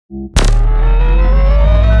Beyond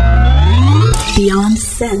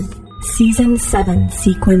Synth, Season 7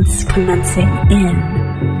 sequence commencing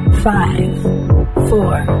in 5,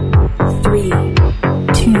 4, 3,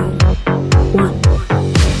 2, 1.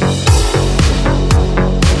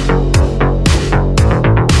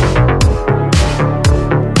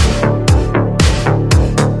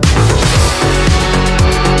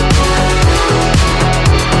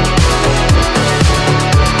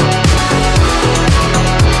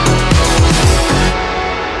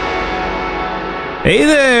 Hey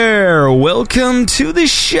there! Welcome to the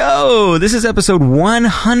show! This is episode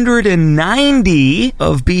 190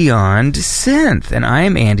 of Beyond Synth, and I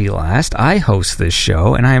am Andy Last. I host this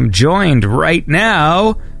show, and I am joined right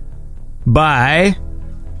now by...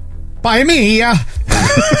 By me!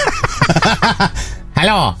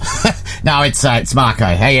 Hello! No, it's Marco.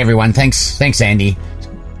 Hey everyone, thanks Andy.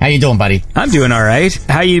 How you doing, buddy? I'm doing all right.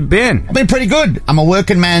 How you been? I've been pretty good. I'm a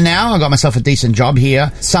working man now. I got myself a decent job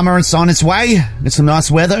here. Summer is on its way. Got some nice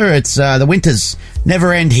weather. It's the winters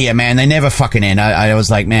never end here, man. They never fucking end. I was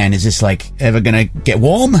like, man, is this like ever gonna get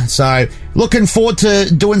warm? So looking forward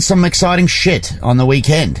to doing some exciting shit on the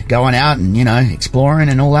weekend, going out and exploring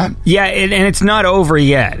and all that. Yeah, and it's not over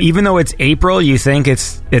yet. Even though it's April, you think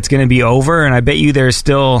it's gonna be over, and I bet you there's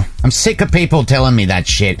still... I'm sick of people telling me that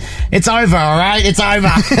shit. It's over, all right? It's over.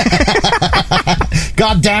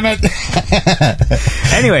 God damn it.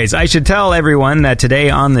 Anyways, I should tell everyone that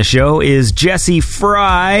today on the show is Jessie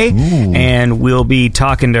Fry. Ooh. And we'll be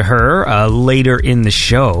talking to her later in the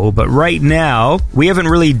show. But right now, we haven't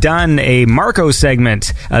really done a Marco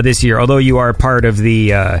segment this year, although you are part of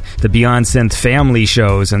the Beyond Synth family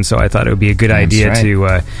shows, and so I thought it would be a good idea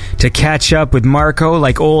to catch up with Marco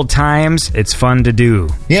like old times. It's fun to do.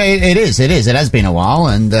 Yeah, it is. It has been a while,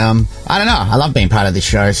 and I don't know. I love being part of this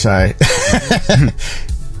show. So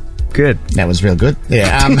good. That was real good.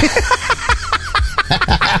 Yeah.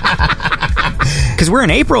 Because we're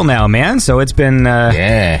in April now, man. So it's been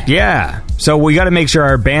yeah. So we got to make sure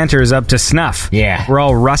our banter is up to snuff. Yeah. We're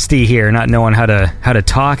all rusty here, not knowing how to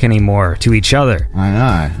talk anymore to each other.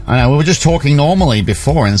 I know. We were just talking normally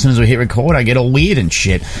before, and as soon as we hit record, I get all weird and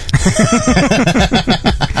shit.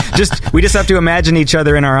 We just have to imagine each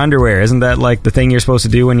other in our underwear. Isn't that like the thing you're supposed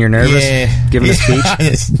to do when you're nervous? Yeah. Giving a speech?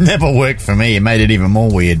 It's never worked for me. It made it even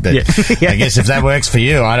more weird, but I guess if that works for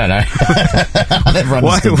you, I don't know. I never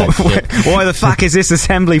understood that shit. Why the fuck is this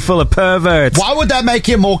assembly full of perverts? Why would that make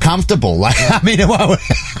you more comfortable? Like, I mean,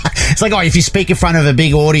 it's like, if you speak in front of a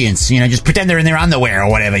big audience, just pretend they're in their underwear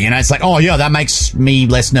or whatever, It's like, oh, yeah, that makes me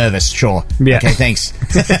less nervous, sure. Yeah. Okay, thanks.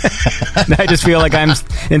 I just feel like I'm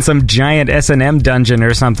in some giant S&M dungeon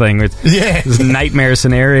or something with this nightmare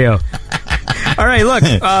scenario. All right, look,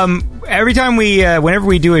 every time whenever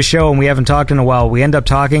we do a show and we haven't talked in a while, we end up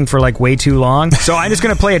talking for like way too long. So I'm just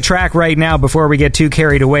going to play a track right now before we get too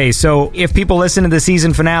carried away. So if people listen to the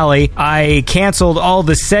season finale, I canceled all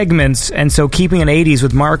the segments, and so keeping an 80s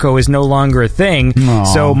with Marco is no longer a thing. Aww.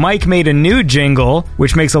 So Mike made a new jingle,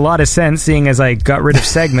 which makes a lot of sense seeing as I got rid of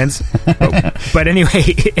segments. But anyway,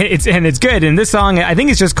 it's good. And this song, I think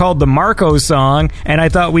it's just called the Marco song, and I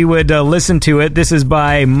thought we would listen to it. This is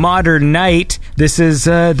by Modern Night. This is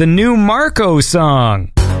the new Marco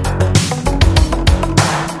song.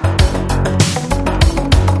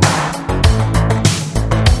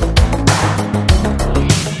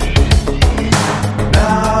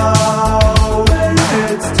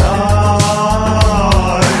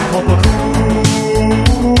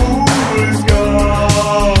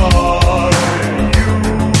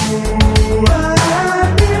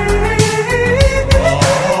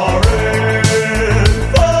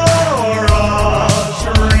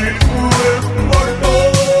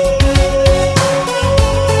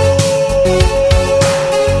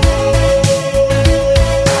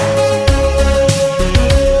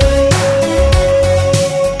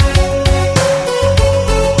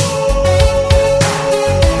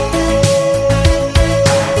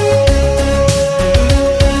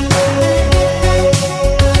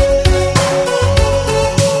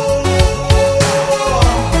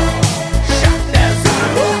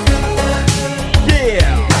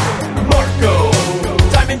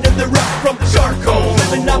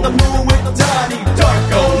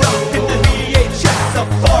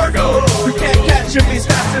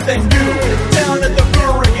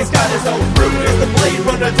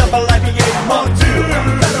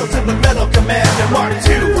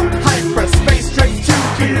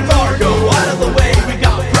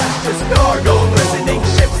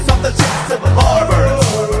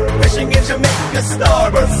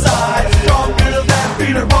 Starboard side, stronger than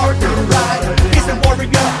Peter Parker, right? He's a warrior,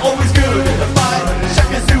 always good in the fight.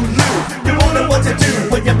 Shaka Zulu, you won't know what to do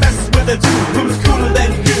when you're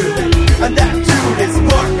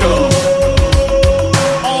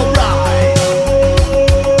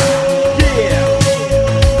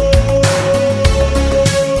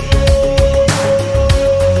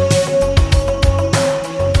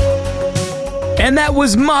And that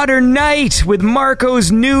was Modern Night with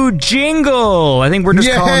Marco's new jingle. I think we're just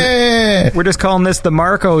calling this the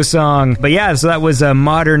Marco song. But yeah, so that was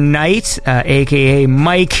Modern Night, aka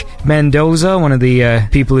Mike Mendoza, one of the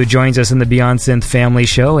people who joins us in the Beyond Synth family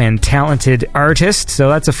show and talented artist. So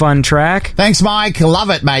that's a fun track. Thanks, Mike. Love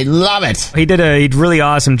it, mate. Love it. He did a really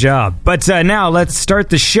awesome job. But now let's start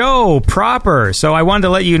the show proper. So I wanted to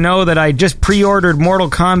let you know that I just pre-ordered Mortal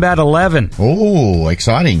Kombat 11. Oh,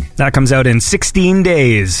 exciting. That comes out in 16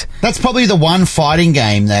 days. That's probably the one fighting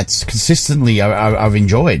game that's consistently I've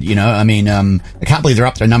enjoyed. You know, I mean, I can't believe they're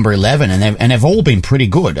up to number 11, and they've all been pretty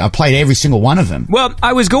good. I played every single one of them. Well,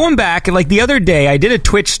 I was going back, like the other day, I did a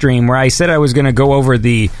Twitch stream where I said I was going to go over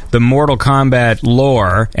the Mortal Kombat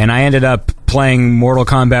lore, and I ended up playing Mortal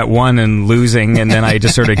Kombat 1 and losing, and then I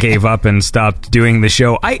just sort of gave up and stopped doing the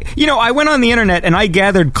show. I went on the internet and I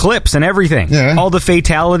gathered clips and everything. Yeah. All the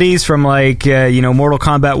fatalities from like, Mortal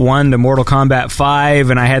Kombat 1 to Mortal Kombat 5,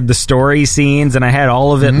 and I had the story scenes, and I had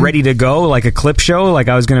all of it ready to go, like a clip show, like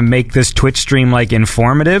I was going to make this Twitch stream like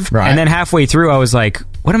informative. Right. And then halfway through I was like,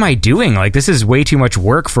 what am I doing? Like, this is way too much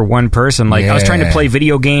work for one person. Like, I was trying to play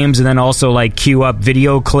video games and then also, like, queue up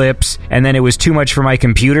video clips. And then it was too much for my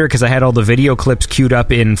computer because I had all the video clips queued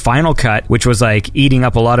up in Final Cut, which was, like, eating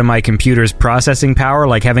up a lot of my computer's processing power,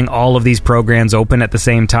 like having all of these programs open at the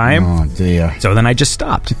same time. Oh, dear. So then I just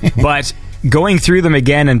stopped. But going through them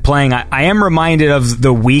again and playing, I am reminded of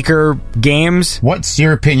the weaker games. What's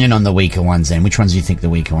your opinion on the weaker ones, then? Which ones do you think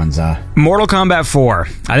the weaker ones are? Mortal Kombat 4.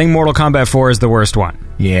 I think Mortal Kombat 4 is the worst one.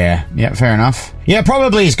 Yeah, fair enough. Yeah,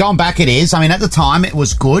 probably it's gone back, it is. I mean, at the time, it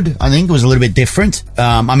was good. I think it was a little bit different.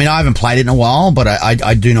 I mean, I haven't played it in a while, but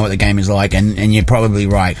I do know what the game is like, and you're probably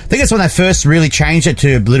right. I think that's when they first really changed it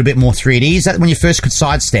to a little bit more 3D. Is that when you first could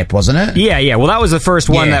sidestep, wasn't it? Yeah. Well, that was the first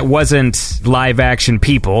one that wasn't live-action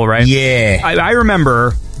people, right? Yeah. I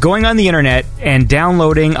remember going on the internet and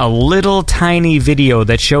downloading a little tiny video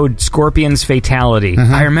that showed Scorpion's fatality.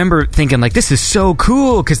 I remember thinking, like, this is so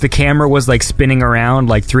cool, because the camera was, like, spinning around,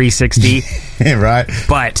 like, 360. Yeah, right.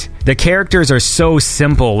 But the characters are so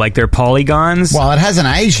simple, like, they're polygons. Well, it hasn't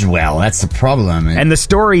aged well. That's the problem. And the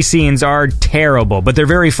story scenes are terrible, but they're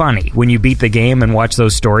very funny. When you beat the game and watch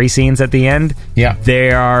those story scenes at the end,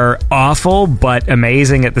 they are awful, but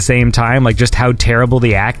amazing at the same time. Like, just how terrible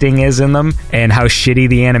the acting is in them, and how shitty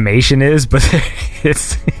the animation is, but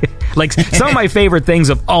it's like some of my favorite things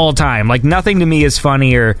of all time. Like, nothing to me is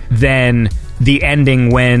funnier than the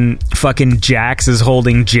ending when fucking Jax is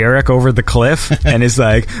holding Jarek over the cliff and is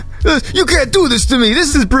like, you can't do this to me,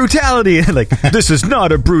 this is brutality. Like, this is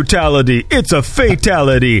not a brutality, it's a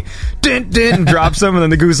fatality. Din, drops him, and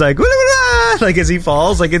then the goose like, like as he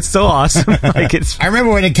falls. Like, it's so awesome. Like, it's. I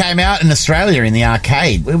remember when it came out in Australia in the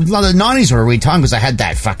arcade. It was like the 90s were a weird time because they had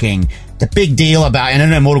that fucking the big deal about, and I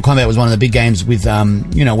know Mortal Kombat was one of the big games with,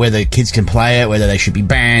 whether kids can play it, whether they should be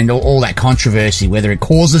banned, all that controversy, whether it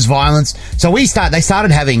causes violence. So they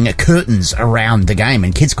started having curtains around the game,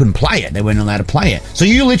 and kids couldn't play it. They weren't allowed to play it. So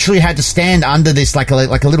you literally had to stand under this like a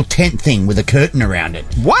little tent thing with a curtain around it.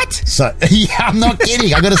 What? So yeah, I'm not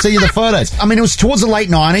kidding. I got to see you the photos. I mean, it was towards the late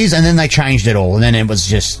 90s, and then they changed it all, and then it was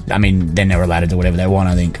just, then they were allowed to do whatever they want,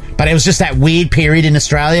 I think. But it was just that weird period in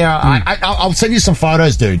Australia. I'll send you some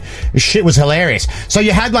photos, dude. Shit was hilarious. So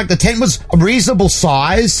you had, like, the tent was a reasonable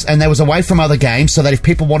size, and there was away from other games, so that if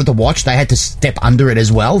people wanted to watch, they had to step under it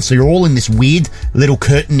as well. So you're all in this weird little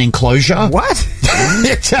curtain enclosure. What?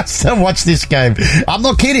 Just to watch this game. I'm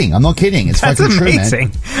not kidding. It's That's fucking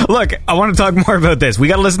amazing. True, man. Look, I want to talk more about this. We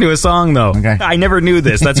got to listen to a song, though. Okay. I never knew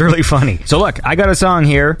this. That's really funny. So look, I got a song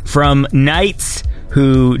here from Knights,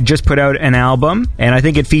 who just put out an album, and I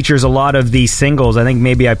think it features a lot of the singles. I think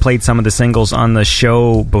maybe I played some of the singles on the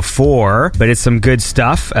show before, but it's some good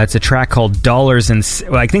stuff. It's a track called Dollars and...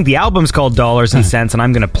 Well, I think the album's called Dollars and Cents, and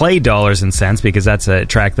I'm going to play Dollars and Cents because that's a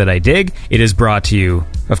track that I dig. It is brought to you,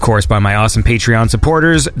 of course, by my awesome Patreon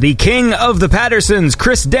supporters, the King of the Pattersons,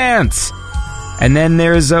 Chris Dance. And then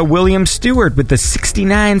there's William Stewart with the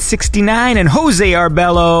 6969, and Jose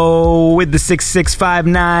Arbello with the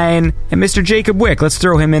 6659, and Mr. Jacob Wick. Let's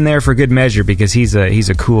throw him in there for good measure because he's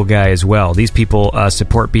a cool guy as well. These people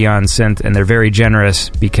support Beyond Synth, and they're very generous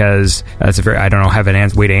because I don't know, have an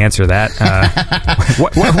way to answer that.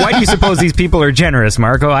 Why do you suppose these people are generous,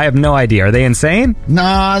 Marco? I have no idea. Are they insane? No,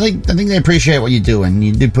 I think they appreciate what you do, and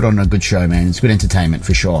you do put on a good show, man. It's good entertainment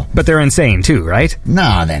for sure. But they're insane too, right?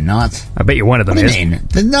 No, they're not. I bet you one of them. What do you mean?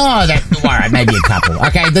 No, all right, maybe a couple.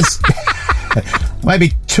 Okay, this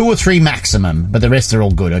maybe 2 or 3 maximum, but the rest are all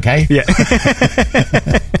good. Okay. Yeah.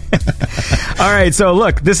 All right, so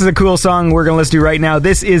look, this is a cool song we're gonna listen to right now.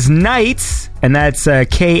 This is Knights, and that's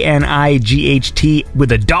KNIGHT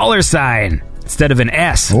with a $sign. instead of an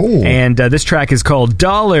S. Ooh. And this track is called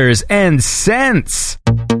Dollars and Cents.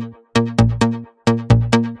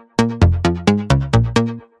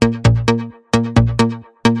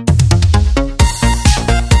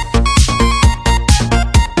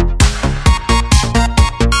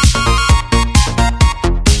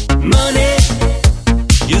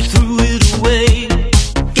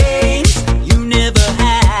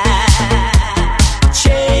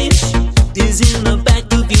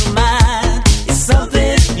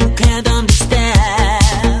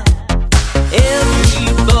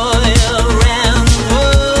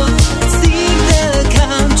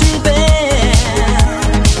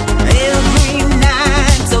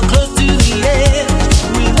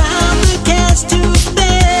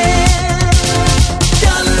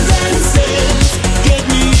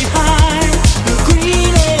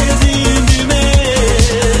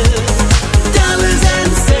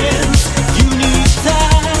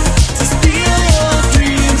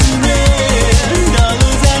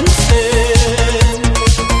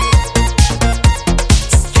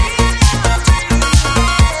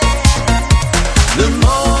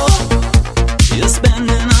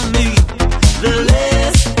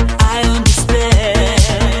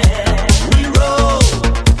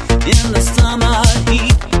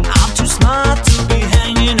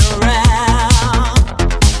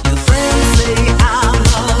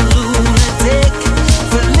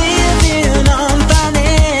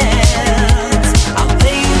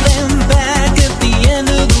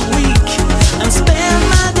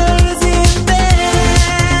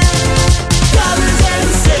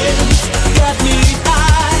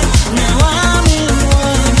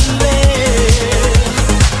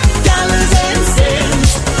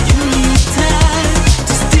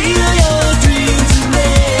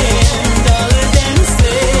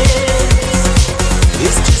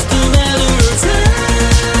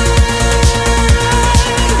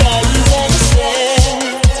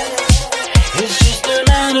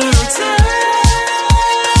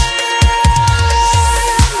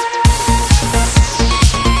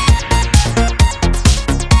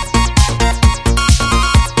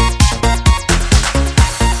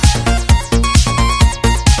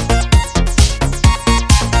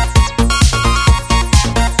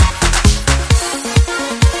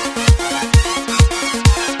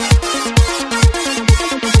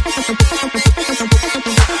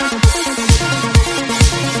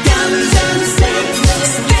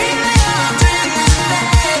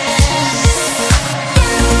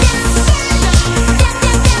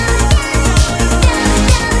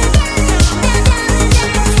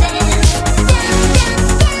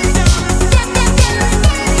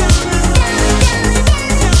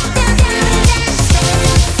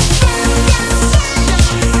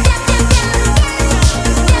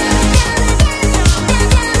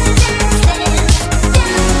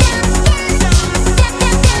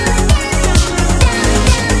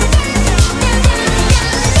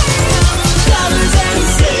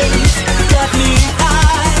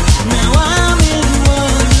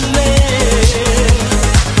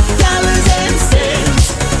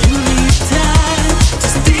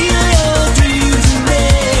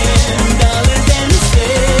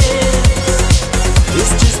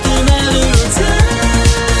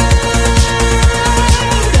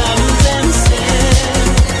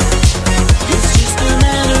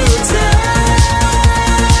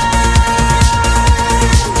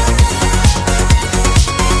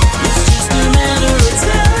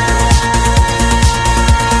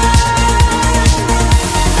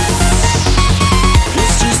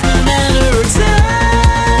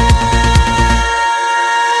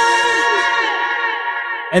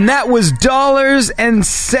 And that was Dollars and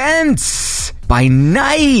Cents by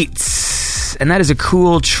Nights. And that is a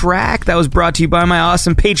cool track. That was brought to you by my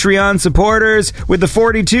awesome Patreon supporters. With the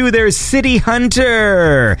 42, there's City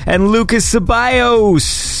Hunter and Lucas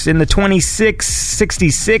Ceballos in the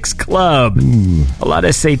 2666 Club. Ooh. A lot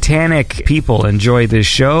of satanic people enjoy this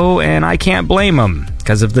show, and I can't blame them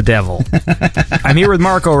because of the devil. I'm here with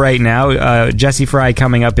Marco right now. Jesse Fry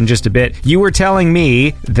coming up in just a bit. You were telling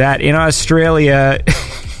me that in Australia...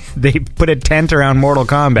 they put a tent around Mortal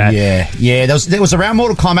Kombat. Yeah. There was around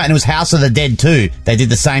Mortal Kombat, and it was House of the Dead too. They did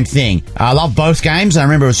the same thing. I love both games, and I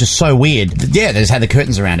remember it was just so weird. Yeah, they just had the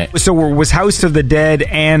curtains around it. So was House of the Dead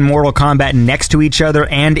and Mortal Kombat next to each other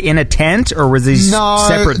and in a tent, or was these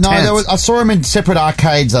separate tents? I saw them in separate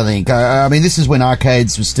arcades, I think. I mean, this is when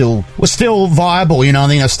arcades were still viable, you know. I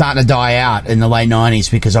think they were starting to die out in the late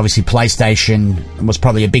 90s because obviously PlayStation was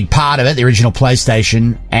probably a big part of it, the original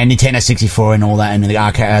PlayStation, and Nintendo 64 and all that, and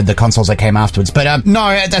the the consoles that came afterwards. But no,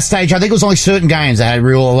 at that stage, I think it was only certain games that had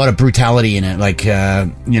a lot of brutality in it. Like,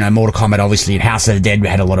 Mortal Kombat, obviously, and House of the Dead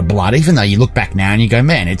had a lot of blood, even though you look back now and you go,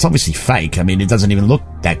 man, it's obviously fake. I mean, it doesn't even look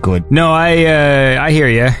that good. No, I hear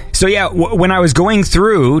you. So yeah, when I was going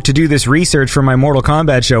through to do this research for my Mortal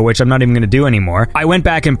Kombat show, which I'm not even going to do anymore, I went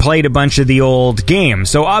back and played a bunch of the old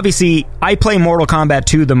games. So obviously, I play Mortal Kombat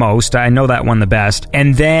 2 the most. I know that one the best.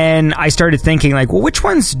 And then I started thinking, like, well, which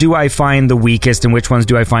ones do I find the weakest and which ones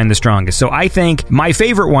do I find the strongest? So I think my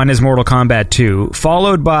favorite one is Mortal Kombat 2,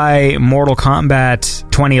 followed by Mortal Kombat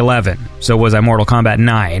 2011. So was I Mortal Kombat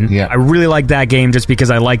 9? Yeah. I really liked that game just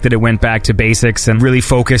because I liked that it went back to basics and really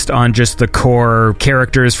focused on just the core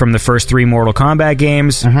characters from the first 3 Mortal Kombat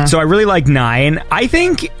games. So I really like 9. I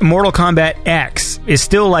think Mortal Kombat X is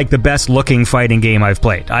still like the best looking fighting game I've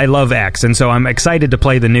played. I love X, and so I'm excited to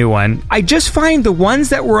play the new one. I just find the ones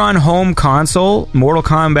that were on home console, Mortal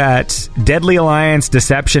Kombat, Deadly Alliance,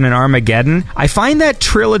 Deception, and Armageddon, I find that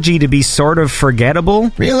trilogy to be sort of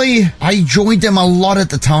forgettable. Really? I enjoyed them a lot at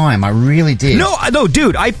the time. I really did. No,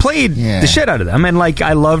 dude, I played the shit out of them, and like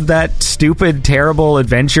I loved that stupid, terrible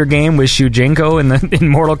adventure game with Shujinko in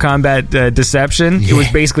Mortal Kombat Deception. It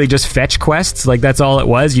was basically just fetch quests. Like, that's all it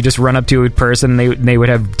was. You just run up to a person and they would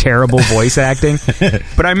have terrible voice acting.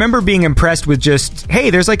 But I remember being impressed with just, hey,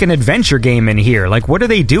 there's like an adventure game in here. Like, what are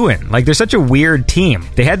they doing? Like, they're such a weird team.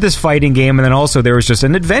 They had this fighting game, and then also there was just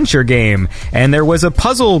an adventure game, and there was a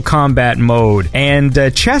puzzle combat mode, and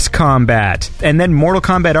chess combat, and then Mortal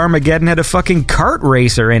Kombat Armageddon had a fucking kart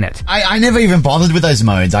racer in it. I never even bothered with those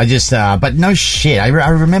modes. I just, but no shit. I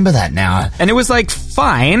remember that now. And it was like,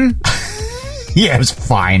 fine. Yeah, it was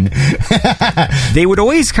fine. They would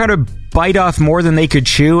always kind of bite off more than they could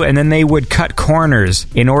chew, and then they would cut corners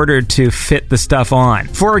in order to fit the stuff on.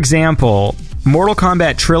 For example, Mortal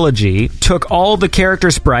Kombat Trilogy took all the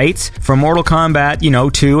character sprites from Mortal Kombat,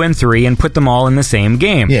 2 and 3 and put them all in the same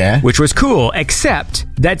game. Yeah. Which was cool, except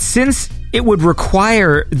that since it would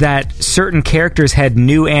require that certain characters had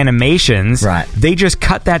new animations. Right. They just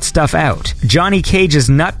cut that stuff out. Johnny Cage's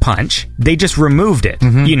nut punch, they just removed it.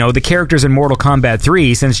 The characters in Mortal Kombat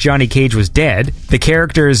 3, since Johnny Cage was dead, the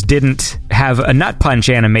characters didn't have a nut punch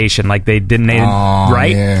animation like they didn't,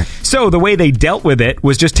 right? Yeah. So the way they dealt with it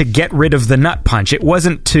was just to get rid of the nut punch. It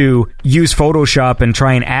wasn't to use Photoshop and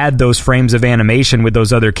try and add those frames of animation with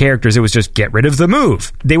those other characters. It was just get rid of the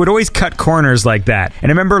move. They would always cut corners like that. And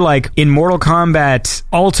I remember, like, in Mortal Kombat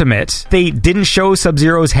Ultimate, they didn't show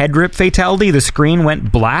Sub-Zero's head rip fatality. The screen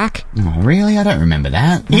went black. Oh, really? I don't remember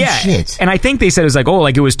that. No shit. And I think they said it was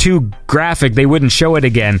like, it was too graphic. They wouldn't show it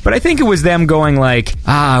again. But I think it was them going like,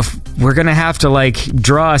 we're going to have to like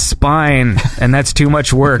draw a spine and that's too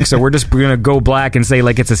much work. So we're just going to go black and say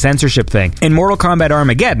like it's a censorship thing. In Mortal Kombat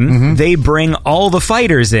Armageddon, they bring all the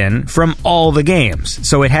fighters in from all the games.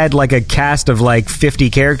 So it had like a cast of like 50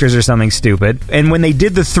 characters or something stupid. And when they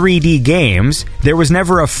did the 3D games, there was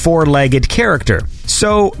never a 4-legged character.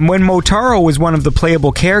 So when Motaro was one of the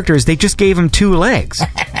playable characters, they just gave him 2 legs.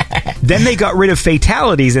 Then they got rid of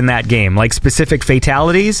fatalities in that game, like specific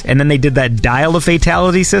fatalities, and then they did that Dial of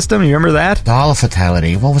Fatality system. You remember that? Dial of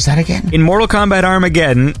Fatality. What was that again? In Mortal Kombat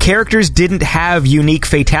Armageddon, characters didn't have unique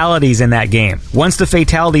fatalities in that game. Once the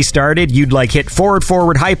fatality started, you'd like hit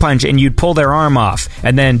forward, high punch, and you'd pull their arm off.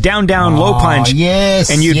 And then down, low punch. Yes.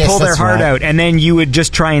 And you'd pull their heart out. And then you would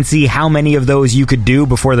just try and see how many of those you could do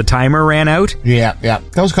before the timer ran out. Yeah. That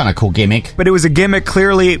was kind of a cool gimmick. But it was a gimmick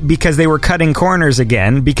clearly because they were cutting corners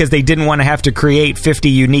again, because they didn't want to have to create 50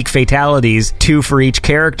 unique fatalities, 2 for each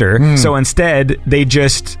character. So instead, they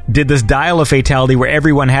just did this Dial of Fatality where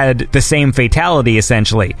everyone had the same fatality,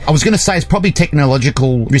 essentially. I was going to say it's probably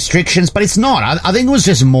technological restrictions, but it's not. I think it was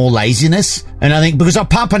just more laziness. And I think because I'm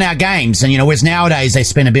pumping out games, and, whereas nowadays they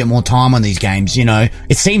spend a bit more time on these games,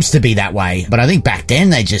 it seems to be that way. But I think back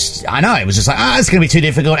then it was just like, it's going to be too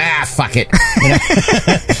difficult. Fuck it.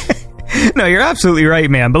 No, you're absolutely right,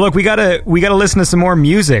 man. But look, we gotta listen to some more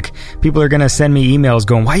music. People are gonna send me emails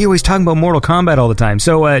going, why are you always talking about Mortal Kombat all the time?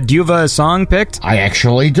 So, do you have a song picked? I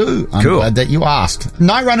actually do. I'm glad that you asked.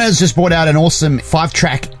 Nightrunner has just brought out an awesome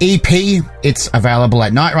 5-track EP. It's available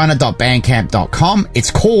at nightrunner.bandcamp.com.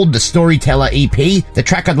 It's called the Storyteller EP. The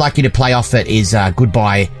track I'd like you to play off it is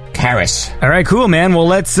Goodbye Karis. All right, cool, man. Well,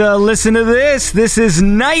 let's listen to this. This is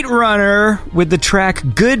Nightrunner with the track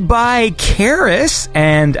Goodbye Karis,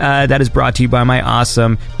 and that is brought to you by my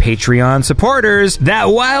awesome Patreon supporters. That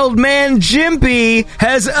wild man Jimpy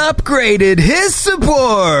has upgraded his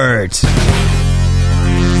support.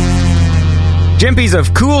 Jimpy's a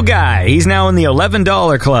cool guy. He's now in the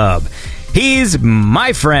 $11 club. He's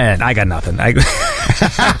my friend. I got nothing.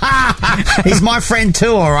 He's my friend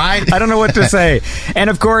too, all right? I don't know what to say. And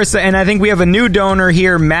of course, and I think we have a new donor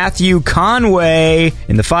here, Matthew Conway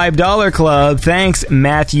in the $5 club. Thanks,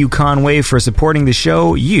 Matthew Conway, for supporting the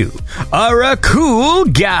show. You are a cool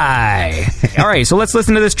guy. All right, so let's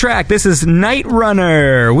listen to this track. This is Night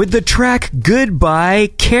Runner with the track Goodbye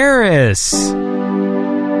Karis.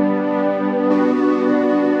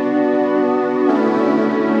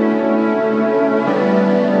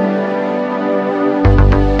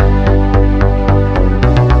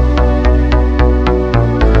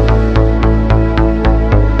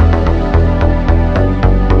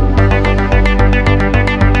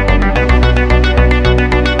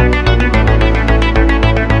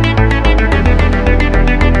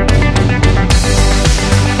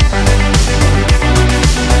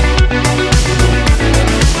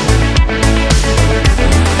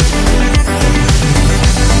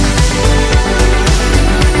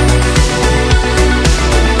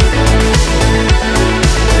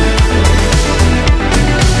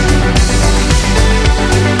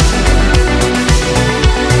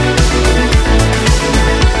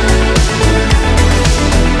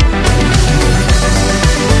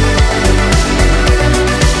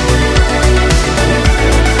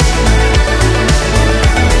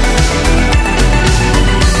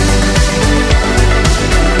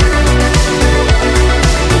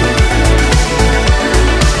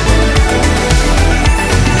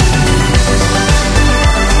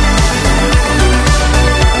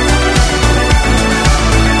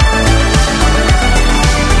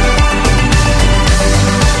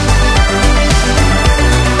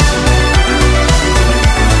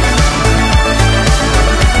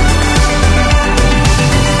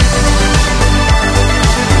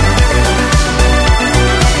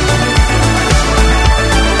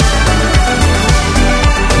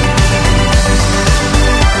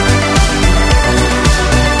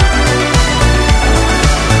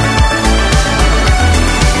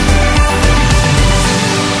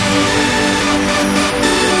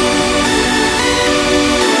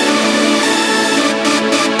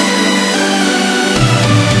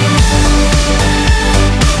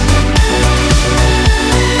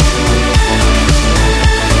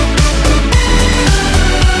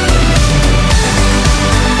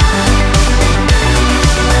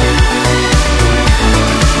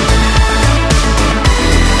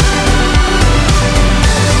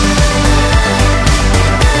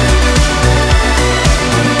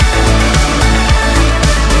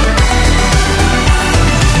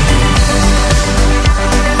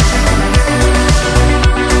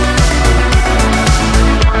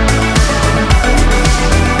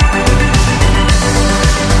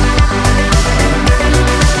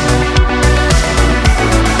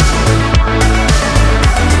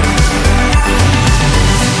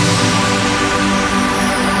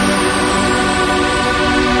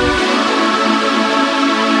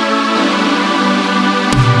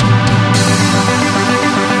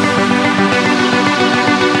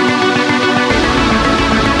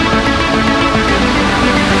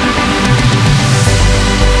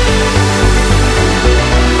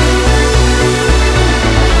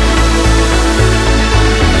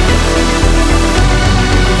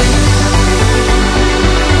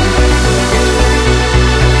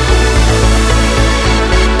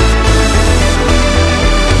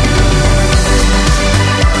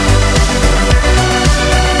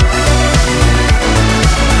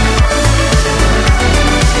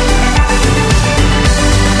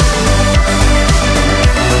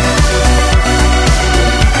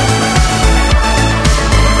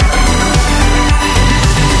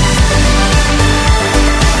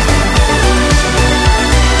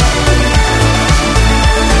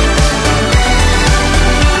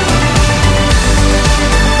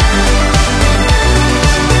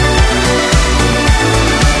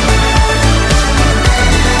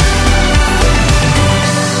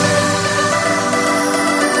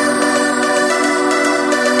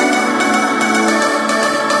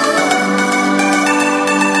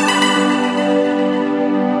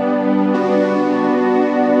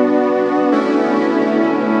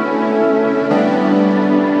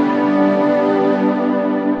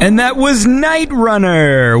 And that was Night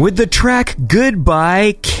Runner with the track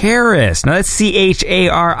Goodbye Karis. Now that's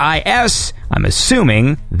Charis. I'm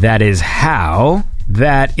assuming that is how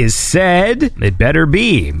that is said, it better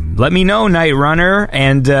be. Let me know, Night Runner.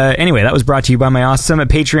 And anyway, that was brought to you by my awesome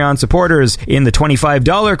Patreon supporters. In the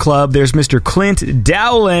 $25 club, there's Mr. Clint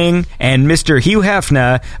Dowling and Mr. Hugh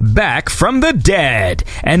Hefner, back from the dead.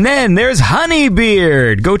 And then there's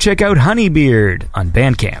Honeybeard. Go check out Honeybeard on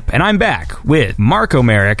Bandcamp. And I'm back with Marco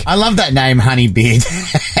Merrick. I love that name, Honeybeard.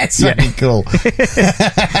 That's fucking cool.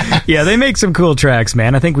 Yeah, they make some cool tracks,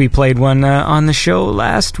 man. I think we played one on the show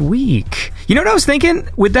last week. You know what I was thinking?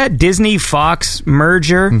 With that Disney-Fox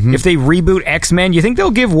merger, if they reboot X-Men, you think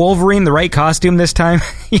they'll give Wolverine the right costume this time?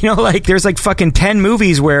 You know, like, there's like fucking 10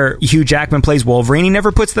 movies where Hugh Jackman plays Wolverine. He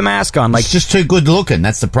never puts the mask on. Like, it's just too good looking.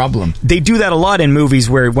 That's the problem. They do that a lot in movies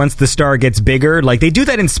where once the star gets bigger, like, they do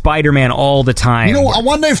that in Spider-Man all the time. You know, I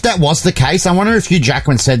wonder if that was the case. I wonder if Hugh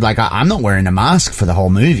Jackman said, like, I'm not wearing a mask for the whole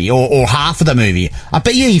movie, or half of the movie. I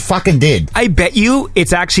bet you he fucking did. I bet you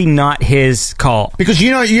it's actually not his call. Because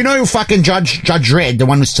you know fucking Judge Dredd, the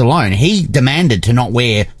one with Stallone, he demanded to not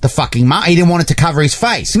wear the fucking mask. He didn't want it to cover his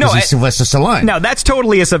face because he's Sylvester Stallone. No, that's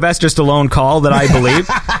totally a Sylvester Stallone call that I believe.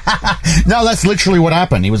 No, that's literally what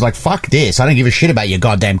happened. He was like, fuck this. I don't give a shit about your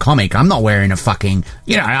goddamn comic. I'm not wearing a fucking...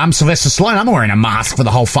 You know, I'm Sylvester Stallone. I'm not wearing a mask for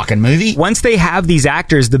the whole fucking movie. Once they have these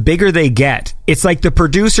actors, the bigger they get, it's like the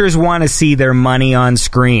producers want to see their money on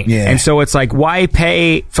screen. Yeah. And so it's like, why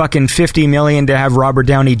pay fucking $50 million to have Robert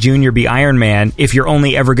Downey Jr. be Iron Man if you're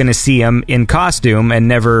only ever going to see him in costume and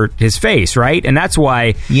never his face, right? And that's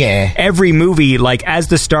why every movie, like, as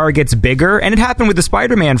the star gets bigger, and it happened with the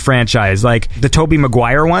Spider-Man franchise, like the Tobey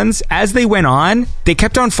Maguire ones, as they went on, they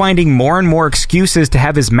kept on finding more and more excuses to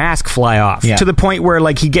have his mask fly off, to the point where,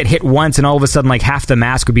 like, he'd get hit once and all of a sudden, like, half the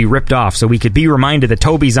mask would be ripped off so we could be reminded that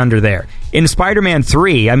Tobey's under there. In Spider-Man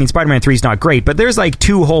 3, I mean, Spider-Man 3 is not great, but there's like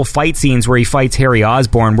 2 whole fight scenes where he fights Harry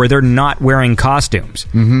Osborn where they're not wearing costumes.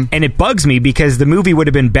 And it bugs me because the movie would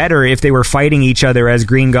have been better if they were fighting each other as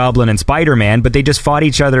Green Goblin and Spider-Man, but they just fought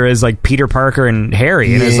each other as like Peter Parker and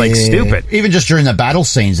Harry, and it's like stupid. Even just during the battle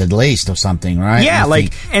scenes at least or something, right? Yeah,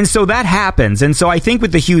 and so that happens. And so I think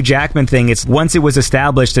with the Hugh Jackman thing, it's once it was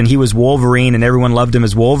established and he was Wolverine and everyone loved him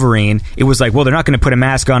as Wolverine, it was like, well, they're not going to put a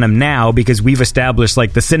mask on him now because we've established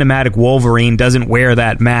like the cinematic Wolverine doesn't wear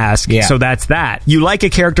that mask. Yeah. So that's that. You like a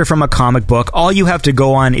character from a comic book, all you have to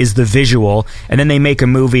go on is the visual, and then they make a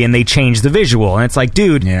movie and they change the visual. And it's like,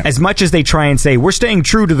 dude, as much as they try and say, we're staying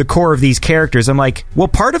true to the core of these characters, I'm like, well,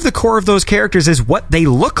 part of the core of those characters is what they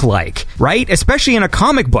look like, right? Especially in a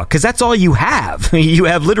comic book, because that's all you have. You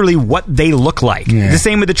have literally what they look like. The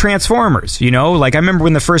same with the Transformers, you know? Like, I remember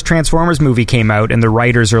when the first Transformers movie came out and the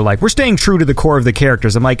writers are like, we're staying true to the core of the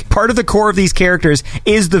characters. I'm like, part of the core of these characters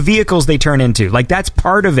is the vehicles they turn into. Like, that's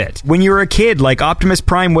part of it. When you were a kid, like, Optimus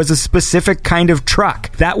Prime was a specific kind of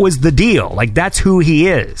truck. That was the deal. Like, that's who he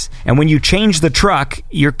is. And when you change the truck,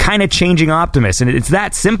 you're kind of changing Optimus. And it's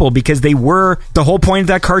that simple because the whole point of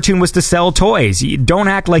that cartoon was to sell toys. You don't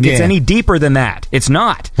act like it's any deeper than that. It's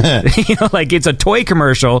not. You know, like, it's a toy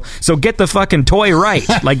commercial, so get the fucking toy right.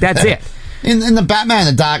 Like, that's it. In the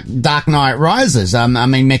Batman, the Dark Knight Rises, I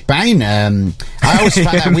mean, McBain, I always find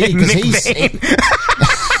that weird because he's...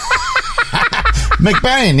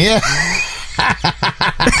 McBain, yeah.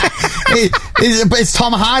 It's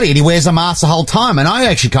Tom Hardy and he wears a mask the whole time, and I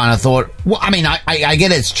actually kind of thought, well, I mean, I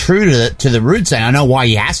get it's true to the roots, and I know why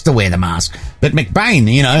he has to wear the mask, but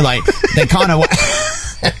McBain, you know, like, they kind of...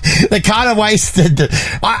 They kind of wasted...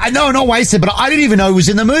 No, not wasted, but I didn't even know he was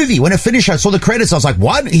in the movie. When it finished, I saw the credits, I was like,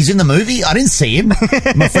 what? He's in the movie? I didn't see him.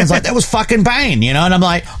 My friend's like, that was fucking Bane, you know? And I'm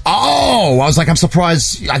like, oh! I was like, I'm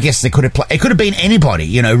surprised. I guess they could have it could have been anybody,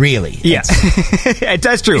 you know, really. Yeah.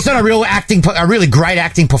 That's true. It's not a really great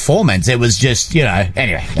acting performance. It was just, you know,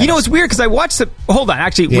 anyway. You know, it's weird because I watched the... Hold on,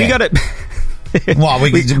 actually, we got to... Well,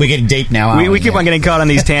 we're getting deep now, aren't we? We keep on getting caught on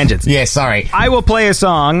these tangents. Yeah, sorry. I will play a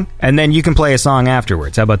song, and then you can play a song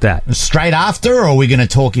afterwards. How about that? Straight after, or are we going to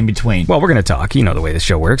talk in between? Well, we're going to talk. You know the way this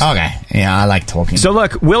show works. Okay. Yeah, I like talking. So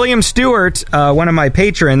look, William Stewart, one of my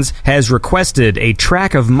patrons, has requested a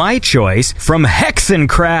track of my choice from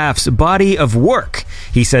Hexencraft's body of work.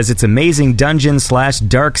 He says it's amazing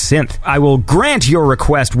dungeon/dark synth. I will grant your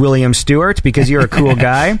request, William Stewart, because you're a cool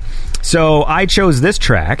guy. So I chose this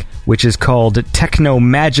track, which is called Techno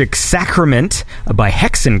Magic Sacrament by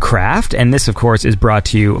Hexencraft, and this, of course, is brought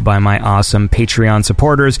to you by my awesome Patreon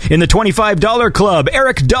supporters in the $25 club: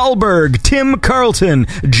 Eric Dahlberg, Tim Carlton,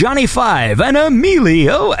 Johnny Five, and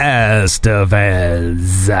Emilio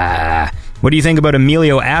Estevez. What do you think about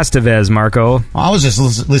Emilio Estevez, Marco? I was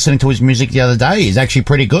just listening to his music the other day. He's actually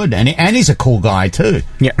pretty good, and he's a cool guy too.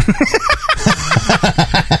 Yeah.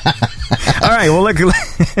 All right, well, look,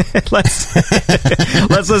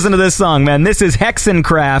 let's listen to this song, man. This is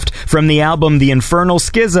Hexencraft from the album The Infernal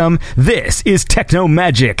Schism. This is Techno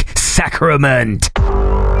Magic Sacrament.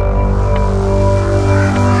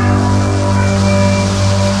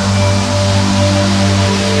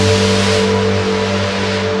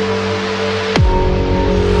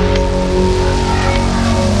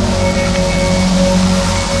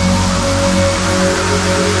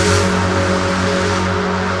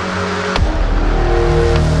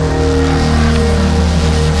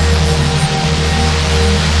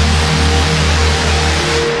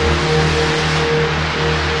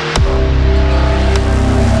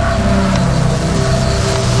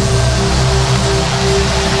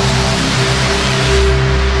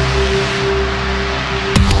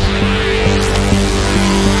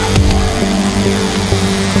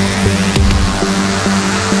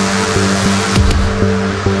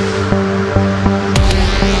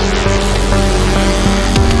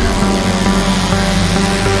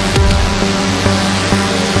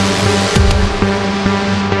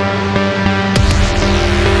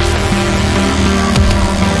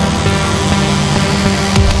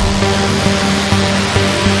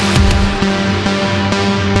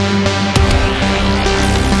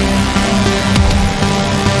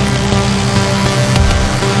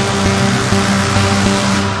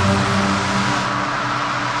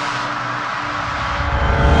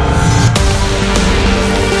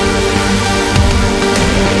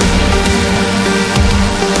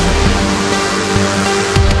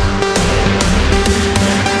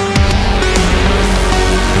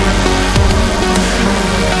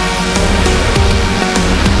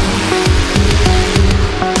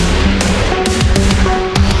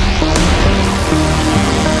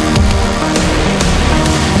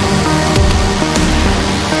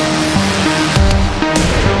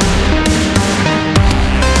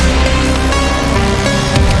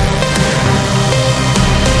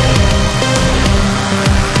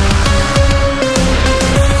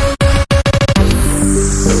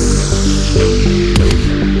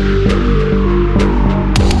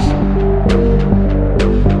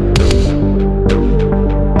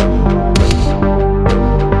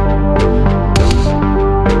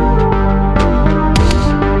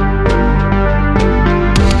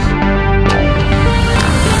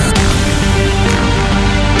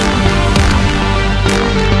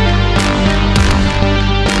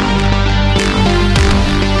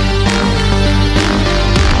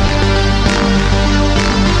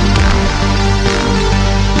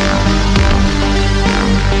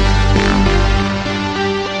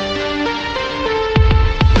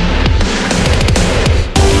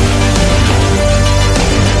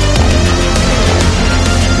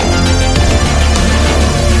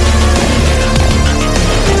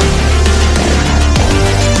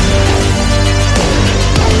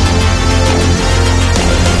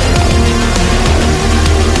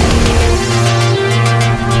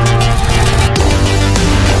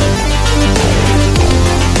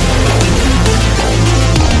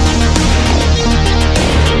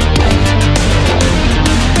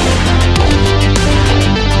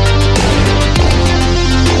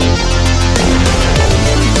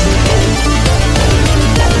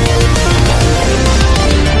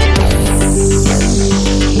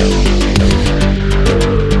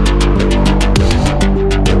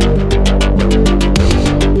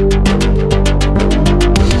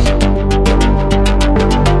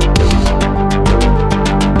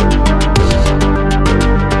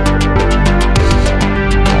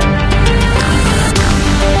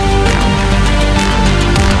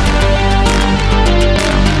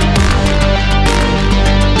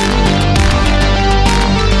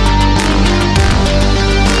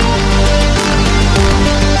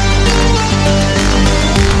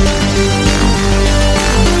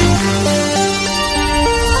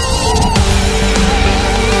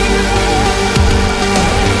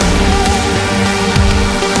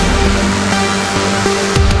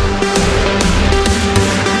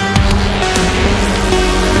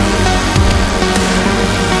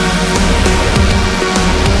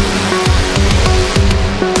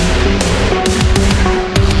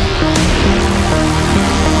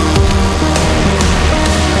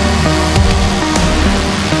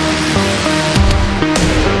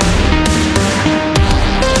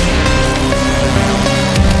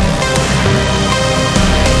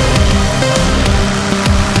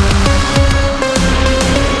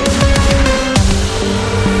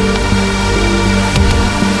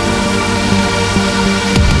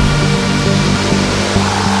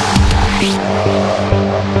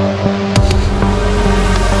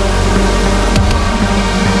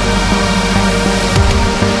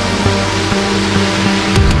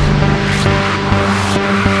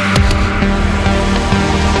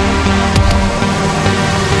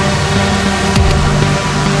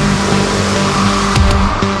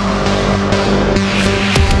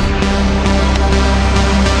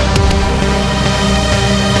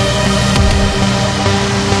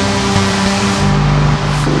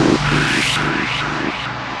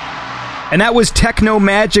 And that was Techno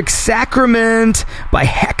Magic Sacrament by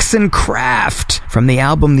Hexencraft from the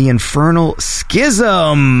album The Infernal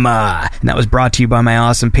Schism. And that was brought to you by my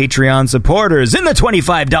awesome Patreon supporters in the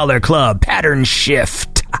 $25 club, Pattern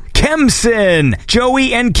Shift, Kemson,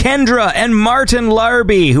 Joey and Kendra, and Martin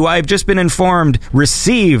Larby, who I've just been informed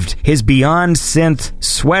received his Beyond Synth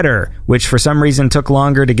sweater, which for some reason took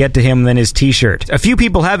longer to get to him than his t-shirt. A few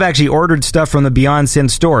people have actually ordered stuff from the Beyond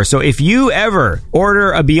Synth store, so if you ever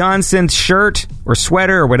order a Beyond Synth shirt or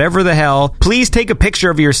sweater or whatever the hell, please take a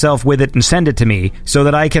picture of yourself with it and send it to me so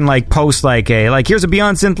that I can post here's a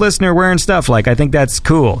Beyond Synth listener wearing stuff. I think that's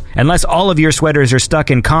cool. Unless all of your sweaters are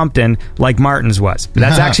stuck in Compton like Martin's was.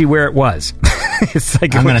 That's actually where it was. It's I'm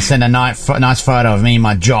going to send a nice photo of me and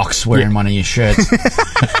my jocks wearing one of your shirts.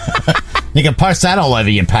 You can post that all over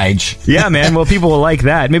your page. Yeah, man. Well, people will like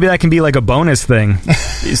that. Maybe that can be a bonus thing.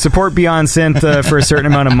 Support Beyond Synth for a certain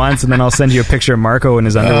amount of months, and then I'll send you a picture of Marco in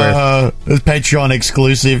his underwear. It's Patreon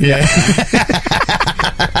exclusive, yeah.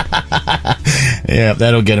 Yeah,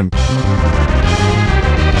 that'll get him.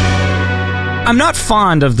 I'm not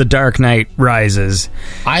fond of The Dark Knight Rises.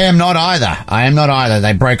 I am not either.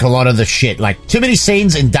 They break a lot of the shit. Too many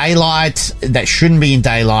scenes in daylight that shouldn't be in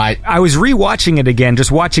daylight. I was rewatching it again, just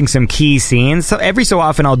watching some key scenes. So every so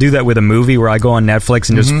often I'll do that with a movie where I go on Netflix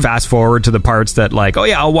and just fast forward to the parts that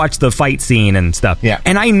I'll watch the fight scene and stuff. Yeah.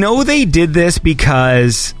 And I know they did this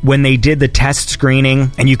because when they did the test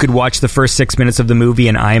screening and you could watch the first 6 minutes of the movie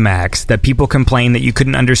in IMAX, that people complained that you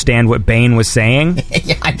couldn't understand what Bane was saying.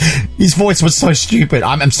 Yeah, his voice was so stupid.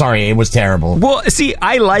 I'm sorry, it was terrible. Well, see,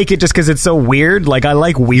 I like it just because it's so weird. I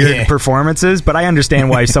like weird performances, but I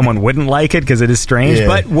understand why someone wouldn't like it because it is strange. Yeah.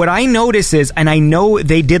 But what I notice is, and I know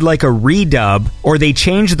they did a redub, or they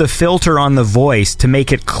changed the filter on the voice to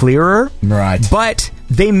make it clearer. Right. But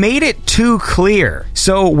they made it too clear.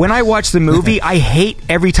 So when I watch the movie, I hate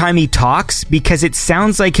every time he talks because it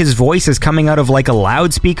sounds like his voice is coming out of a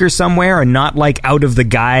loudspeaker somewhere and not out of the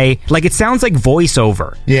guy. It sounds like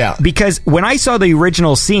voiceover. Yeah. Because when I saw the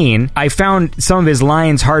original scene, I found some of his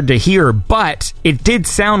lines hard to hear, but it did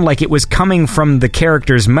sound like it was coming from the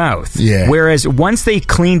character's mouth. Yeah. Whereas once they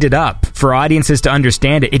cleaned it up for audiences to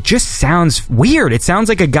understand it, it just sounds weird. It sounds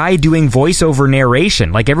like a guy doing voiceover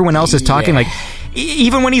narration. Everyone else is talking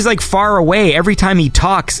even when he's far away, every time he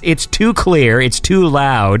talks, it's too clear, it's too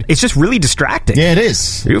loud. It's just really distracting. Yeah, it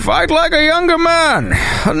is. You fight like a younger man.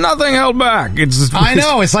 Nothing held back. I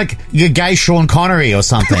know. It's like you're gay Sean Connery or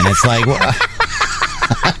something. It's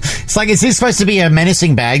it's is he supposed to be a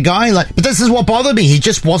menacing bad guy? But this is what bothered me. He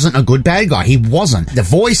just wasn't a good bad guy. He wasn't. The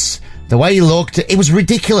voice, the way he looked, it was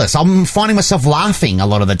ridiculous. I'm finding myself laughing a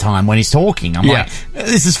lot of the time when he's talking. I'm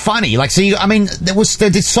this is funny. They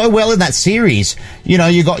did so well in that series.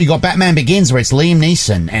 You got Batman Begins where it's Liam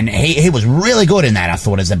Neeson, and he was really good in that, I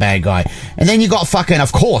thought, as a bad guy. And then you got fucking,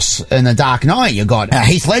 of course, in The Dark Knight, you got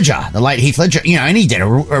Heath Ledger, the late Heath Ledger, and he did a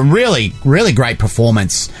really, really great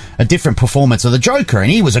performance, a different performance of the Joker,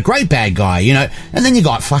 and he was a great bad guy, And then you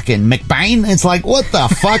got fucking McBain. It's what the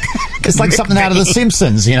fuck? It's something out of The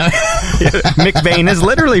Simpsons, McBain is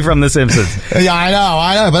literally from The Simpsons. Yeah,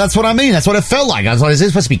 I know, but that's what I mean. That's what it felt like. I was like, is this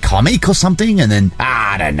supposed to be comic or something? And then,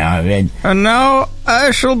 I don't know. And now I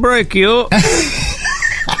shall break you.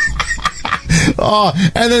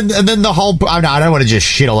 And then the whole... I don't want to just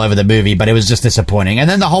shit all over the movie, but it was just disappointing. And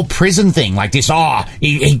then the whole prison thing,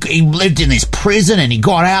 he lived in this prison and he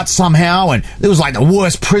got out somehow, and it was the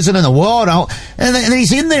worst prison in the world. And then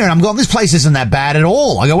he's in there, and I'm going, this place isn't that bad at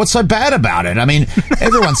all. I go, what's so bad about it? I mean,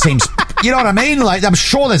 everyone seems... You know what I mean? I'm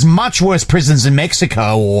sure there's much worse prisons in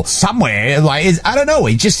Mexico or somewhere. I don't know.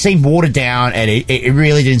 It just seemed watered down, and it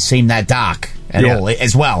really didn't seem that dark at all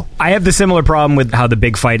as well. I have the similar problem with how the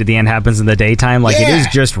big fight at the end happens in the daytime. It is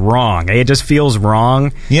just wrong. It just feels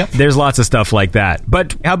wrong. Yep. There's lots of stuff like that.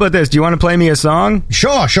 But how about this? Do you want to play me a song?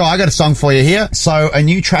 Sure. I got a song for you here. So a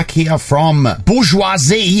new track here from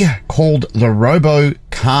Bourgeoisie called The Robo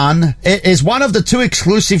Khan. It is one of the 2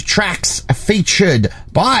 exclusive tracks featured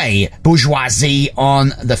by Bourgeoisie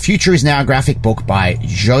on The Future Is Now graphic book by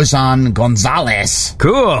Josan Gonzalez.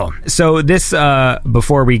 Cool. So this,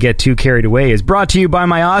 before we get too carried away, is brought to you by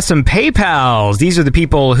my awesome PayPals. These are the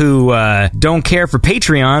people who don't care for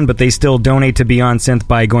Patreon, but they still donate to Beyond Synth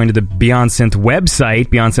by going to the Beyond Synth website,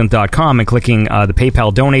 beyondsynth.com, and clicking the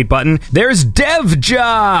PayPal donate button. There's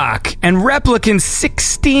DevJock and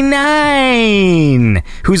Replicant69,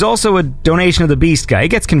 who's also a Donation of the Beast guy. It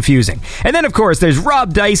gets confusing. And then, of course, there's Rob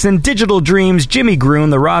Rob Dyson, Digital Dreams, Jimmy Groon,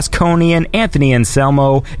 the Rosconian, Anthony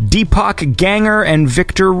Anselmo, Deepak Ganger, and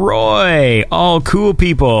Victor Roy. All cool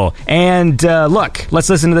people. And look, let's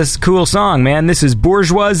listen to this cool song, man. This is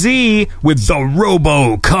Bourgeoisie with the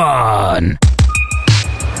Robocon.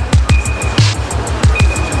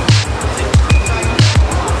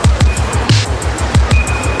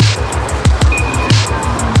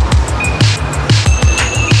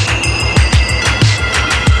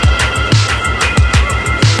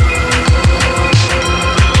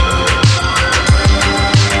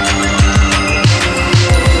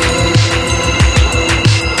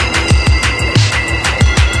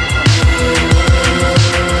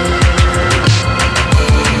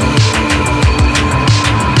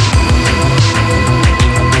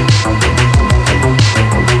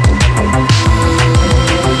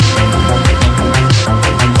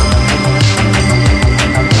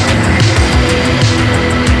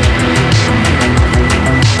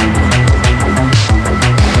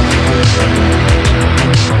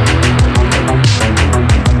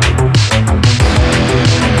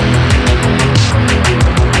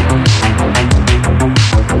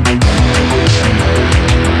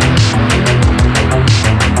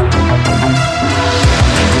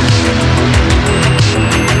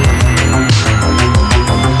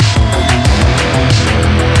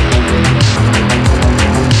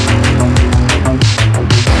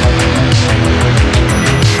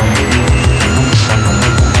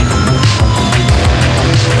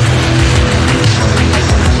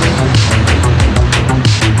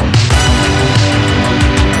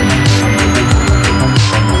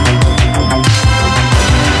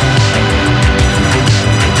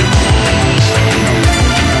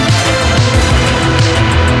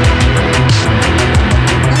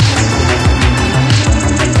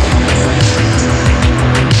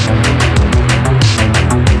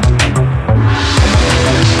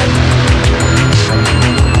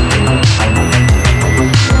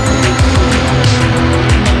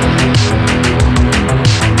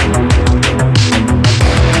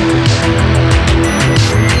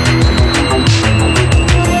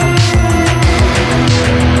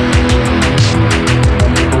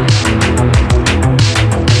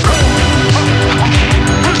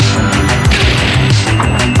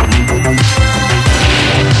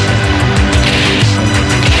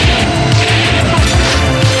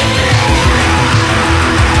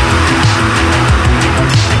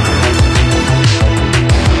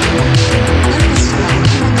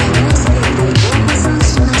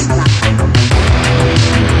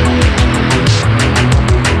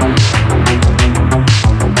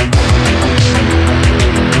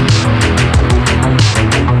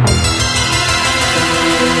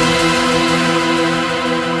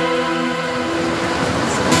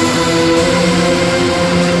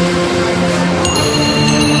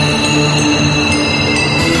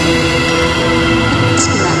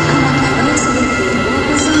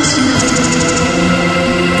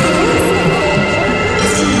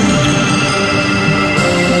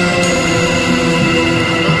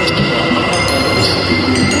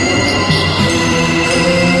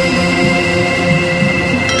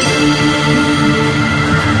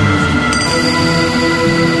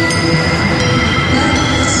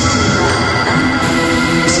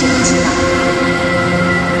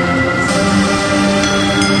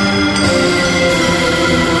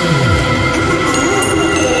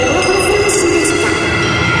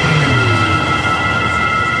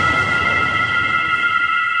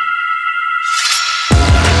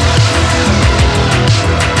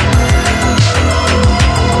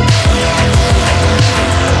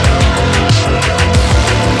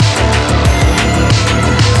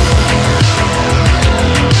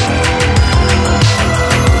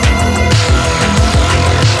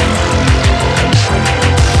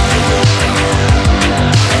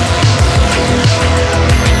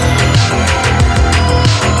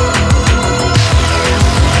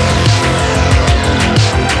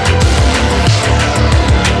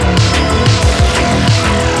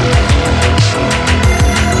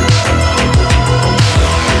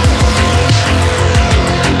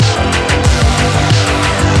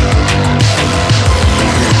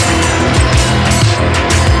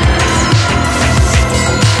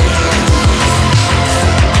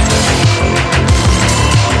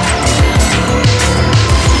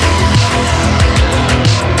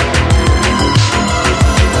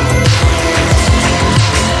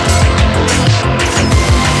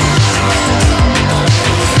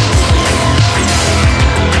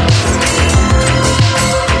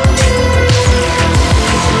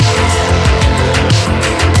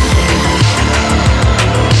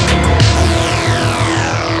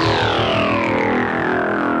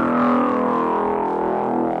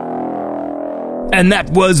 And that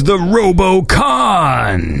was the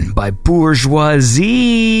Robocon by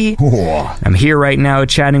Bourgeoisie. Whoa. I'm here right now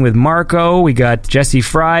chatting with Marco. We got Jesse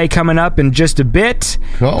Fry coming up in just a bit.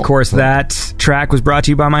 Cool. Of course, that track was brought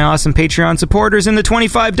to you by my awesome Patreon supporters in the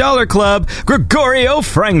 $25 club, Gregorio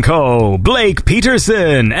Franco, Blake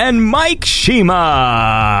Peterson, and Mike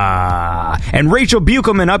Shima. And Rachel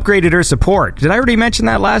Buchelman upgraded her support. Did I already mention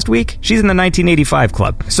that last week? She's in the 1985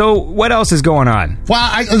 club. So what else is going on?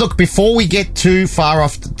 Well, look, before we get too far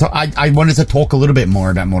off, I wanted to talk a little bit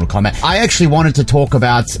more about Mortal Kombat. I actually wanted to talk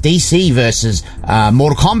about DC versus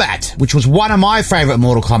Mortal Kombat, which was one of my favorite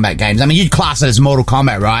Mortal Kombat games. I mean, you'd class it as Mortal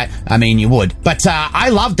Kombat, right? I mean, you would. But I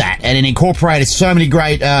loved that, and it incorporated so many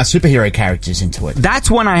great superhero characters into it. That's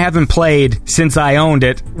one I haven't played since I owned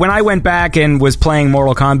it. When I went back and was playing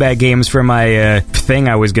Mortal Kombat games for my thing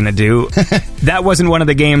I was going to do, that wasn't one of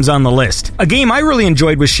the games on the list. A game I really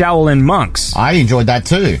enjoyed was Shaolin Monks. I enjoyed that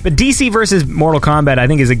too. But DC versus Mortal Kombat, I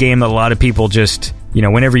think, is a game that a lot of people just,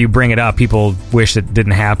 whenever you bring it up, people wish it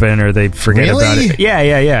didn't happen or they forget about it.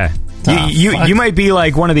 Yeah. You might be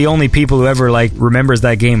like one of the only people who ever remembers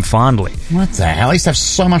that game fondly. What the hell? I used to have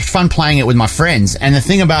so much fun playing it with my friends. And the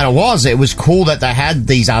thing about it was cool that they had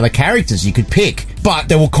these other characters you could pick. But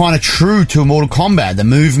they were kind of true to Mortal Kombat. The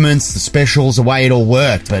movements, the specials, the way it all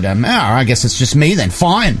worked. But I guess it's just me then.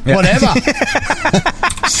 Fine. Yeah. Whatever.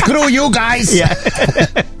 Screw you guys. Yeah.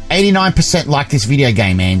 89% like this video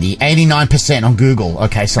game, Andy. 89% on Google.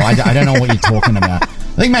 Okay, so I don't know what you're talking about.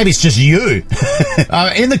 I think maybe it's just you.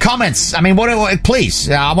 In the comments, I mean,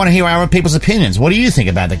 please, I want to hear our people's opinions. What do you think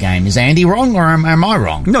about the game? Is Andy wrong or am I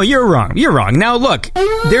wrong? No, you're wrong. You're wrong. Now, look,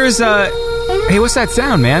 there's hey, what's that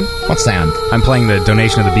sound, man? What sound? I'm playing the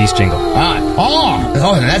Donation of the Beast jingle.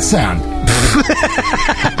 Oh, that sound.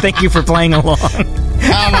 Thank you for playing along.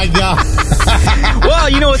 Oh, my God. Well,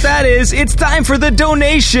 you know what that is. It's time for the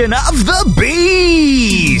Donation of the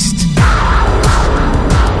Beast.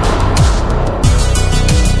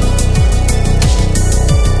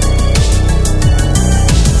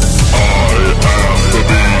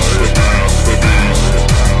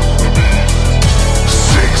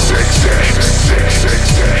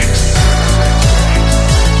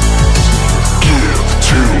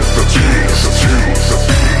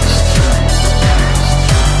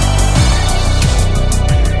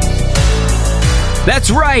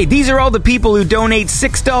 That's right. These are all the people who donate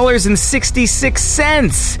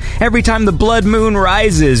 $6.66. Every time the blood moon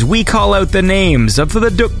rises, we call out the names of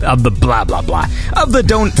the blah blah blah of the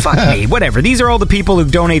don't fuck me whatever. These are all the people who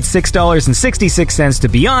donate $6.66 to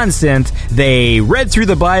Beyond Synth. They read through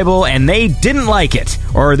the Bible and they didn't like it,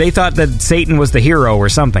 or they thought that Satan was the hero or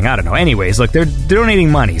something. I don't know. Anyways, look, they're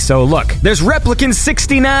donating money. So look, there's Replicant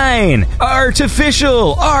 69,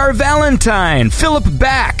 Artificial, R Valentine, Philip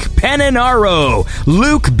Back, Penanaro,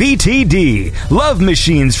 Luke BTD, Love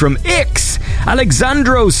Machines from Ix,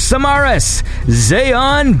 Alexandros Samaras,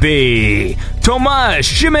 Zayon B, Tomas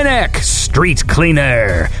Shimenek, Street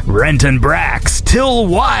Cleaner, Renton Brax, Till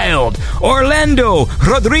Wild, Orlando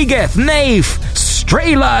Rodriguez Naif,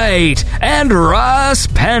 Straylight, and Ross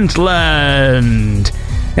Pentland.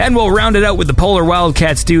 And we'll round it out with the Polar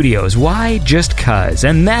Wildcat Studios. Why? Just cuz.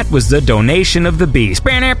 And that was the Donation of the Beast.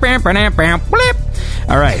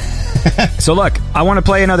 All right. So look, I want to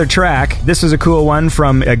play another track. This is a cool one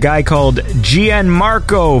from a guy called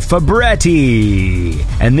Gianmarco Fabretti.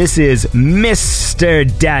 And this is Mr.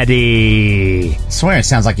 Daddy. I swear it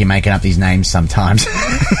sounds like you're making up these names sometimes.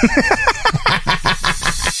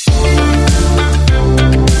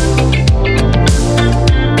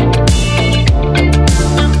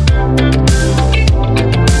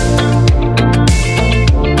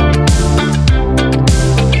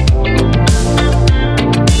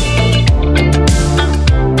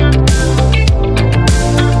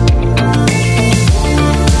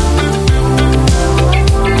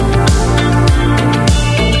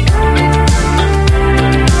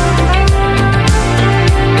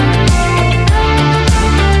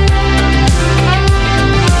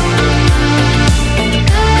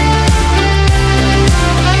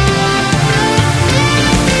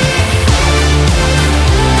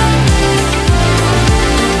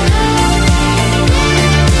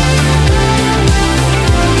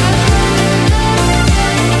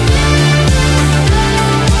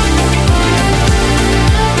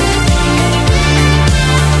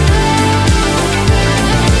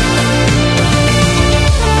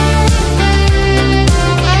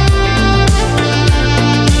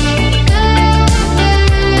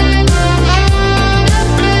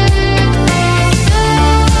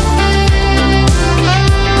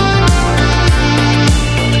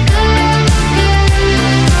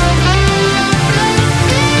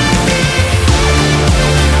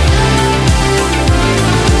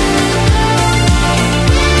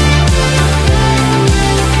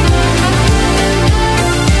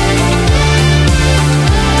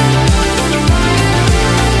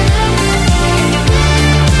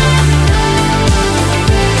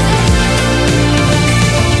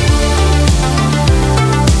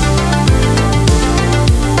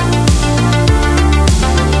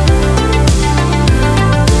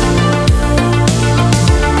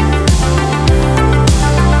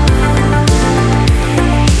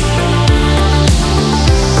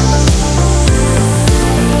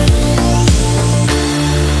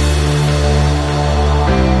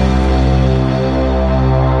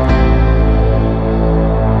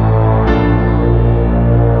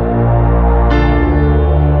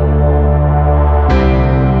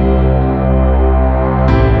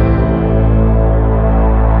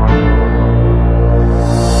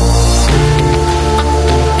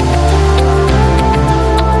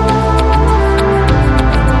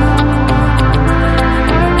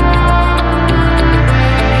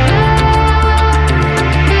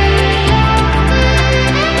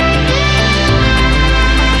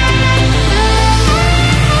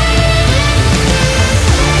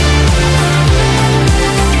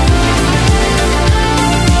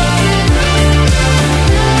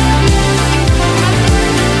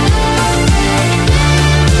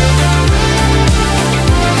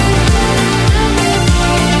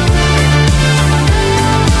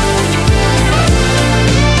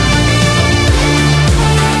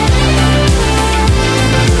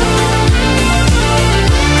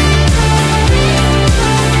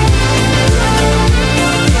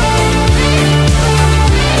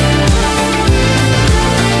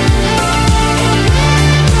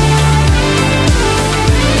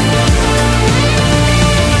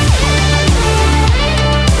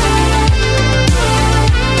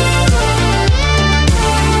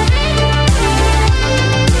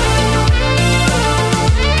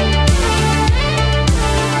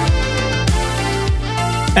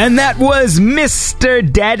 And that was Mr.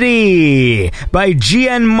 Daddy by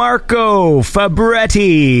Gianmarco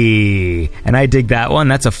Fabretti. And I dig that one.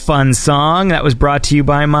 That's a fun song. That was brought to you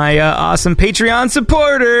by my awesome Patreon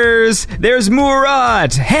supporters. There's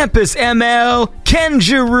Murat, Hampus ML,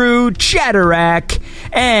 Kenjuru, Chatterack,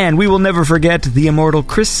 and we will never forget the immortal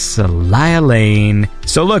Chris Lane.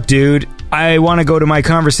 So look, dude, I want to go to my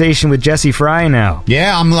conversation with Jessie Frye now.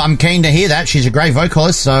 Yeah, I'm keen to hear that. She's a great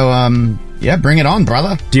vocalist, so yeah, bring it on,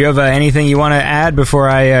 brother. Do you have anything you want to add before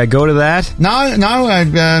I go to that? No,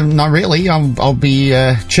 not really. I'll be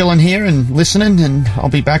chilling here and listening, and I'll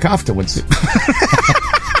be back afterwards.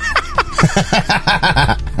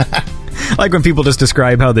 I like when people just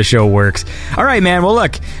describe how the show works. All right, man. Well,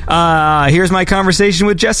 look, here's my conversation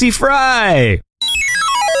with Jessie Frye.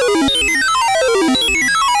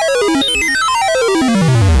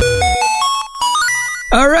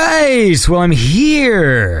 All right, well, I'm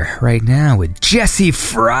here right now with Jessie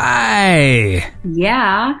Frye.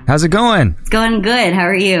 Yeah. How's it going? It's going good. How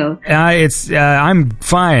are you? I'm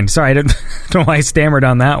fine. Sorry, I don't know why I stammered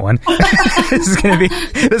on that one. This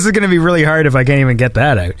is gonna be really hard if I can't even get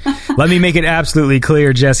that out. Let me make it absolutely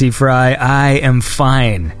clear, Jessie Frye. I am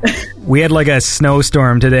fine. We had like a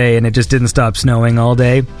snowstorm today, and it just didn't stop snowing all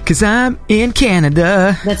day. 'Cause I'm in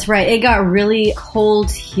Canada. That's right. It got really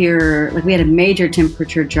cold here. Like, we had a major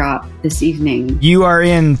temperature drop this evening. You are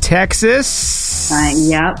in Texas?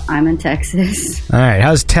 Yep, I'm in Texas. All right,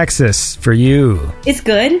 how's Texas for you? It's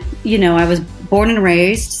good. You know, I was born and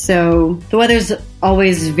raised, so the weather's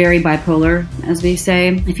always very bipolar, as we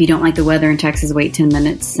say. If you don't like the weather in Texas, wait 10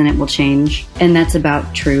 minutes and it will change. And that's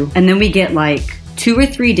about true. And then we get like 2 or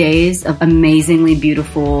 3 days of amazingly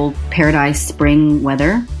beautiful paradise spring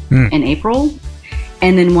weather in April.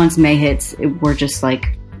 And then once May hits, we're just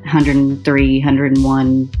like 103,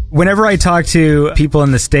 101. Whenever I talk to people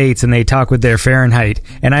in the States and they talk with their Fahrenheit,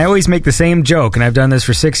 and I always make the same joke, and I've done this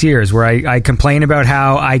for 6 years, where I complain about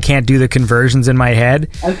how I can't do the conversions in my head.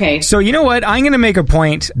 Okay. So you know what? I'm going to make a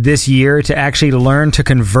point this year to actually learn to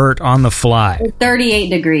convert on the fly. 38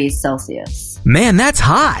 degrees Celsius. Man, that's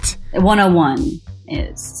hot. 101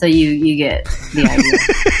 is. So you get the idea.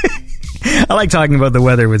 I like talking about the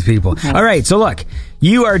weather with people. Okay. All right, so look,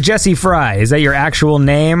 you are Jessie Frye. Is that your actual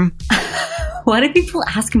name? Why do people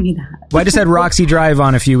ask me that? Well, I just had Roxy Drive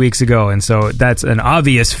on a few weeks ago, and so that's an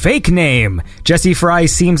obvious fake name. Jessie Frye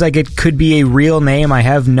seems like it could be a real name. I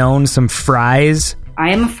have known some Fries.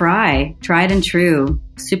 I am a Fry, tried and true.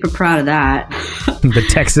 Super proud of that. The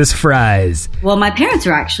Texas Fries. Well, my parents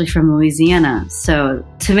are actually from Louisiana, so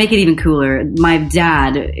to make it even cooler, my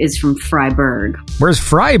dad is from Freiburg. Where's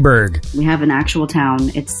Freiburg? We have an actual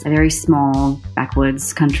town. It's a very small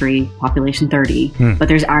backwoods country, population 30, but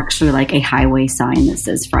there's actually like a highway sign that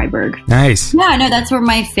says Freiburg. Nice. Yeah, no, that's where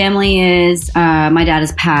my family is. My dad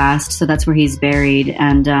has passed, so that's where he's buried.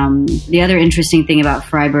 And the other interesting thing about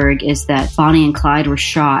Freiburg is that Bonnie and Clyde were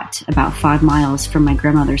shot about 5 miles from my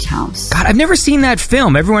grandmother's house. God, I've never seen that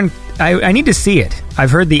film. Everyone, I need to see it. I've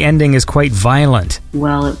heard the ending is quite violent.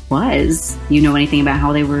 Well, it was. You know anything about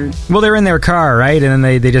how they were? Well, they're in their car, right? And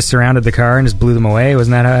then they just surrounded the car and just blew them away.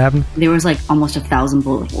 Wasn't that how it happened? There was like almost 1,000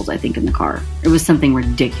 bullet holes, I think, in the car. It was something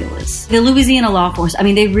ridiculous. The Louisiana law force, I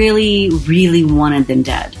mean, they really, really wanted them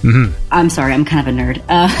dead. Mm-hmm. I'm sorry, I'm kind of a nerd.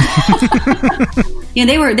 You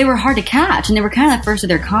know, they were hard to catch, and they were kind of the first of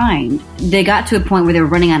their kind. They got to a point where they were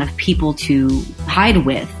running out of people to hide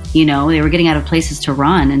with. You know, they were getting out of places to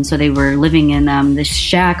run, and so they were living in this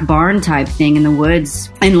shack barn type thing in the woods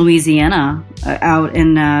in Louisiana, out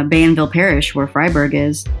in Bayonville Parish, where Freiburg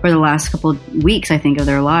is, for the last couple of weeks, I think, of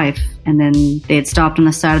their life. And then they had stopped on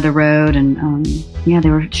the side of the road, and they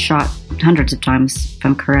were shot hundreds of times, if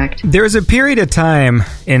I'm correct. There was a period of time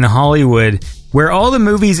in Hollywood where all the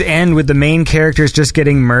movies end with the main characters just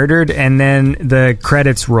getting murdered and then the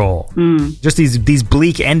credits roll. Just these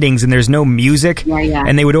bleak endings, and there's no music. Yeah.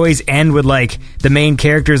 And they would always end with like the main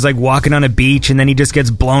character's like walking on a beach, and then he just gets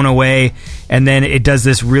blown away, and then it does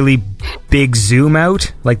this really big zoom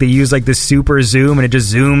out. Like they use like this super zoom, and it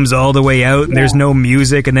just zooms all the way out, and there's no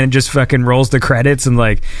music, and then it just fucking rolls the credits, and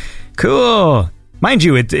like, cool. Mind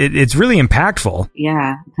you, it's really impactful.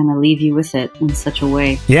 Yeah, kind of leave you with it in such a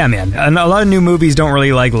way. Yeah, man. And a lot of new movies don't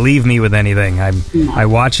really like leave me with anything. I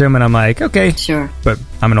watch them and I'm like, okay. Sure. But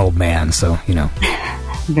I'm an old man, so, you know.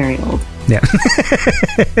 Very old. Yeah.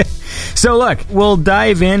 So look, we'll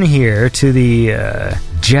dive in here to the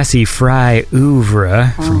Jessie Frye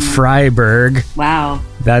oeuvre from Freiburg. Wow.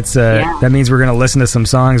 That's that means we're going to listen to some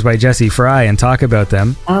songs by Jessie Frye and talk about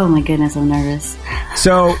them. Oh my goodness, I'm nervous.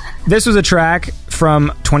 So this was a track from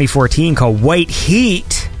 2014 called White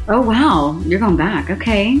Heat. Oh, wow. You're going back.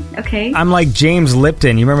 Okay. I'm like James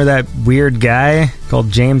Lipton. You remember that weird guy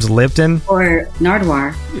called James Lipton? Or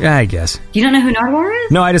Nardwuar. Yeah, I guess. You don't know who Nardwuar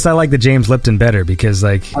is? No, I like the James Lipton better because,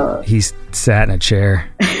 like, he sat in a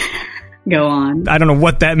chair. Go on. I don't know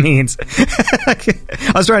what that means.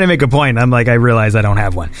 I was trying to make a point. I'm like, I realize I don't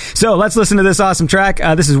have one. So let's listen to this awesome track.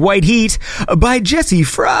 This is White Heat by Jesse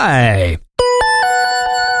Fry.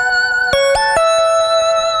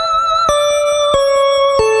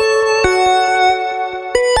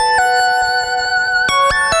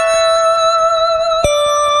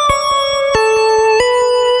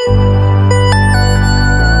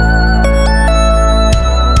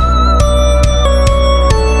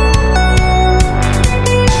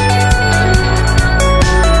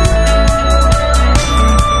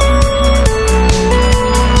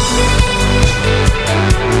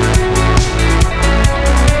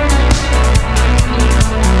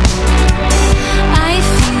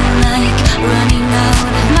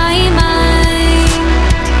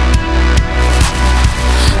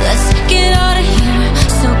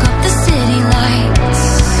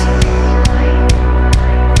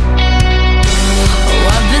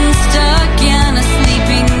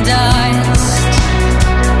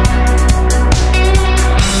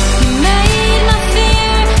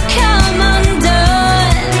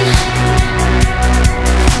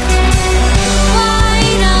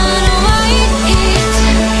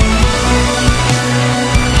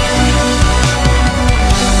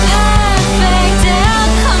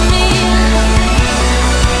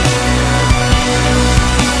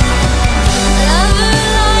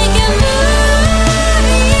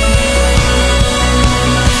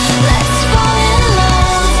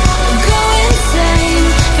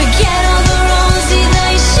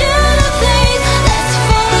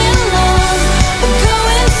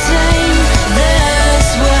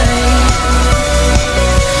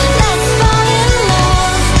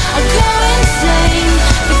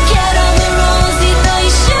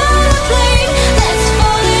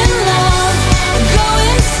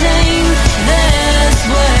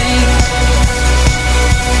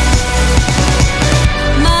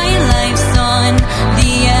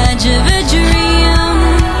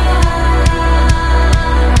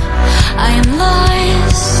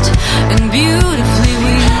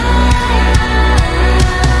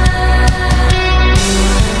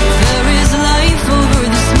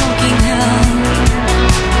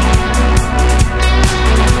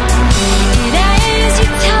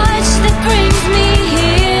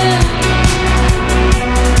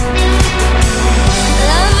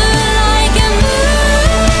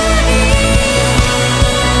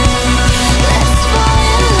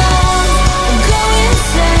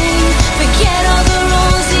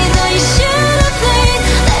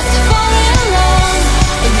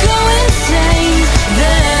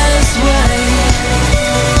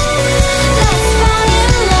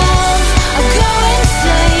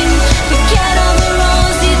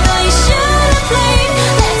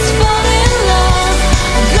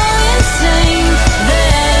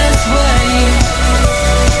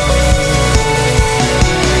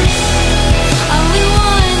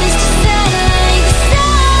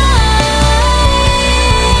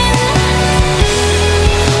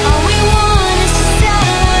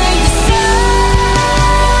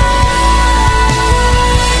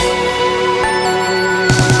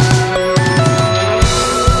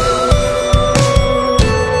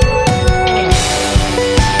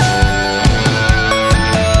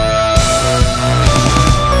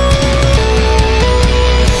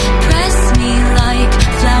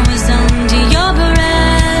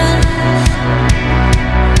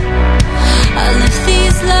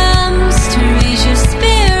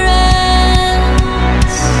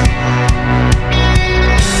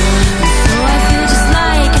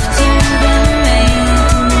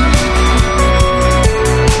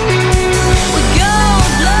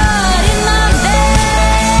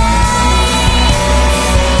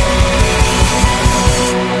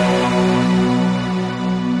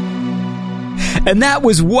 And that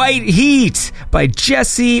was White Heat by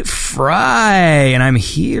Jesse Fry. And I'm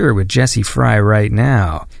here with Jesse Fry right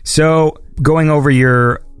now. So, going over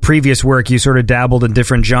your previous work, you sort of dabbled in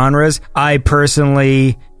different genres. I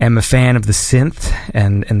personally am a fan of the synth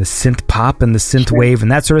and the synth pop and the synth wave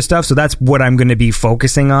and that sort of stuff. So that's what I'm going to be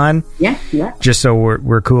focusing on. Yeah. Just so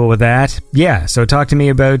we're cool with that. Yeah. So talk to me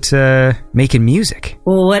about making music.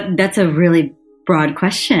 Well, that's a really broad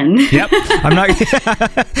question. Yep. I'm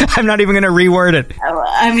not even going to reword it.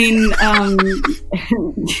 I mean,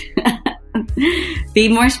 Be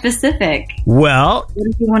more specific. Well, What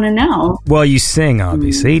do you want to know? well, you sing,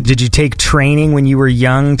 obviously. Did you take training when you were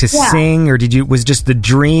young to sing, or was just the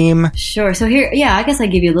dream? Sure. So here, I guess I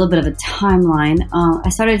give you a little bit of a timeline. I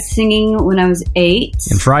started singing when I was 8.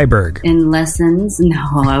 In Freiburg. In lessons.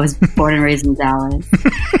 No, I was born and raised in Dallas.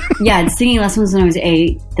 I had singing lessons when I was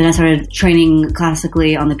 8. Then I started training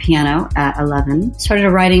classically on the piano at 11. Started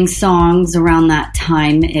writing songs around that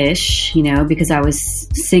time-ish, because I was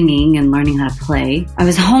singing and learning how to play. I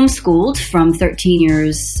was homeschooled from 13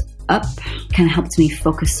 years up. Kind of helped me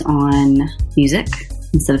focus on music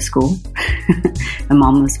instead of school. My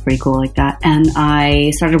mom was pretty cool like that. And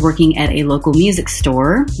I started working at a local music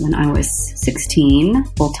store when I was 16,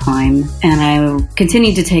 full time. And I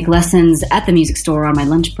continued to take lessons at the music store on my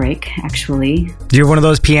lunch break, actually. Do you have one of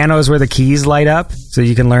those pianos where the keys light up so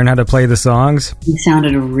you can learn how to play the songs? You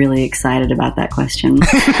sounded really excited about that question.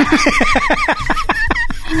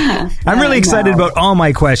 I'm really excited about all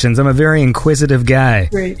my questions. I'm a very inquisitive guy.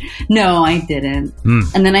 Right. No, I didn't.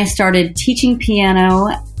 And then I started teaching piano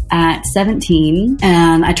at 17,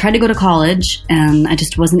 and I tried to go to college, and I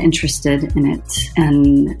just wasn't interested in it.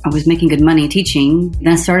 And I was making good money teaching.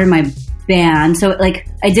 Then I started my band. So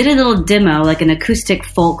I did a little demo, like an acoustic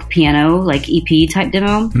folk piano, like EP type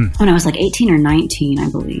demo when I was 18 or 19, I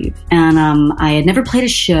believe. And I had never played a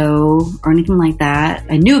show or anything like that.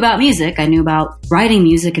 I knew about music. I knew about writing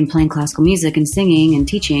music and playing classical music and singing and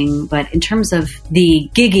teaching. But in terms of the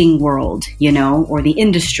gigging world, or the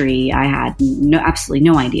industry, I had absolutely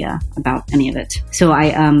no idea about any of it. So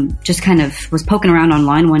I just kind of was poking around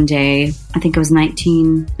online one day. I think I was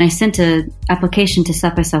 19. And I sent an application to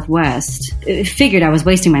South by Southwest. I figured I was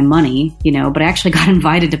wasting my money, but I actually got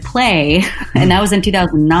invited to play, and that was in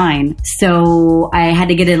 2009. So I had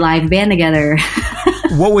to get a live band together.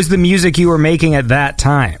 What was the music you were making at that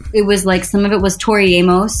time? It was some of it was Tori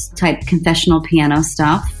Amos type confessional piano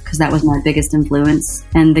stuff, because that was my biggest influence.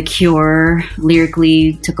 And The Cure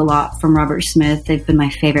lyrically took a lot from Robert Smith. They've been my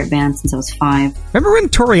favorite band since I was 5. Remember when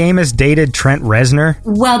Tori Amos dated Trent Reznor?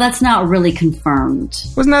 Well, that's not really confirmed.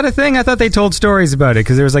 Wasn't that a thing? I thought they told stories about it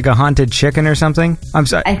because there was a haunted chicken or something. I'm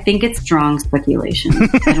sorry. I think it's strong speculation.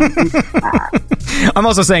 I don't think it's that. I'm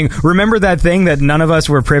also saying, remember that thing that none of us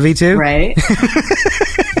were privy to? Right.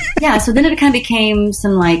 Yeah, so then it kind of became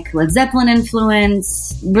some Led Zeppelin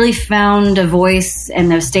influence, really found a voice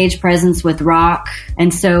and a stage presence with rock.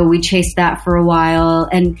 And so we chased that for a while.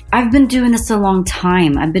 And I've been doing this a long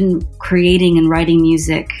time. I've been creating and writing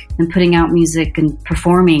music and putting out music and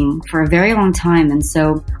performing for a very long time. And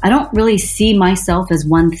so I don't really see myself as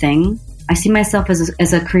one thing. I see myself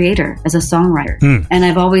as a creator, as a songwriter. And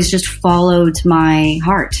I've always just followed my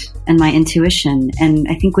heart and my intuition. And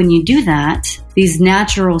I think when you do that, these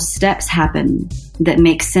natural steps happen that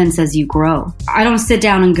make sense as you grow. I don't sit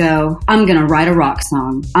down and go, I'm going to write a rock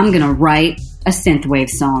song. I'm going to write a synthwave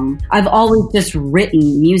song. I've always just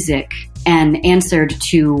written music and answered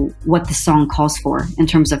to what the song calls for in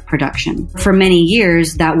terms of production. For many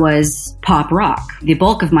years, that was pop rock. The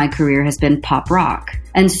bulk of my career has been pop rock.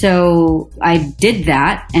 And so I did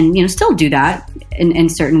that and, still do that in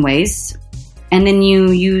certain ways. And then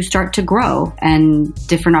you start to grow and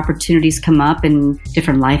different opportunities come up and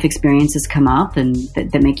different life experiences come up and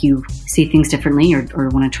that make you see things differently or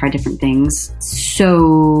want to try different things.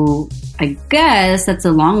 So I guess that's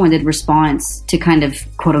a long-winded response to kind of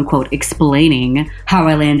quote unquote explaining how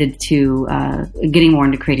I landed to getting more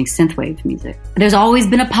into creating synthwave music. There's always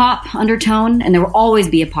been a pop undertone and there will always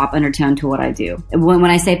be a pop undertone to what I do. When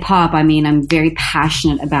I say pop, I mean I'm very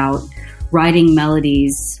passionate about writing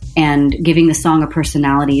melodies and giving the song a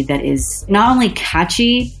personality that is not only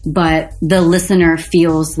catchy, but the listener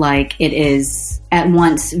feels like it is at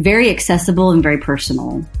once very accessible and very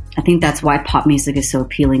personal. I think that's why pop music is so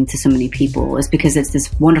appealing to so many people, is because it's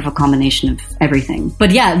this wonderful combination of everything.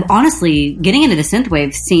 But yeah, honestly, getting into the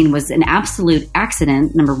synthwave scene was an absolute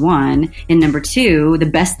accident, number one. And number two, the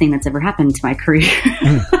best thing that's ever happened to my career.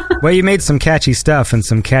 Well, you made some catchy stuff and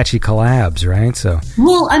some catchy collabs, right? So,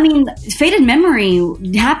 well, I mean, Faded Memory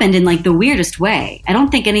happened in the weirdest way. I don't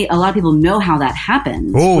think a lot of people know how that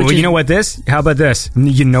happened. Oh, you know what this? How about this?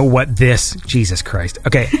 You know what this? Jesus Christ.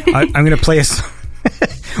 Okay, I'm going to play a song.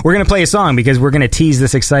 We're going to play a song because we're going to tease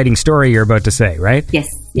this exciting story you're about to say, right? Yes.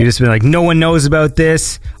 You just been like, no one knows about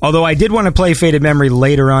this. Although I did want to play Faded Memory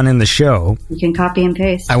later on in the show. You can copy and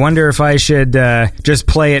paste. I wonder if I should just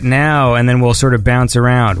play it now and then we'll sort of bounce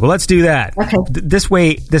around. Well, let's do that. Okay. This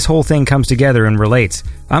way, this whole thing comes together and relates.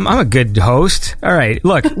 I'm a good host. All right,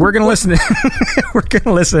 look, we're going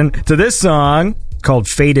to listen to this song called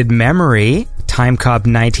Faded Memory, Time Cop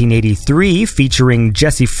 1983 featuring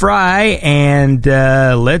Jesse Fry, and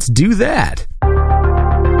let's do that.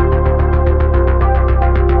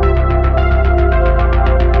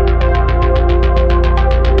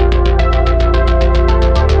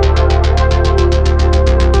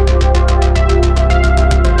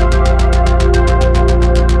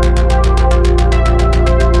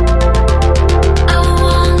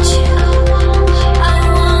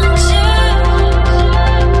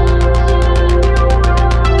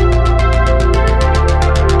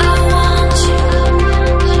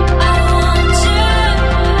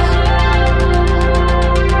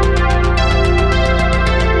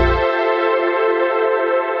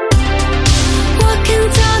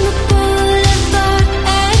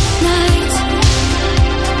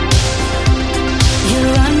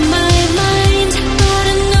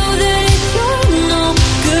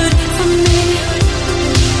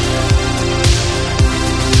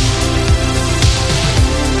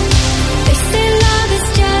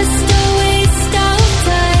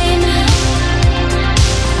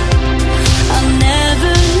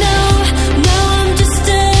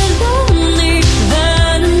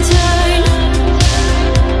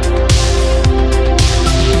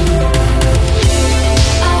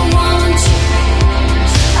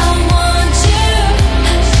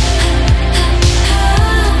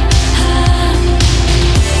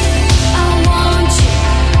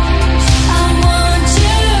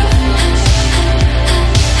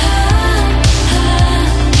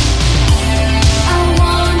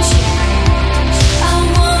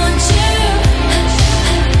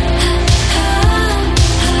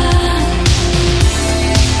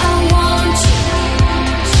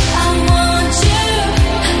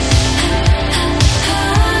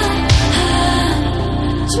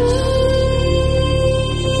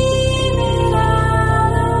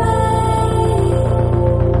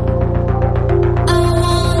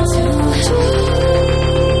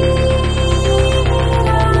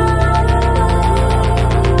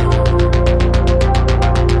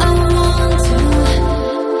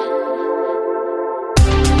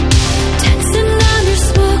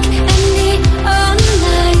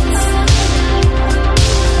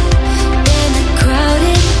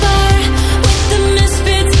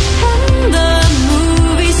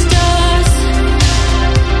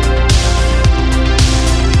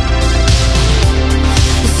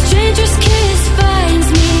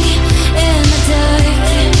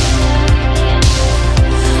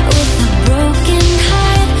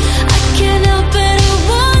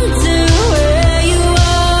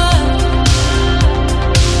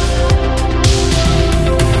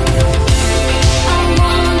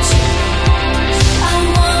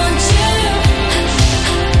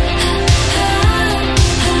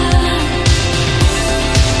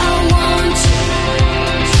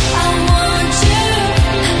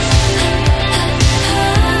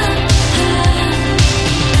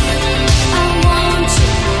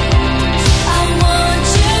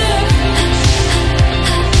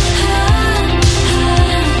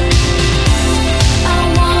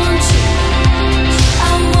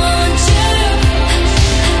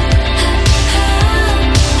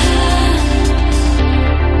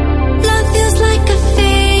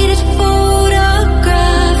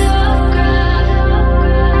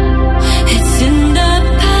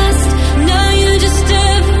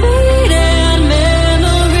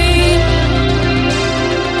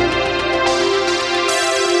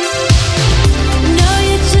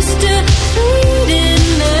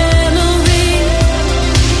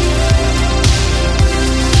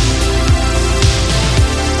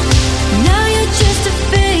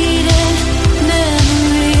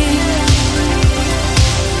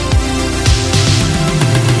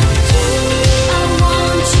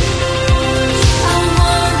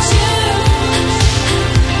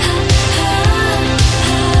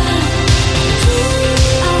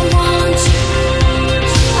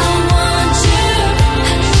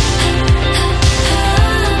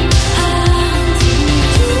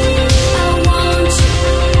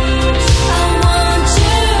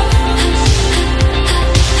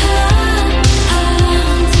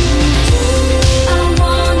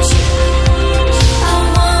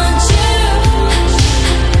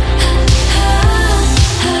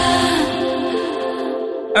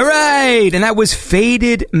 And that was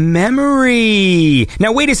Faded Memory.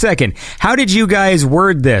 Now, wait a second. How did you guys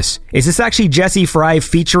word this? Is this actually Jesse Fry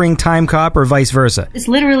featuring Time Cop or vice versa? It's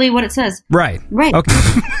literally what it says. Right. Right. Okay.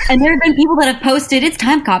 And there have been people that have posted, it's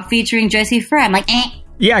Time Cop featuring Jesse Fry. I'm like,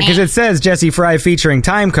 Yeah, because it says Jesse Fry featuring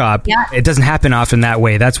Time Cop. Yeah. It doesn't happen often that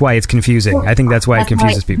way. That's why it's confusing. I think that's why it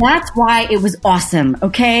confuses people. That's why it was awesome,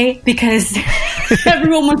 okay? Because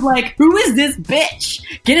everyone was like, who is this bitch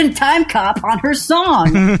getting Time Cop on her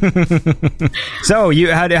song? So,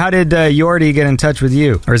 how did Yordi get in touch with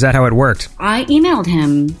you? Or is that how it worked? I emailed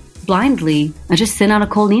him blindly. I just sent out a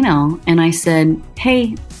cold email and I said,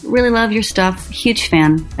 hey, really love your stuff. Huge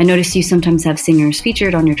fan. I noticed you sometimes have singers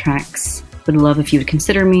featured on your tracks. Would love if you would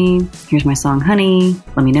consider me. Here's my song, Honey.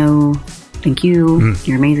 Let me know. Thank you.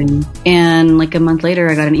 You're amazing. And like a month later,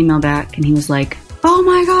 I got an email back and he was like, oh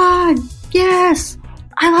my God, yes.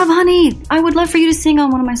 I love Honey. I would love for you to sing on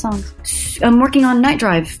one of my songs. I'm working on Night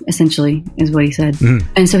Drive, essentially, is what he said.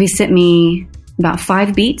 And so he sent me about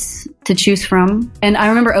 5 beats to choose from. And I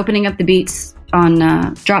remember opening up the beats on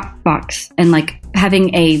Dropbox and like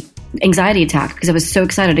having a anxiety attack because I was so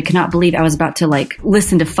excited. I could not believe I was about to like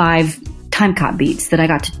listen to 5 Time Cop beats that I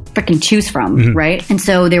got to freaking choose from, right? And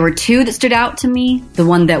so there were 2 that stood out to me. The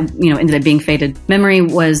one that, ended up being Faded Memory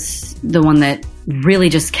was the one that really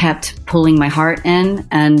just kept pulling my heart in.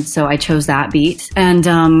 And so I chose that beat. And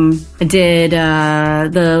I did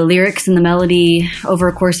the lyrics and the melody over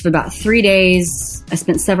a course of about 3 days. I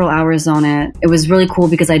spent several hours on it. It was really cool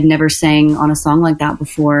because I'd never sang on a song like that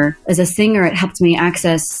before. As a singer, it helped me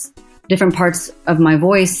access different parts of my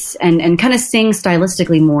voice and kind of sing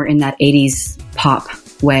stylistically more in that 80s pop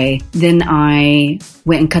way. Then I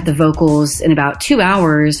went and cut the vocals in about 2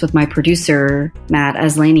 hours with my producer, Matt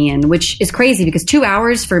Aslanian, which is crazy because 2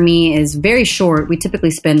 hours for me is very short. We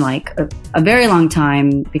typically spend like a very long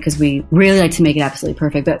time because we really like to make it absolutely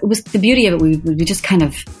perfect. But it was the beauty of it. We just kind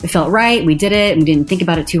of, it felt right. We did it and we didn't think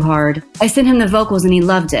about it too hard. I sent him the vocals and he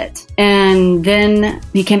loved it. And then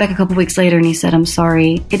he came back a couple weeks later and he said, I'm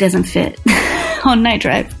sorry, it doesn't fit. On Night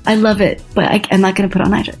Drive. I love it, but I'm not going to put it on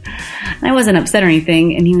Night Drive. And I wasn't upset or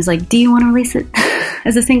anything. And he was like, do you want to release it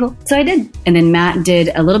as a single? So I did. And then Matt did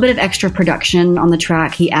a little bit of extra production on the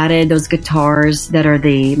track. He added those guitars that are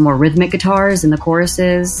the more rhythmic guitars in the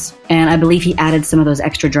choruses. And I believe he added some of those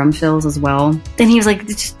extra drum fills as well. Then he was like,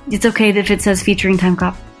 it's okay if it says featuring Time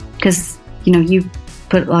Cop because, you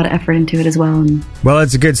put a lot of effort into it as well. Well,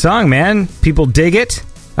 it's a good song, man. People dig it.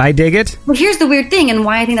 I dig it. Well, here's the weird thing and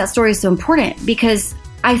why I think that story is so important, because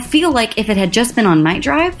I feel like if it had just been on Night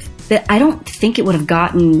Drive, that I don't think it would have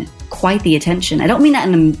gotten quite the attention. I don't mean that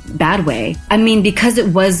in a bad way. I mean, because it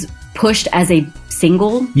was pushed as a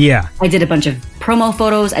single. Yeah. I did a bunch of promo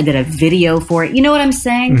photos. I did a video for it. You know what I'm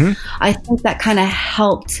saying? I think that kind of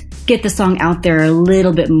helped get the song out there a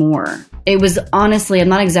little bit more. It was honestly, I'm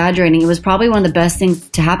not exaggerating, it was probably one of the best things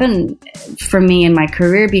to happen for me in my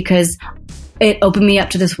career because it opened me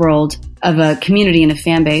up to this world of a community and a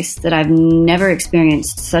fan base that I've never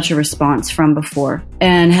experienced such a response from before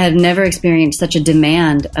and had never experienced such a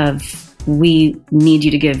demand of, we need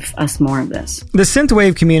you to give us more of this. The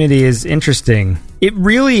synthwave community is interesting. It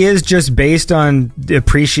really is just based on the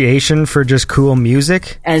appreciation for just cool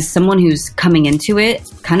music. As someone who's coming into it,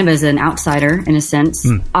 kind of as an outsider in a sense,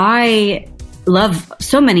 I love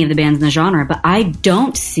so many of the bands in the genre, but I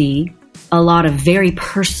don't see a lot of very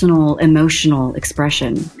personal, emotional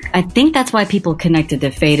expression. I think that's why people connected to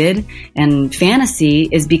Faded and Fantasy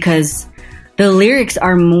is because the lyrics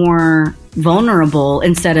are more vulnerable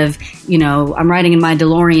instead of, I'm riding in my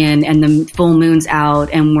DeLorean and the full moon's out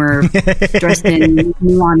and we're dressed in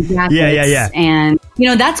neon jackets. Yeah. And,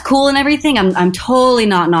 that's cool and everything. I'm totally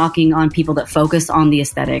not knocking on people that focus on the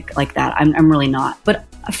aesthetic like that. I'm really not. But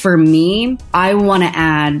for me, I want to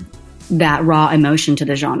add that raw emotion to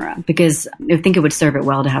the genre because I think it would serve it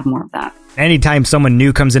well to have more of that. Anytime someone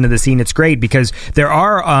new comes into the scene, it's great because there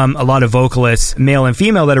are a lot of vocalists, male and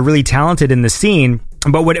female, that are really talented in the scene.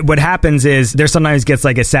 But what happens is there sometimes gets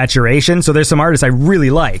like a saturation. So there's some artists I really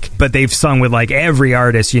like, but they've sung with like every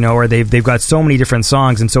artist, or they've got so many different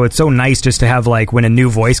songs. And so it's so nice just to have like when a new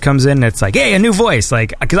voice comes in, it's like, hey, a new voice.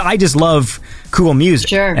 Like, cause I just love cool music.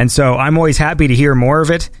 Sure. And so I'm always happy to hear more of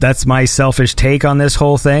it. That's my selfish take on this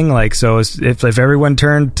whole thing. Like, so if everyone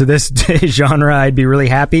turned to this genre, I'd be really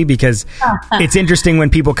happy because it's interesting when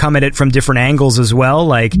people come at it from different angles as well.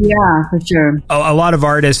 Like, yeah, for sure. A lot of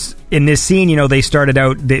artists in this scene, they started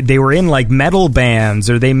out, they were in like metal bands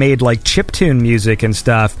or they made like chiptune music and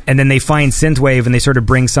stuff. And then they find synthwave and they sort of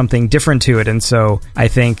bring something different to it. And so I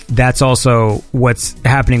think that's also what's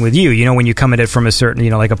happening with you. When you come at it from a certain,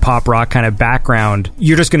 like a pop rock kind of background,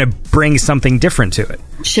 you're just going to bring something different to it.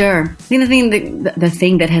 Sure. I think the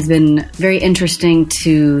thing that has been very interesting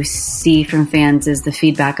to see from fans is the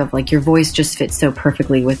feedback of like your voice just fits so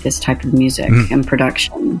perfectly with this type of music and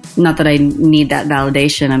production. Not that I need that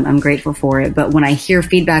validation. I'm grateful for it. But when I hear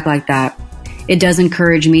feedback like that, it does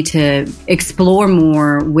encourage me to explore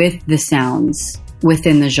more with the sounds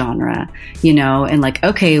within the genre, you know, and like,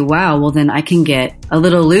 okay, wow, well then I can get a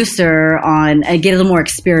little looser on, I get a little more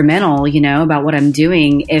experimental, you know, about what I'm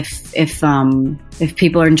doing if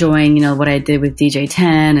people are enjoying, you know, what I did with DJ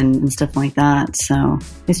 10 and stuff like that. So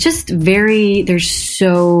it's just there's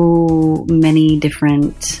so many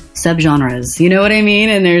different subgenres, you know what I mean?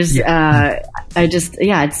 And there's, it's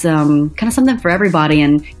kind of something for everybody.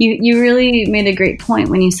 And you really made a great point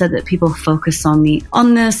when you said that people focus on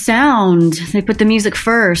the sound. They put the music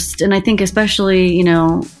first. And I think especially, you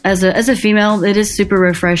know, as a female, it is super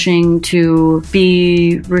refreshing to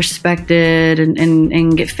be respected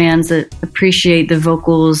and get fans that appreciate the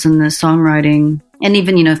vocals and the songwriting. And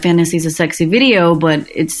even, you know, Fantasy's a sexy video, but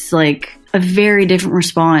it's like a very different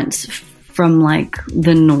response from like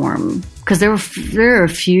the norm. Because there were a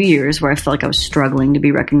few years where I felt like I was struggling to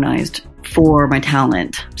be recognized for my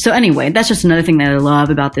talent. So anyway, that's just another thing that I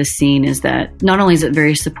love about this scene is that not only is it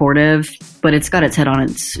very supportive, but it's got its head on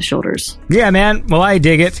its shoulders. Yeah, man. Well, I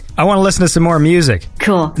dig it. I want to listen to some more music.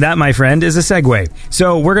 Cool. That, my friend, is a segue.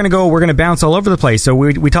 So we're going to bounce all over the place. So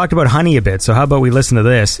we talked about Honey a bit. So how about we listen to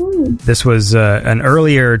this? This was an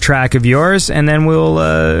earlier track of yours, and then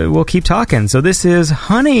we'll keep talking. So this is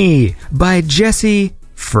Honey by Jesse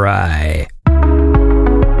Fry.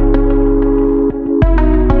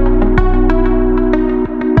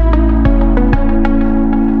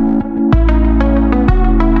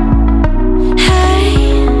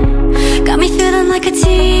 Like a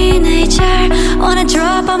teenager, wanna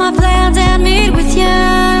drop all my plans and meet with you.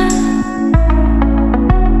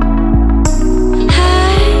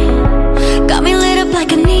 Hey, got me lit up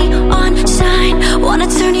like a neon sign, wanna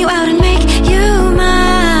turn you out and make you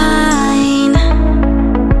mine.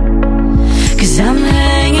 'Cause I'm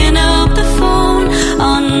hanging up the phone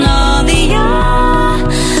on all the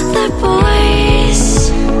other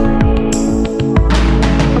boys.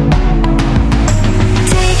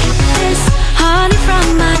 Honey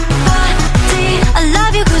from my body, I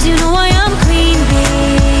love you 'cause you know I am queen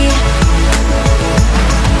bee.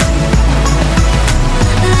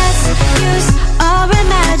 Let's use our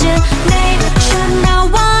imagination, I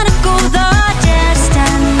wanna go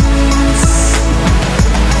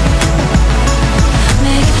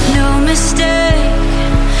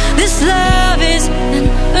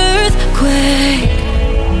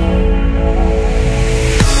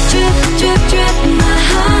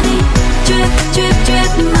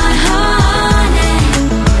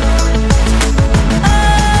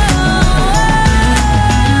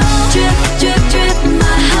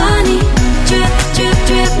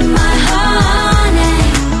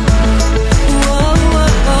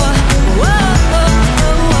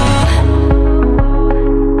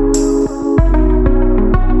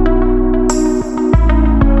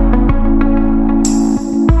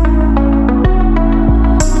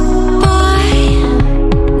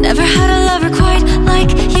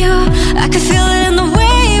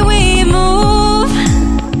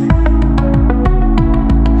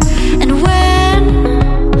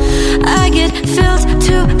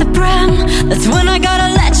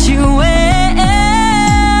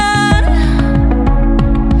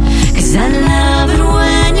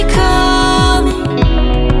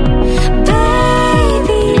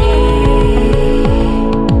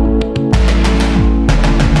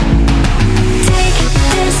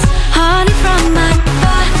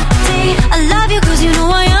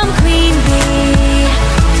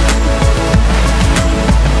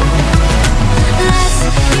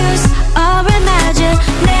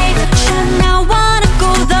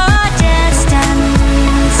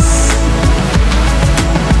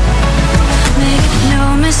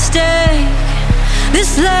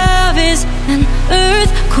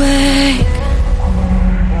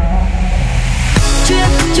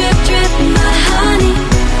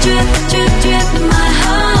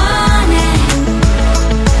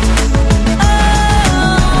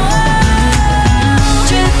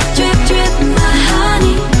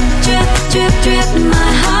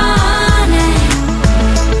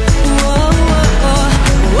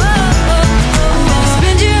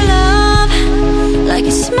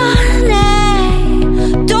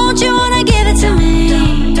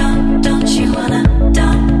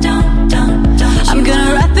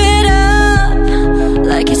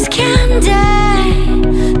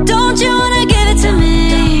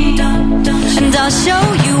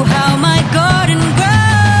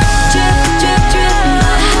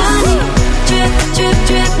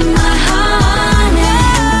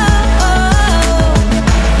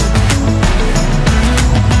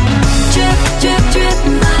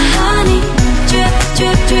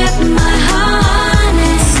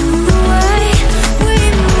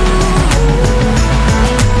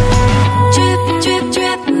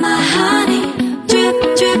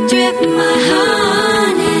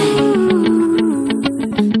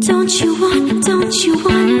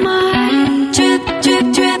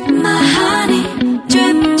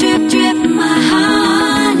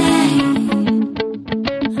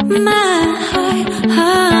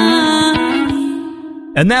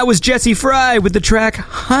And that was Jesse Fry with the track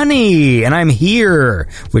Honey. And I'm here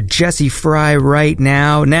with Jesse Fry right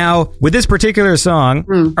now. Now, with this particular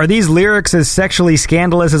song, are these lyrics as sexually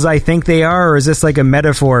scandalous as I think they are, or is this like a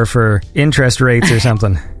metaphor for interest rates or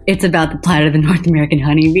something? It's about the plight of the North American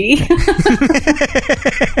honeybee.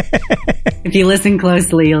 If you listen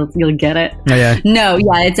closely, you'll get it. Oh, yeah. No,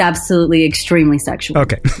 yeah, it's absolutely extremely sexual.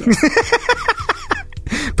 Okay.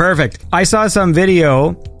 Perfect. I saw some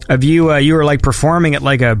video of you. You were like performing at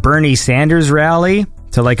like a Bernie Sanders rally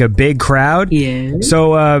to like a big crowd. Yeah.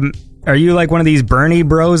 So, are you like one of these Bernie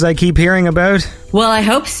bros I keep hearing about? Well, I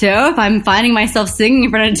hope so. If I'm finding myself singing in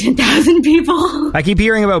front of 10,000 people. I keep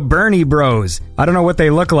hearing about Bernie bros. I don't know what they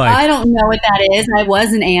look like. I don't know what that is. I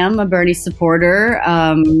was and am a Bernie supporter,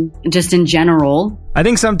 just in general. I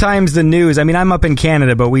think sometimes the news, I mean, I'm up in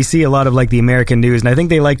Canada, but we see a lot of like the American news, and I think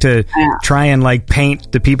they like to try and like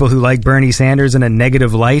paint the people who like Bernie Sanders in a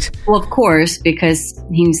negative light. Well, of course, because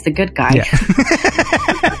he's the good guy. Yeah.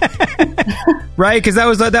 Right, because that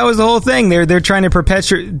was the whole thing. They're trying to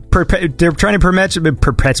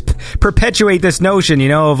perpetuate this notion, you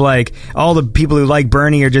know, of like all the people who like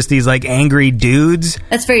Bernie are just these like angry dudes.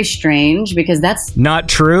 That's very strange because that's not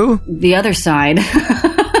true. The other side.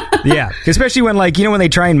 Yeah, especially when like, you know, when they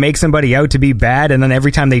try and make somebody out to be bad, and then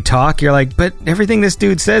every time they talk, you're like, but everything this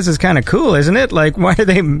dude says is kind of cool, isn't it? Like, why are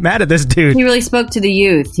they mad at this dude? He really spoke to the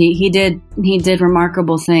youth. He did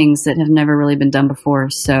remarkable things that have never really been done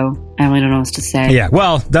before. So I really don't know what to say. Yeah,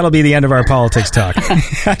 well, that'll be the end of our politics talk.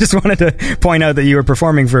 I just wanted to point out that you were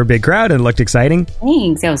performing for a big crowd and it looked exciting.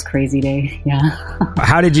 Thanks. That was a crazy day. Yeah.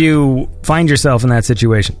 How did you find yourself in that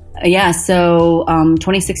situation? Yeah, so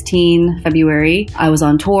 2016, February, I was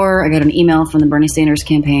on tour. I got an email from the Bernie Sanders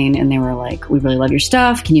campaign, and they were like, we really love your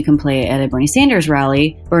stuff. Can you come play at a Bernie Sanders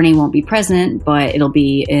rally? Bernie won't be present, but it'll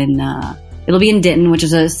be in Denton, which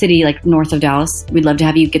is a city like north of Dallas. We'd love to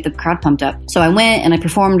have you get the crowd pumped up. So I went and I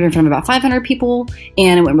performed in front of about 500 people,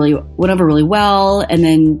 and it went over really well. And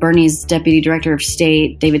then Bernie's deputy director of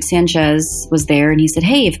state, David Sanchez, was there, and he said,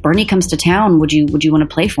 "Hey, if Bernie comes to town, would you want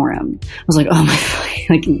to play for him?" I was like, "Oh my,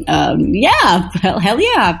 like, yeah, hell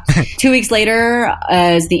yeah!" 2 weeks later,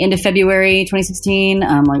 as the end of February 2016,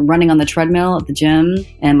 I'm like running on the treadmill at the gym,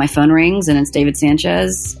 and my phone rings, and it's David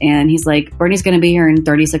Sanchez, and he's like, "Bernie's going to be here in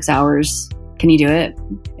 36 hours. Can you do it?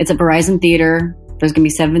 It's at Verizon Theater. There's going to be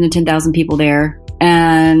 7,000 to 10,000 people there."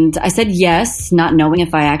 And I said yes, not knowing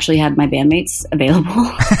if I actually had my bandmates available.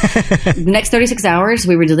 The next 36 hours,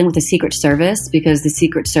 we were dealing with the Secret Service because the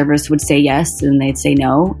Secret Service would say yes and they'd say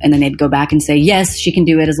no. And then they'd go back and say, yes, she can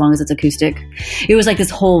do it as long as it's acoustic. It was like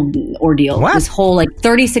this whole ordeal. What? This whole like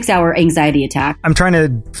 36-hour anxiety attack. I'm trying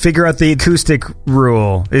to figure out the acoustic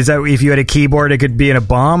rule. Is that if you had a keyboard, it could be in a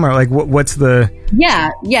bomb, or like what's the...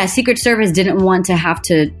 Yeah. Secret Service didn't want to have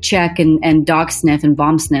to check and dog sniff and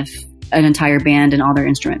bomb sniff an entire band and all their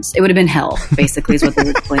instruments. It would have been hell, basically, is what they were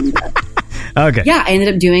explaining. Okay. Yeah, I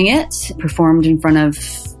ended up doing it. Performed in front of,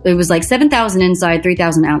 it was like 7,000 inside,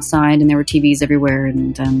 3,000 outside, and there were TVs everywhere.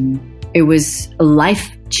 And it was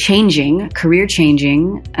life-changing,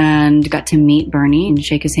 career-changing, and got to meet Bernie and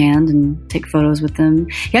shake his hand and take photos with him.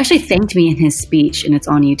 He actually thanked me in his speech, and it's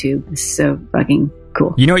on YouTube. It's so fucking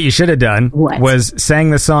cool. You know what you should have done? What? Was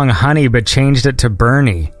sang the song Honey, but changed it to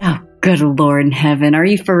Bernie. Oh, good Lord in heaven. Are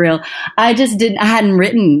you for real? I hadn't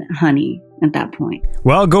written Honey at that point.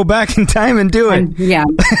 Well, go back in time and do it. Yeah.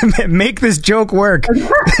 Make this joke work. So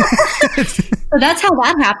that's how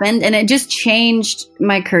that happened, and it just changed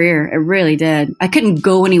my career. It really did. I couldn't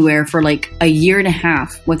go anywhere for like a year and a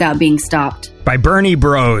half without being stopped. By Bernie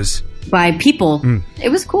bros. By people. It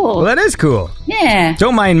was cool. Well, that is cool. Yeah.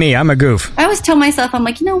 Don't mind me. I'm a goof. I always tell myself, I'm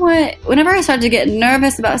like, you know what? Whenever I start to get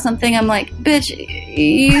nervous about something, I'm like, bitch,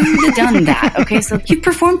 you've done that. Okay, so you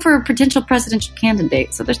performed for a potential presidential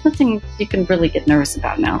candidate, so there's nothing you can really get nervous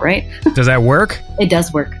about now, right? Does that work? It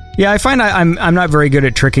does work. Yeah, I find I'm not very good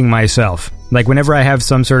at tricking myself. Like, whenever I have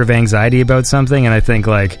some sort of anxiety about something and I think,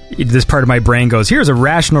 like, this part of my brain goes, here's a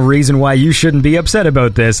rational reason why you shouldn't be upset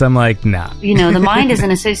about this. I'm like, nah. You know, the mind is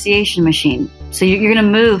an association machine. So you're going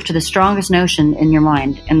to move to the strongest notion in your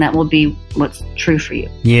mind, and that will be what's true for you.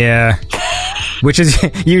 Yeah. Which is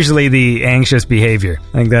usually the anxious behavior.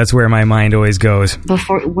 I think that's where my mind always goes.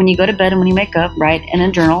 When you go to bed and when you wake up, write in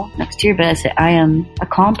a journal next to your bed, say, I am a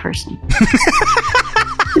calm person.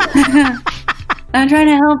 I'm trying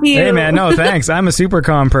to help you. Hey, man, no, thanks. I'm a super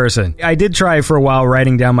calm person. I did try for a while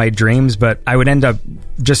writing down my dreams, but I would end up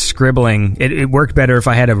just scribbling. It worked better if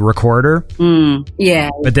I had a recorder. Yeah.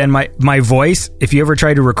 But then my voice, if you ever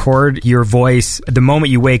try to record your voice, the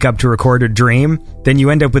moment you wake up to record a dream, then you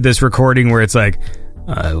end up with this recording where it's like,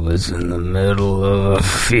 I was in the middle of a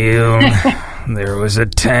field. there was a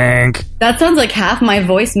tank. That sounds like half my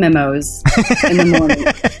voice memos in the morning.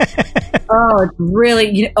 Oh, it's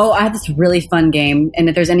really... I have this really fun game, and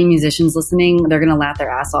if there's any musicians listening, they're going to laugh their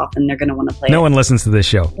ass off, and they're going to want to play it. No one listens to this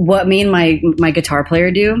show. What me and my guitar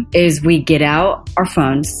player do is we get out our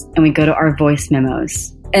phones, and we go to our voice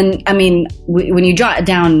memos. And, I mean, when you jot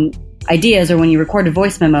down ideas or when you record a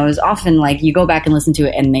voice memos, often, like, you go back and listen to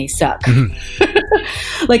it, and they suck.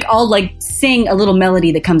 Like, I'll, like, sing a little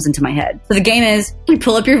melody that comes into my head. So the game is, you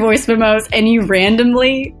pull up your voice memos, and you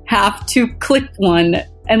randomly have to click one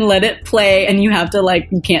and let it play, and you have to, like,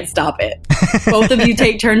 you can't stop it. Both of you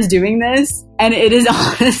take turns doing this, and it is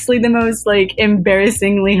honestly the most, like,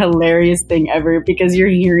 embarrassingly hilarious thing ever, because you're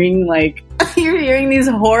hearing, like, you're hearing these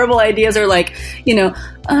horrible ideas, or, like,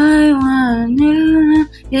 I want you,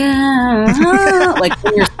 yeah, like,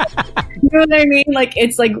 when you're, you know what I mean? Like,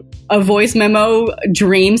 it's like a voice memo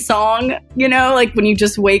dream song, like when you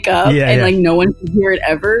just wake up and like no one can hear it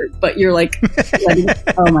ever, but you're like,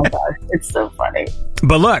 oh my gosh, it's so funny.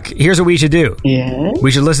 But look, here's what we should do. Yeah.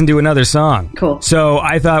 We should listen to another song. Cool. So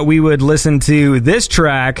I thought we would listen to this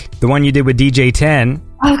track, the one you did with DJ 10.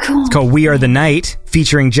 Oh, cool. It's called We Are the Night,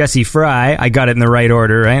 featuring Jesse Fry. I got it in the right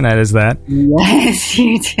order, right? That is that. Yes,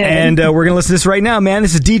 you did. And we're going to listen to this right now, man.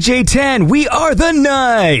 This is DJ 10, We Are the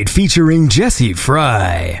Night, featuring Jesse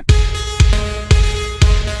Fry.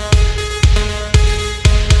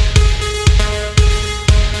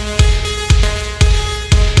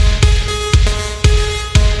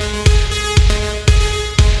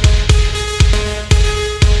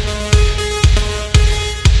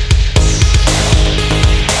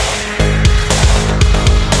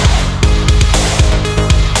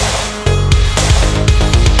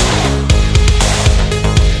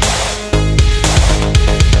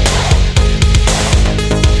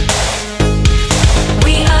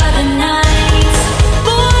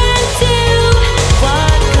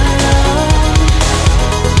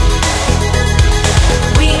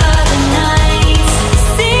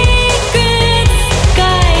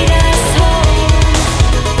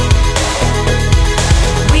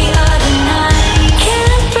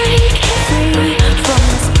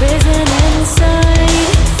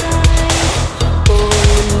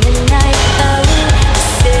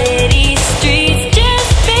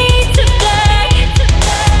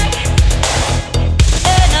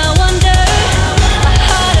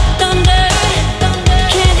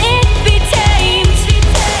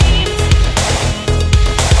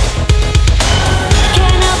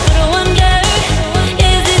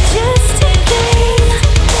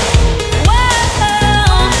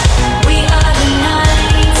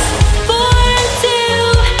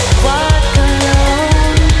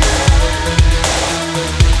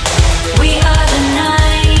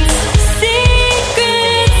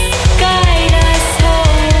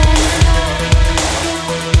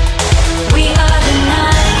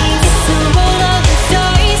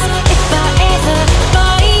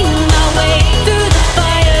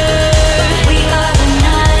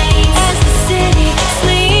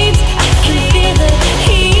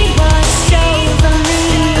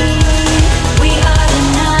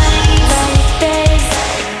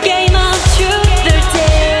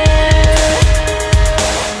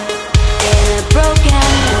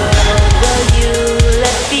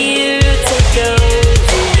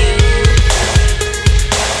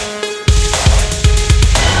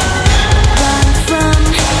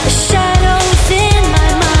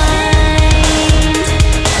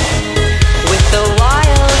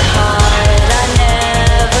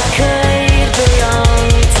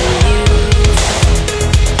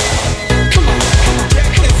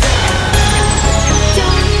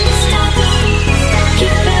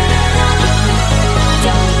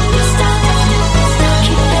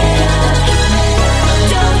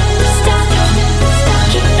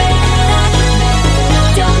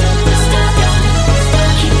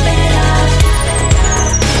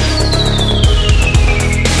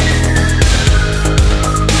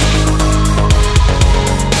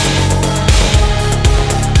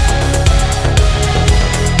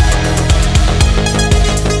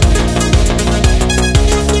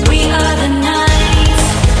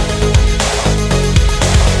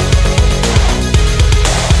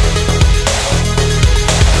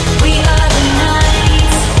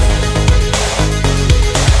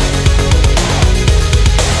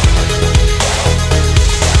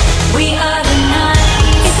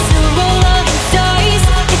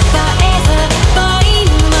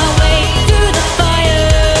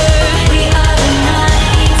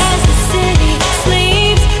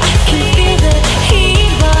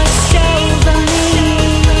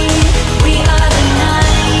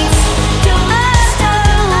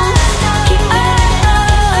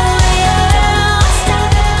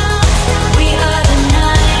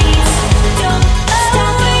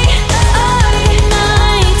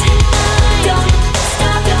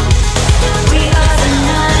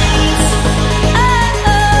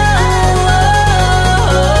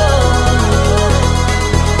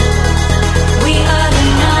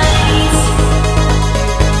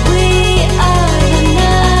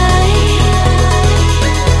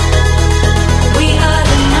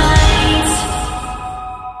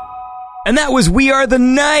 And that was We Are the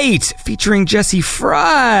Night, featuring Jesse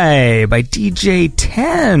Fry by DJ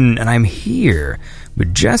 10. And I'm here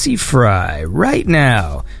with Jesse Fry right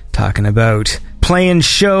now, talking about playing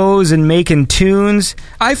shows and making tunes.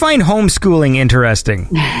 I find homeschooling interesting.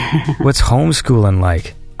 What's homeschooling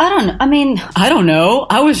like? I don't know.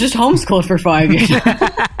 I was just homeschooled for 5 years.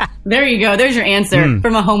 There you go. There's your answer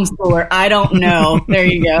from a homeschooler. I don't know. There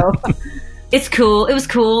you go. It's cool. It was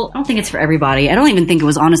cool. I don't think it's for everybody. I don't even think it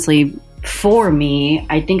was honestly for me.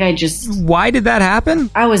 I think Why did that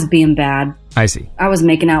happen? I was being bad. I see. I was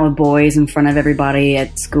making out with boys in front of everybody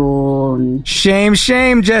at school. And shame,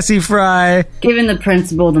 Jesse Fry. Giving the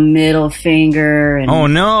principal the middle finger. And oh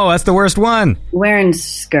no, that's the worst one. Wearing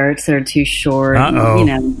skirts that are too short. Uh-oh.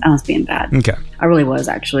 And, I was being bad. Okay. I really was,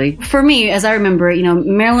 actually. For me, as I remember,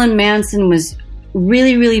 Marilyn Manson was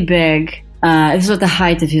really, really big. This was at the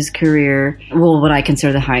height of his career. Well, what I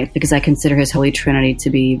consider the height, because I consider his holy trinity to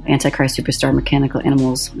be Antichrist, Superstar, Mechanical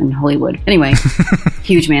Animals, and Hollywood. Anyway,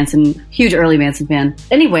 huge early Manson fan.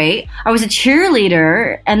 Anyway, I was a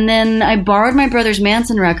cheerleader, and then I borrowed my brother's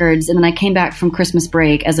Manson records, and then I came back from Christmas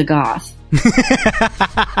break as a goth.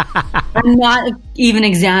 I'm not even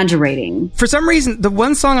exaggerating. For some reason, the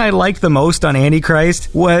one song I liked the most on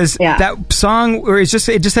Antichrist was that song where it just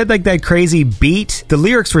had like that crazy beat. The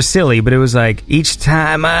lyrics were silly, but it was like, each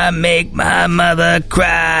time I make my mother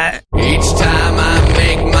cry. Each time I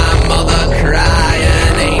make my mother cry,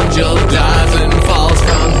 an angel dies and falls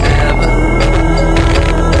from heaven.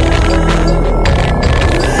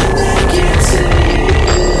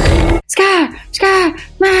 Scar,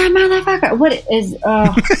 my motherfucker. What is,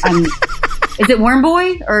 is it Worm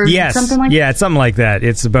Boy or something like that? Yeah, it's something like that.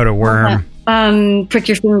 It's about a worm. Prick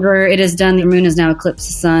your finger, it is done, the moon has now eclipsed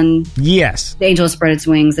the sun. Yes. The angel has spread its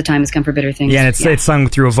wings, the time has come for bitter things. Yeah, and it's sung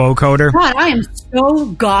through a vocoder. God, I am so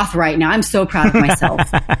goth right now. I'm so proud of myself.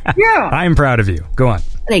 Yeah. I'm proud of you. Go on.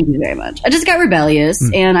 Thank you very much. I just got rebellious,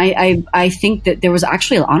 and I think that there was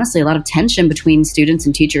actually, honestly, a lot of tension between students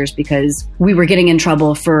and teachers because we were getting in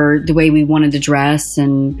trouble for the way we wanted to dress.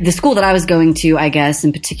 And the school that I was going to, I guess,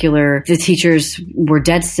 in particular, the teachers were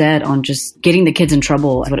dead set on just getting the kids in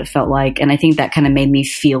trouble, is what it felt like. And I think that kind of made me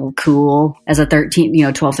feel cool as a 12,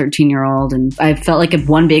 13-year-old. And I felt like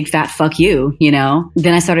one big fat fuck you,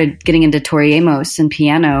 Then I started getting into Tori Amos and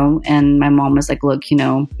piano, and my mom was like, look,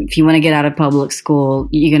 if you want to get out of public school,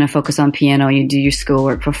 you're going to focus on piano. You do your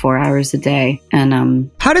schoolwork for 4 hours a day.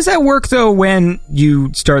 And how does that work, though, when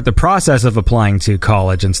you start the process of applying to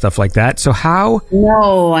college and stuff like that? So how?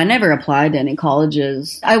 No, I never applied to any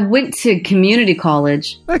colleges. I went to community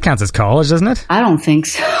college. That counts as college, doesn't it? I don't think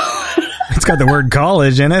so. It's got the word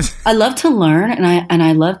college in it. I love to learn, and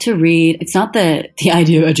I love to read. It's not that the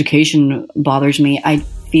idea of education bothers me. I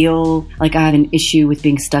feel like I have an issue with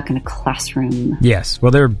being stuck in a classroom. Yes,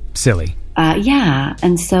 well, they're silly. Yeah,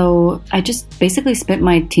 and so I just basically spent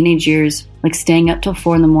my teenage years like staying up till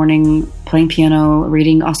 4 a.m, playing piano,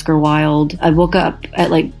 reading Oscar Wilde. I woke up at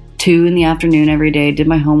like 2 p.m. every day, did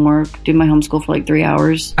my homework, did my homeschool for like 3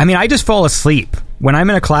 hours. I mean, I just fall asleep. When I'm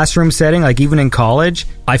in a classroom setting, like even in college,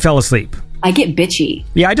 I fell asleep. I get bitchy.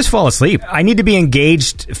 Yeah, I just fall asleep. I need to be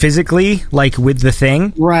engaged physically, like with the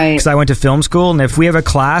thing. Right. Because I went to film school, and if we have a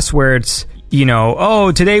class where it's,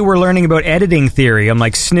 today we're learning about editing theory. I'm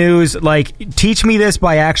like, snooze, like, teach me this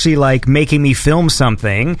by actually, like, making me film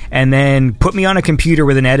something, and then put me on a computer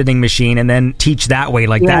with an editing machine, and then teach that way.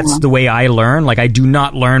 Like, that's the way I learn. Like, I do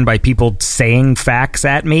not learn by people saying facts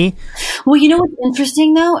at me. Well, you know what's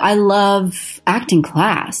interesting, though? I love acting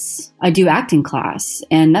class. I do acting class,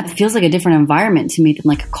 and that feels like a different environment to me than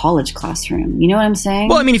like a college classroom. You know what I'm saying?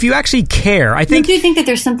 Well, I mean, if you actually care, I think... Do you think that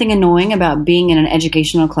there's something annoying about being in an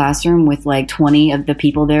educational classroom with like 20 of the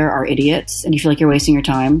people there are idiots, and you feel like you're wasting your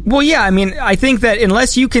time? Well, yeah, I mean, I think that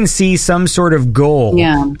unless you can see some sort of goal...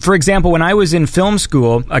 Yeah. For example, when I was in film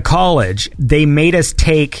school, a college, they made us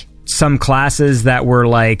take some classes that were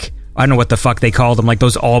like... I don't know what the fuck they called them, like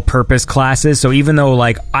those all-purpose classes. So even though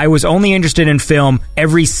like I was only interested in film,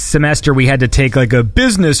 every semester we had to take like a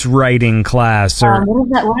business writing class. Or what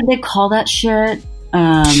is that? What did they call that shit?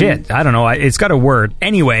 Shit, I don't know. It's got a word.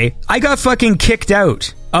 Anyway, I got fucking kicked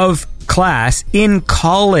out of class in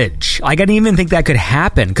college. Like, I didn't even think that could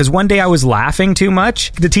happen, because one day I was laughing too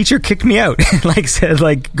much. The teacher kicked me out. Like, said,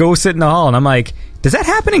 like, go sit in the hall. And I'm like, does that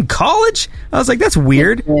happen in college? I was like, that's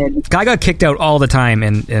weird. I got kicked out all the time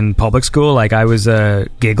in public school. Like, I was a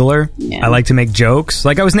giggler. Yeah. I like to make jokes.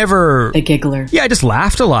 Like, I was never... A giggler. Yeah, I just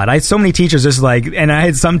laughed a lot. I had so many teachers just like... And I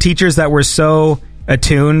had some teachers that were so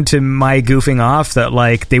attuned to my goofing off that,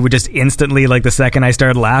 like, they would just instantly, like, the second I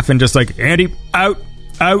started laughing, just like, Andy, out.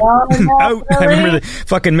 Out. Out. I remember the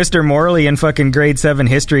fucking Mr. Morley in fucking grade 7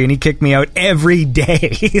 history, and he kicked me out every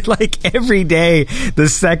day. Like, every day. The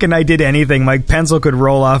second I did anything, my pencil could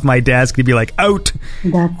roll off my desk. He'd be like, out.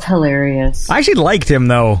 That's hilarious. I actually liked him,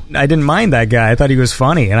 though. I didn't mind that guy. I thought he was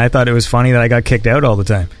funny, and I thought it was funny that I got kicked out all the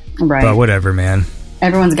time. Right. But whatever, man.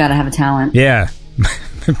 Everyone's got to have a talent. Yeah.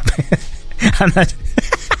 I'm not...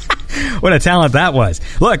 What a talent that was.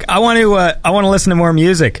 Look, I want to listen to more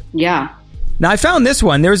music. Yeah. Now, I found this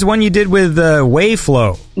one. There's one you did with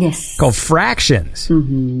Waveflow. Yes. Called Fractions.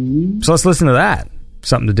 Mm-hmm. So let's listen to that.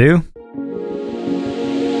 Something to do.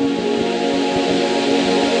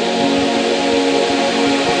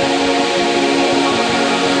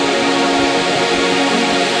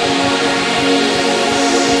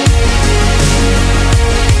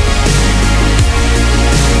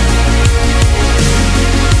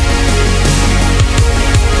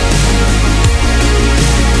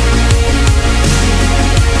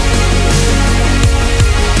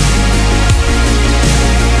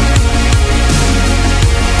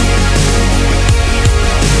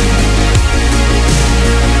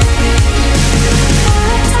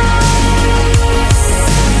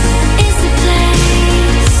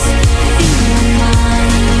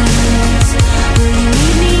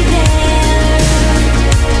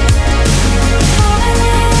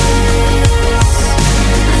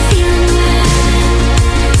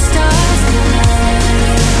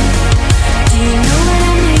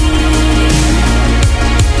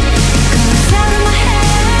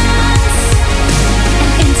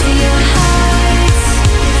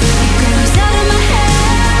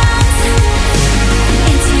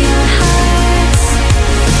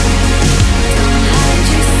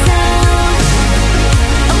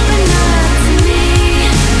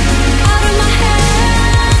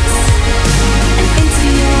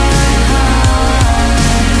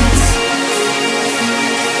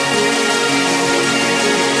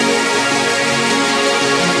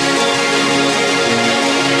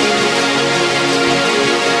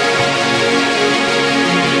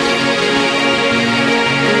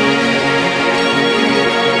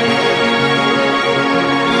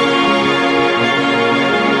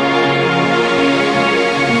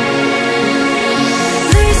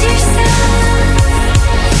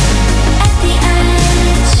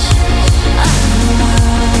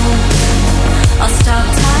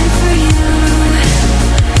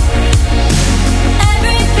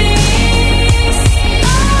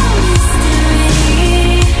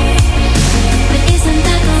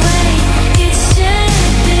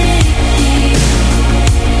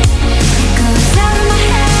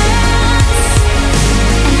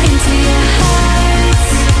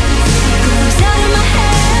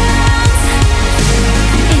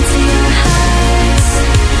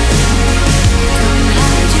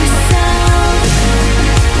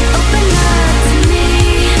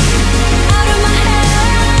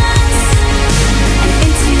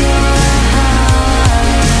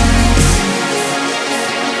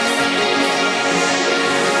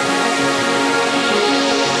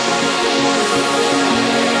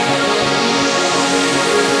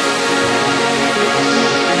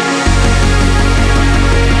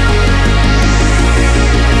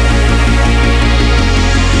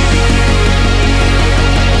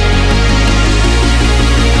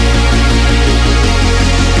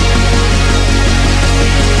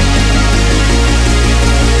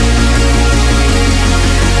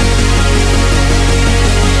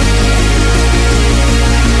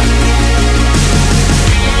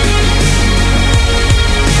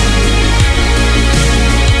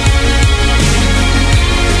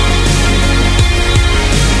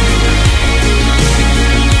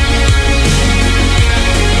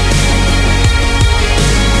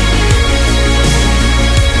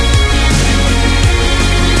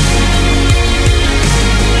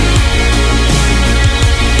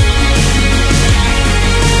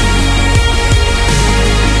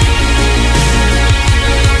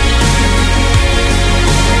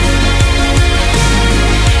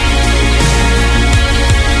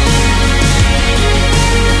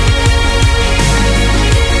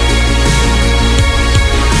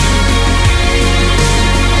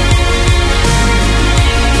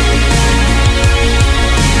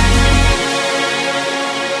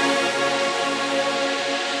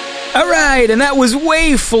 right, and that was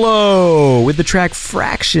Wayflow with the track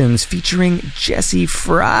Fractions featuring Jesse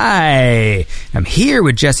Fry. I'm here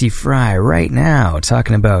with Jesse Fry right now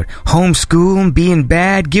talking about homeschool, being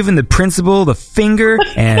bad, giving the principal the finger,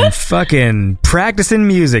 and fucking practicing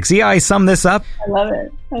music. See how I sum this up? I love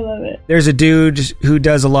it. I love it. There's a dude who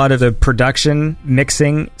does a lot of the production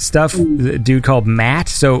mixing stuff, a dude called Matt.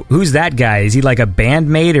 So who's that guy? Is he like a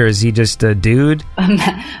bandmate or is he just a dude?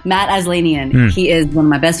 Matt Aslanian. He is one of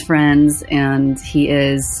my best friends, and he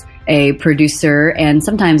is a producer and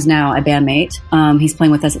sometimes now a bandmate. He's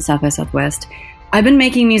playing with us at South by Southwest. I've been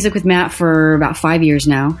making music with Matt for about 5 years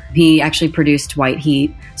now. He actually produced White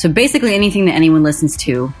Heat. So basically anything that anyone listens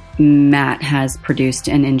to, Matt has produced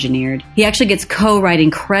and engineered. He actually gets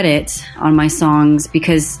co-writing credit on my songs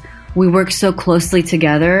because we work so closely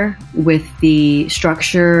together with the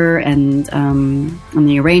structure and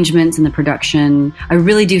the arrangements and the production. I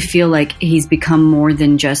really do feel like he's become more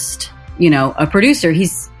than just, a producer.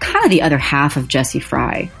 He's kind of the other half of Jesse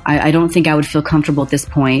Fry. I don't think I would feel comfortable at this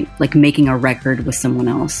point, like making a record with someone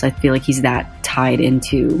else. I feel like he's that tied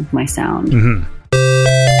into my sound. Mm-hmm.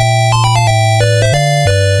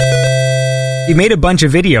 You made a bunch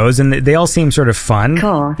of videos, and they all seem sort of fun.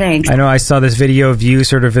 Cool, thanks. I know I saw this video of you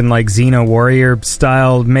sort of in like Xena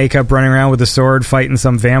Warrior-style makeup, running around with a sword, fighting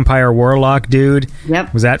some vampire warlock dude.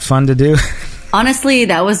 Yep. Was that fun to do? Honestly,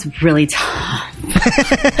 that was really tough.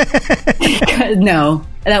 No,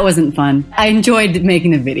 that wasn't fun. I enjoyed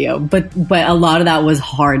making the video, but a lot of that was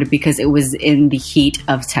hard because it was in the heat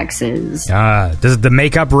of Texas. Does the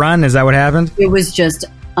makeup run? Is that what happened? It was just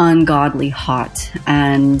ungodly hot,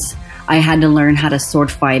 and I had to learn how to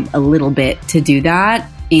sword fight a little bit to do that.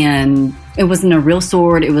 And it wasn't a real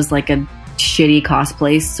sword. It was like a shitty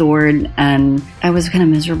cosplay sword, and I was kind of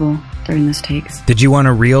miserable during those takes. Did you want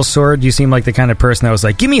a real sword? You seem like the kind of person that was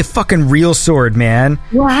like, give me a fucking real sword, man.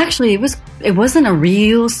 Well, actually, it wasn't a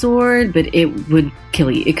real sword, but it would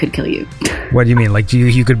kill you. It could kill you. What do you mean? Like,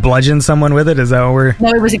 you could bludgeon someone with it? Is that what we're... No,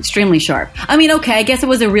 it was extremely sharp. I mean, okay, I guess it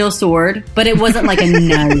was a real sword, but it wasn't like a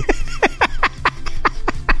knife.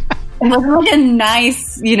 It wasn't like a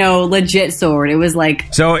nice, legit sword. It was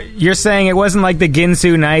like... So you're saying it wasn't like the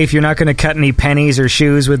Ginsu knife? You're not going to cut any pennies or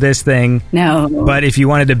shoes with this thing? No. But if you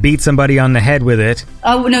wanted to beat somebody on the head with it...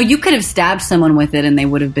 Oh, no, you could have stabbed someone with it and they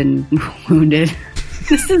would have been wounded.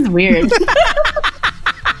 This is weird.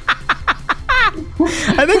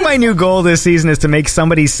 I think my new goal this season is to make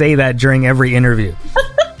somebody say that during every interview.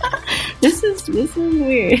 This is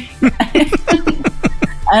weird.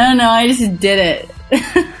 I don't know, I just did it.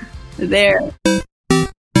 There.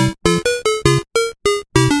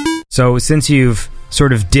 So since you've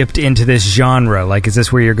sort of dipped into this genre, like, is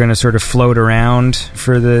this where you're going to sort of float around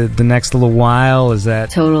for the next little while? Is that...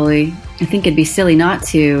 Totally. I think it'd be silly not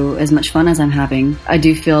to, as much fun as I'm having. I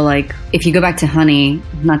do feel like if you go back to Honey,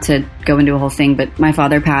 not to go into a whole thing, but my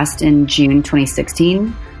father passed in June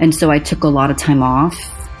 2016. And so I took a lot of time off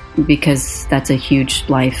because that's a huge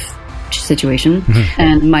life situation. Mm-hmm.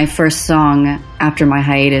 And my first song after my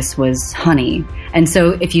hiatus was Honey. And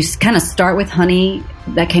so if you kind of start with Honey,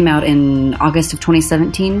 that came out in August of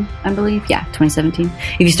 2017, I believe. Yeah, 2017.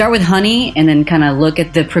 If you start with Honey and then kind of look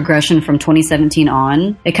at the progression from 2017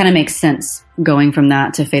 on, it kind of makes sense going from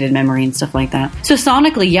that to Faded Memory and stuff like that. So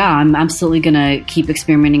sonically, yeah, I'm absolutely going to keep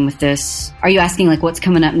experimenting with this. Are you asking like what's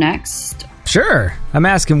coming up next? Sure. I'm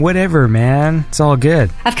asking whatever, man. It's all good.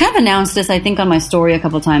 I've kind of announced this, I think, on my story a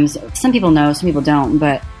couple times. Some people know, some people don't,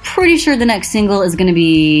 but pretty sure the next single is going to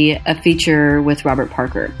be a feature with Robert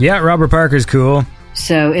Parker. Yeah, Robert Parker's cool.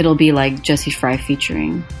 So it'll be like Jesse Fry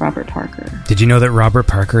featuring Robert Parker. Did you know that Robert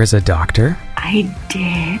Parker is a doctor? I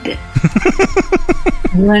did.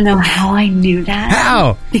 You want to know how I knew that?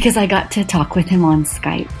 How? Because I got to talk with him on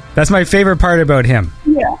Skype. That's my favorite part about him.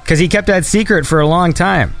 Yeah. Because he kept that secret for a long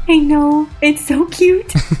time. I know. It's so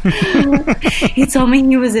cute. He told me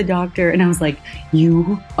he was a doctor, and I was like,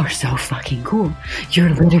 you are so fucking cool. You're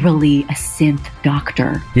literally a synth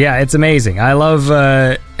doctor. Yeah, it's amazing. I love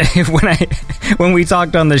when we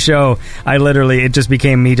talked on the show, it just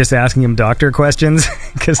became me just asking him doctor questions.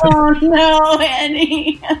 Oh, no,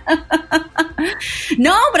 Annie.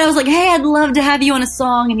 No, but I was like, hey, I'd love to have you on a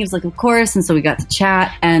song. And he was like, of course. And so we got to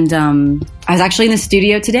chat. And I was actually in the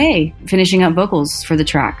studio today finishing up vocals for the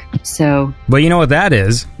track. So, well, you know what that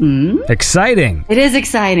is? Exciting. It is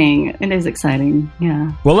exciting. It is exciting.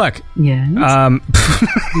 Yeah. Well, look. Yes.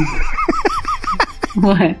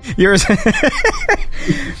 What?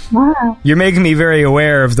 Wow. You're making me very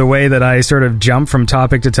aware of the way that I sort of jump from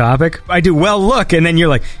topic to topic. I do, well, look, and then you're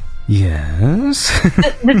like, yes.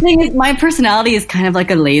 The thing is, my personality is kind of like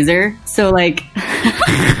a laser. So, like,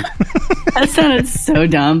 that sounded so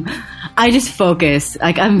dumb. I just focus.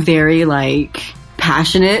 Like, I'm very, like,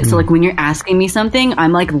 passionate. So, like, when you're asking me something,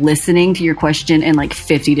 I'm, like, listening to your question in, like,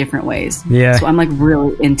 50 different ways. Yeah. So I'm, like,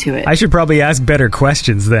 really into it. I should probably ask better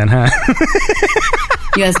questions then, huh?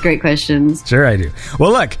 You ask great questions. Sure I do.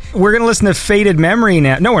 Well, look, we're going to listen to Faded Memory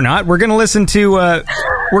now. No, we're not. We're going to listen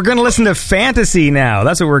to Fantasy now.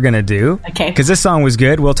 That's what we're going to do. Okay. Because this song was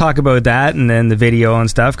good. We'll talk about that and then the video and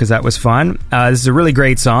stuff because that was fun. This is a really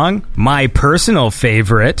great song. My personal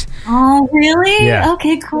favorite. Oh, really? Yeah.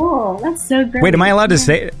 Okay, cool. That's so great. Wait, am I allowed to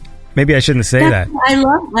say it? Maybe I shouldn't say that. I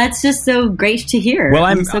love that's just so great to hear. Well,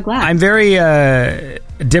 I'm so glad. I'm very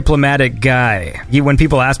diplomatic guy. When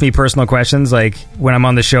people ask me personal questions, like when I'm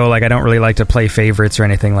on the show, like I don't really like to play favorites or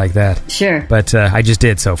anything like that. Sure. But I just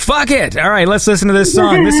did, so fuck it. All right, let's listen to this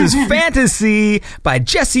song. This is Fantasy by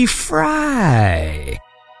Jesse Fry.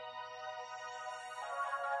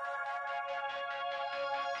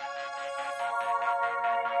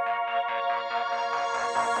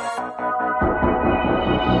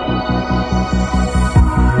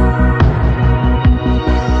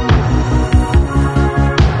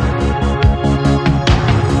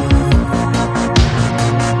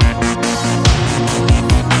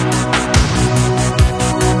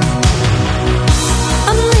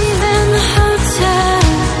 I'm leaving the hotel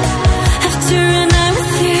after a night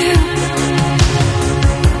with you.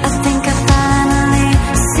 I think I finally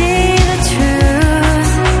see the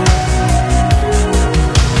truth.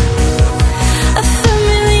 A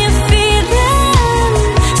familiar feeling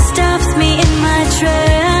stops me in my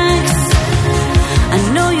tracks. I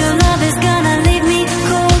know your love is gonna leave me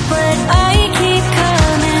cold, but I keep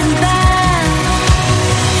coming back.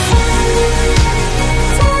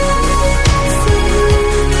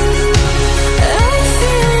 I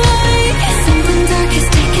feel like something dark is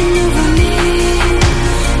taking over me,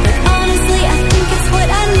 but honestly I think it's what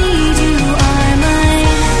I need. You are mine.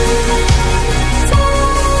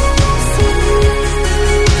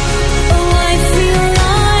 Oh, I feel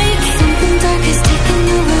like something dark is taking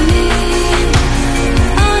over me.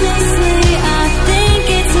 Honestly, I think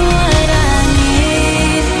it's what I need.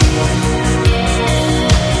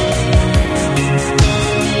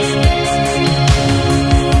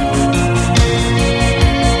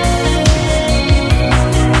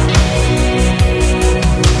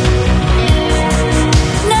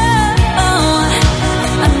 No,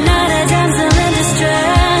 I'm not a damsel in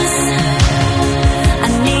distress. I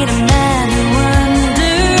need a man who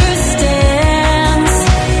understands.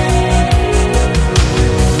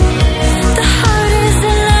 The heart is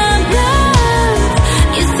a labyrinth.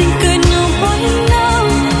 You think I know, boy, no.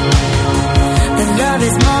 But love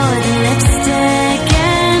is more than lipstick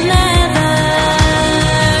and leather.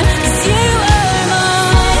 'Cause you are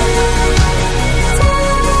mine.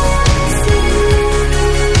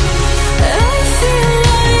 I feel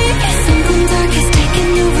like something dark is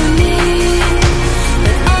taking over me,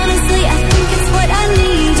 but honestly I think it's what I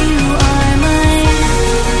need. You are mine.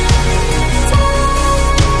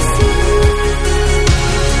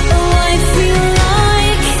 Oh, I feel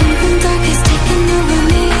like something dark is taking over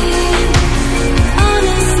me.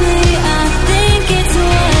 Honestly, I think it's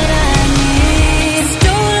what I need.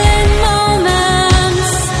 Stolen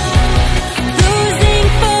moments, losing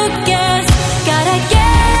focus. Gotta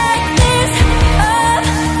get this off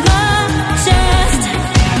my chest.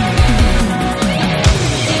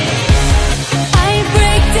 I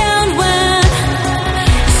break down when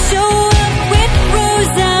you show up with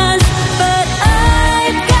roses, but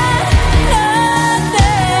I've got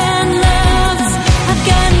nothing left. I've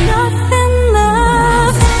got nothing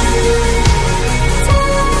left.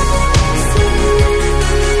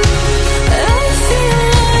 I feel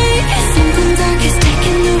like something dark is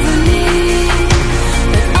taking over me,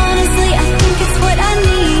 but honestly I think it's what I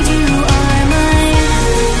need. You are mine.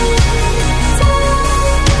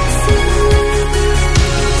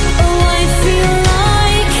 Oh, I feel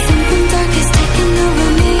like something dark is taking over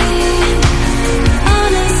me.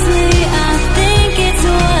 Honestly, I think it's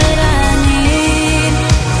what I need.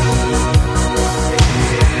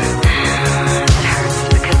 It hurts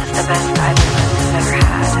because it's the best either of us has ever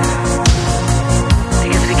had.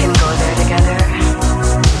 Because we can go there together,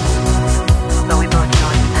 but we both know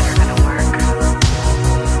it's never gonna work.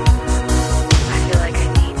 I feel like I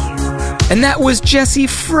need you. And that was Jesse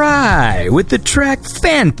Fry with the track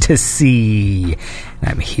Fantasy. And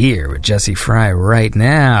I'm here with Jesse Fry right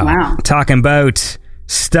now. Wow. Talking about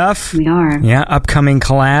stuff. We are. Yeah, upcoming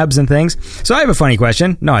collabs and things. So I have a funny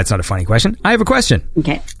question. No, it's not a funny question. I have a question.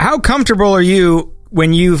 Okay. How comfortable are you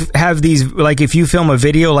when you have these, like if you film a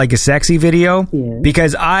video, like a sexy video,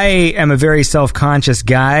 because I am a very self-conscious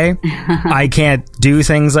guy, I can't do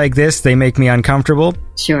things like this. They make me uncomfortable.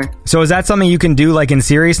 Sure. So is that something you can do, like in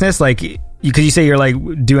seriousness? Like, because you say you're like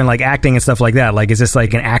doing like acting and stuff like that. Like, is this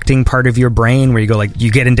like an acting part of your brain where you go like,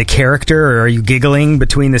 you get into character, or are you giggling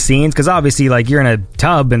between the scenes? Because obviously like you're in a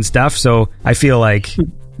tub and stuff. So I feel like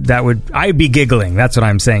I'd be giggling. That's what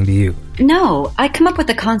I'm saying to you. No, I come up with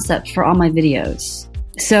the concept for all my videos.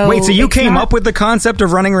 So wait, so you came up with the concept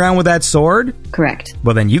of running around with that sword? Correct.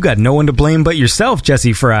 Well, then you got no one to blame but yourself,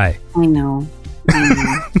 Jessie Fry. I know.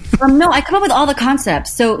 No, I come up with all the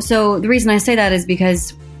concepts. So the reason I say that is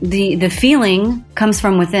because the feeling comes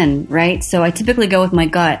from within, right? So I typically go with my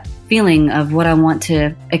gut feeling of what I want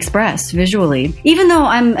to express visually. Even though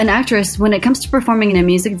I'm an actress, when it comes to performing in a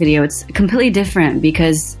music video, it's completely different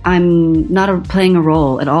because I'm not playing a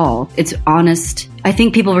role at all. It's honest. I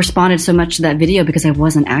think people responded so much to that video because I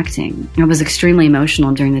wasn't acting. I was extremely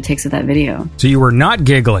emotional during the takes of that video. So you were not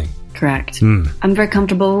giggling? Correct. I'm very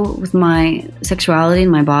comfortable with my sexuality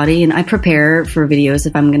and my body, and I prepare for videos.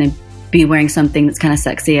 If I'm going to be wearing something that's kind of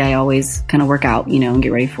sexy, I always kind of work out, and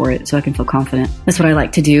get ready for it so I can feel confident. That's what I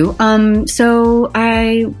like to do. So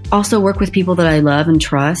I also work with people that I love and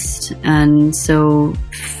trust, and so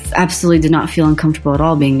absolutely did not feel uncomfortable at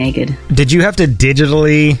all being naked. Did you have to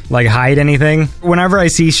digitally like hide anything? Whenever I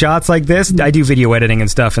see shots like this, I do video editing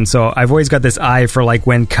and stuff, and so I've always got this eye for like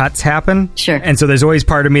when cuts happen. Sure. And so there's always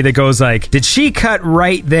part of me that goes like, did she cut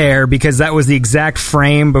right there because that was the exact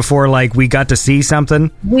frame before like we got to see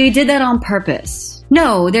something? We did that on purpose.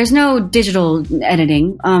 No, there's no digital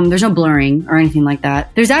editing. There's no blurring or anything like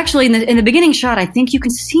that. There's actually in the beginning shot, I think you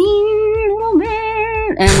can see a little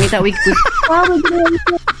bit, and we thought we could probably do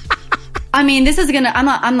it. I mean, this is gonna.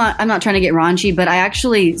 I'm not trying to get raunchy, but I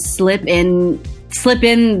actually slip in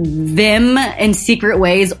them in secret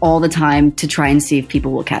ways all the time to try and see if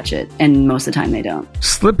people will catch it, and most of the time they don't.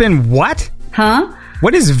 Slip in what? Huh?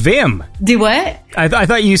 What is Vim? Do what? I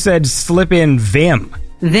thought you said slip in Vim.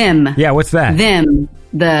 Vim. Yeah, what's that? Vim.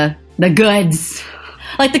 The goods.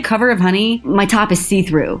 Like the cover of Honey, my top is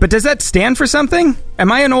see-through. But does that stand for something?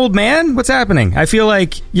 Am I an old man? What's happening? I feel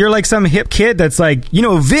like you're like some hip kid that's like,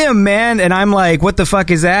 Vim, man. And I'm like, what the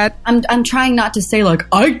fuck is that? I'm trying not to say like,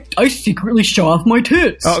 I secretly show off my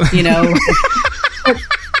tits. Oh.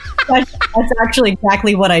 That's actually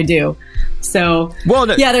exactly what I do. So,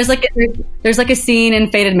 yeah, there's like a scene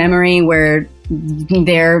in Faded Memory where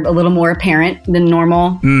they're a little more apparent than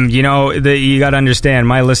normal. You got to understand,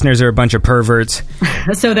 my listeners are a bunch of perverts.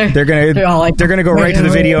 So they're gonna go right to the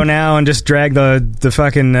video now and just drag the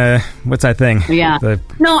fucking what's that thing? Yeah.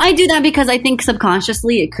 No, I do that because I think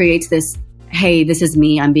subconsciously it creates this. Hey, this is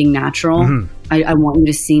me. I'm being natural. Mm-hmm. I want you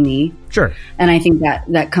to see me. Sure. And I think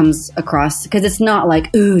that comes across because it's not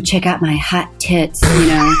like, ooh, check out my hot tits,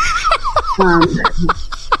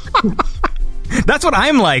 That's what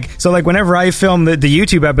I'm like. So like whenever I film the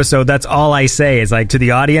YouTube episode, that's all I say is like to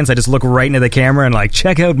the audience, I just look right into the camera and like,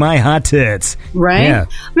 check out my hot tits. Right? Yeah.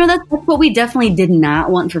 No, that's what we definitely did not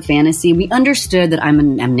want for fantasy. We understood that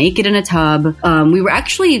I'm naked in a tub. We were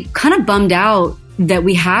actually kind of bummed out that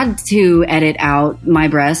we had to edit out my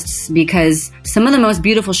breasts because some of the most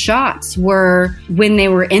beautiful shots were when they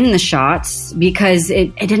were in the shots because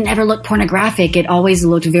it didn't ever look pornographic. It always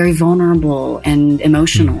looked very vulnerable and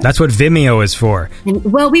emotional. That's what Vimeo is for. And,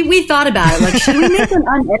 well, we thought about it. Like, should we make an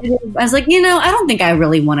unedited? I was like, I don't think I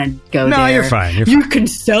really want to go there. No, you're fine. You can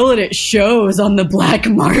sell it at shows on the black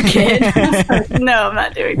market. No, I'm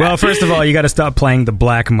not doing that. Well, first of all, you got to stop playing the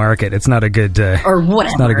black market. It's not a good or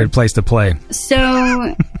whatever. It's not a good place to play. So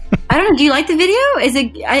I don't know. Do you like the video? Is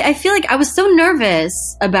it? I feel like I was so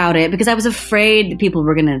nervous about it because I was afraid people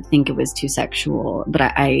were going to think it was too sexual. But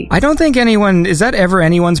I don't think is that ever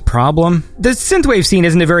anyone's problem? The synthwave scene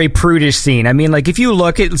isn't a very prudish scene. I mean, like if you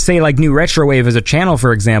look at say like New Retrowave as a channel,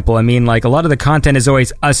 for example, I mean, like a lot of the content is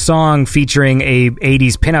always a song featuring a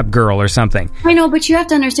 80s pinup girl or something. I know, but you have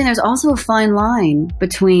to understand there's also a fine line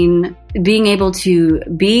between being able to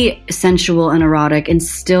be sensual and erotic and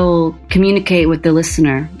still communicate with the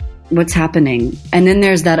listener what's happening. And then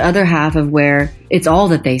there's that other half of where it's all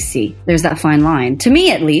that they see. There's that fine line, to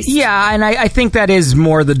me at least. Yeah, and I think that is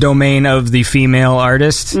more the domain of the female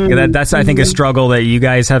artist. Mm-hmm. That's, I think, a struggle that you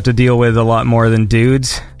guys have to deal with a lot more than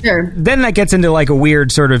dudes. Sure. Then that gets into like a weird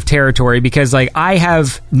sort of territory because like I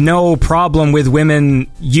have no problem with women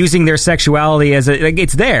using their sexuality as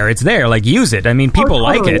it's there. Like use it. I mean, people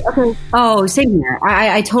like it. Okay. Oh, same here.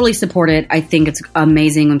 I totally support it. I think it's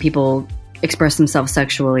amazing when people express themselves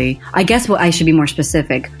sexually. I guess what I should be more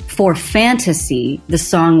specific. For fantasy, the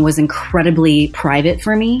song was incredibly private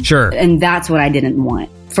for me. Sure. And that's what I didn't want.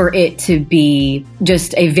 For it to be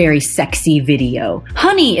just a very sexy video.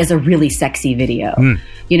 Honey is a really sexy video.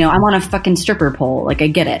 You know, I'm on a fucking stripper pole. Like, I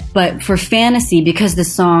get it. But for fantasy, because the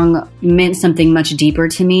song meant something much deeper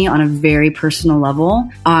to me on a very personal level,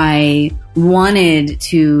 I wanted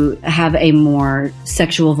to have a more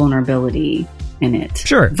sexual vulnerability in it.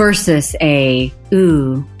 Sure. Versus a,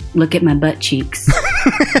 ooh, look at my butt cheeks.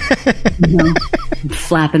 You know,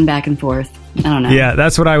 flapping back and forth. I don't know. Yeah,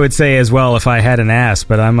 that's what I would say as well if I had an ass,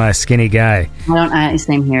 but I'm a skinny guy.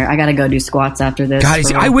 Same here. I gotta go do squats after this.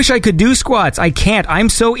 God, I wish I could do squats. I can't. I'm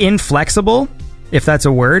so inflexible, if that's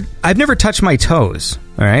a word. I've never touched my toes.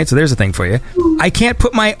 All right, so there's a thing for you. I can't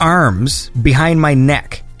put my arms behind my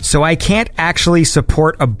neck. So I can't actually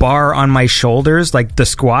support a bar on my shoulders like the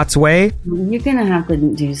squats way. You're gonna have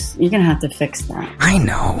to fix that. I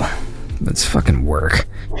know. That's fucking work.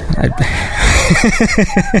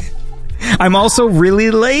 I'm also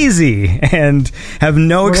really lazy and have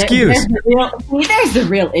no excuse. There's the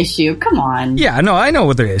real issue. Come on. Yeah, no, I know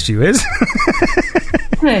what the issue is.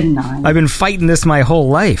 Good night. I've been fighting this my whole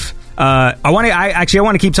life. I want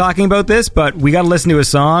to keep talking about this, but we got to listen to a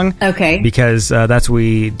song. Okay. Because that's what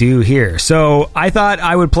we do here. So I thought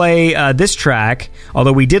I would play this track,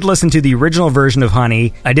 although we did listen to the original version of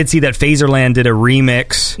Honey. I did see that Phaserland did a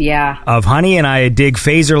remix of Honey, and I dig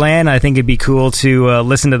Phaserland. I think it'd be cool to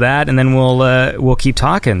listen to that, and then we'll keep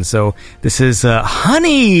talking. So this is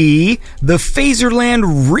Honey, the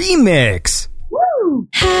Phaserland remix. Woo!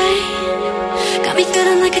 Hey, got me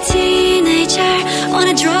feeling like a teenager.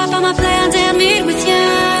 Wanna drop all my plans and meet with you.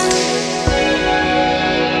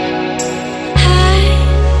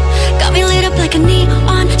 Hey, got me lit up like a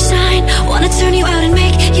neon sign. Wanna turn you out and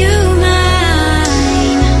make you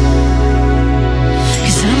mine.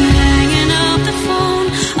 'Cause I'm hanging up the phone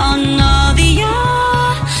on all the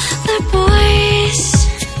other boys.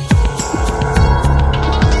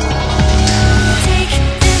 Take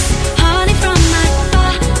this honey from my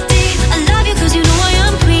body. I love you 'cause you know I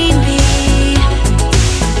am queen bee.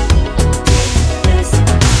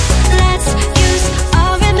 Let's use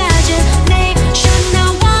our imagination. I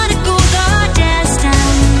wanna go the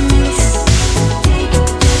distance.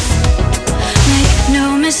 Make no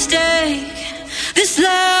mistake, this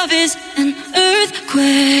love is an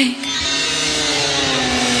earthquake.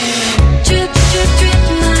 Drip, drip, drip,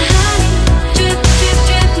 my honey. Drip, drip,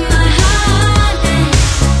 drip, my honey.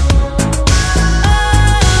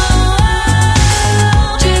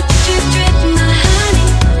 Oh, drip, drip, drip, my honey.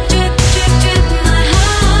 Drip, drip, drip, my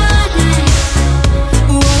honey.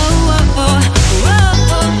 Whoa, whoa, whoa,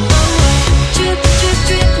 whoa, whoa. Drip, drip,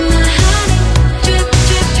 drip, my honey. Drip,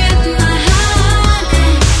 drip, drip, my honey.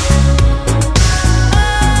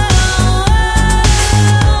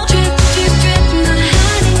 Oh, drip,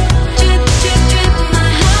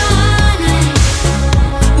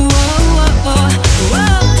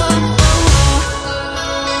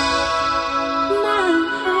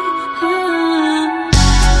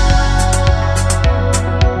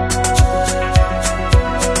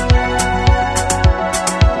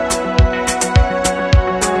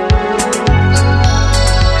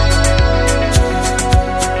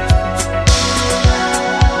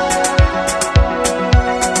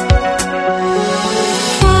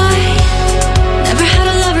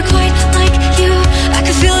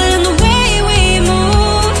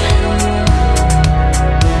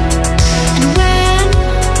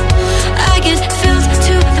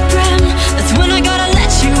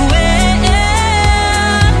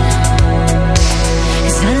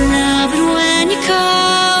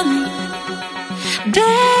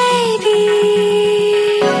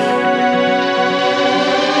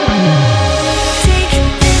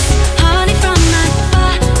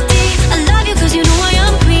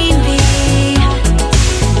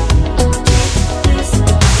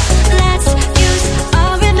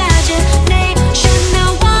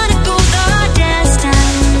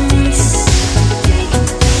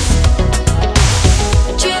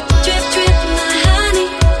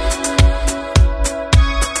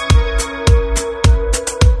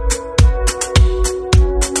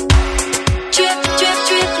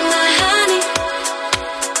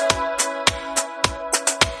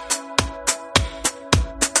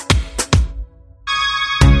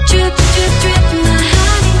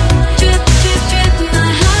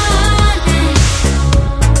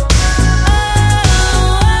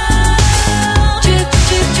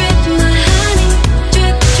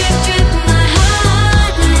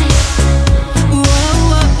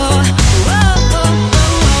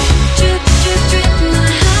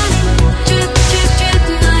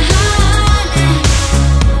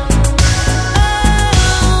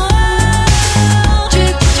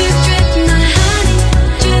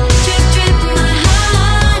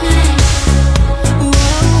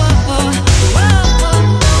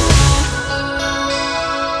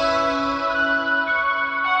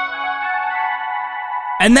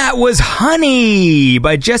 And that was Honey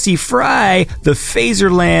by Jesse Fry, the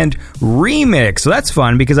Phaserland remix. So that's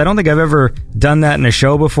fun because I don't think I've ever done that in a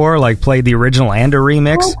show before, like played the original and a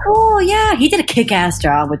remix. Oh, cool. Yeah, he did a kick-ass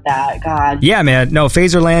job with that. God. Yeah, man. No,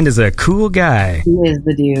 Phaserland is a cool guy. He is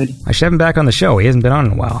the dude. I should have him back on the show. He hasn't been on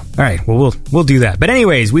in a while. All right, well, we'll do that. But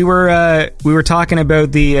anyways, we were talking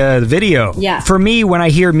about the video. Yeah. For me, when I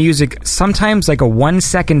hear music, sometimes like a 1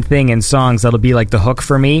 second thing in songs that'll be like the hook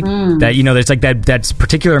for me. That, you know, there's like that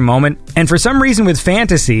particular moment. And for some reason with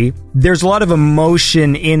fantasy, there's a lot of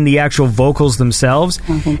emotion in the actual vocals themselves.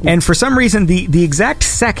 And for some reason, the exact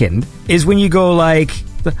second is when you go like,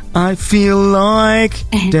 I feel like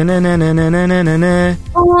da-na-na-na-na-na-na-na.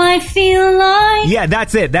 Oh, I feel like. Yeah,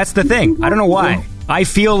 that's it. That's the thing. I don't know why. I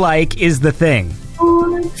feel like is the thing.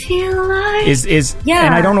 Oh, I feel like. Is Yeah.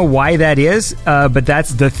 And I don't know why that is, but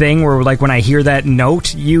that's the thing where like when I hear that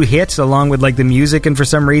note you hit along with like the music, and for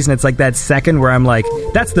some reason it's like that second where I'm like,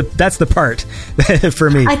 that's the part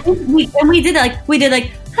for me. I think we did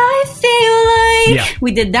like I feel like. Yeah.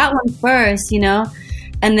 We did that one first, you know,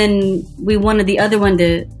 and then we wanted the other one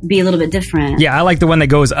to be a little bit different. Yeah, I like the one that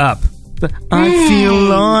goes up. I feel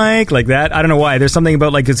like that. I don't know why. There's something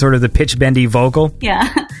about like it's sort of the pitch bendy vocal. Yeah.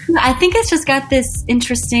 I think it's just got this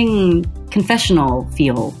interesting confessional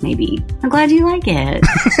feel, maybe. I'm glad you like it.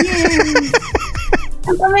 Yay.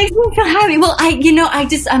 That makes me feel happy. Well,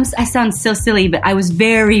 I sound so silly, but I was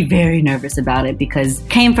very, very nervous about it because it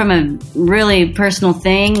came from a really personal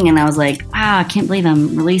thing, and I was like, wow, I can't believe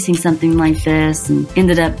I'm releasing something like this, and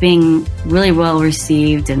ended up being really well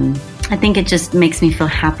received, and I think it just makes me feel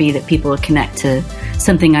happy that people connect to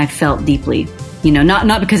something I felt deeply. You know,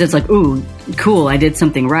 not because it's like, ooh, cool, I did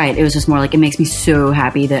something right. It was just more like it makes me so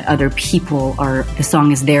happy that other people the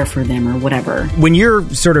song is there for them or whatever. When you're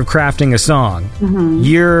sort of crafting a song,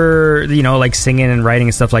 you're, you know, like singing and writing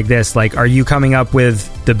and stuff like this, like, are you coming up with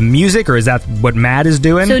the music, or is that what Matt is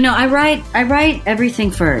doing? So no, I write everything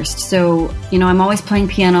first. So, you know, I'm always playing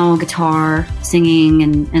piano, guitar, singing,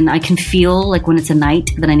 and I can feel like when it's a night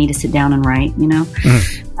that I need to sit down and write, you know?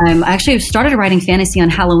 I actually started writing fantasy on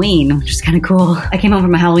Halloween, which is kind of cool. I came home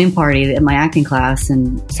from a Halloween party at my acting class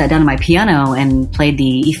and sat down at my piano and played the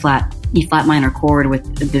E flat minor chord with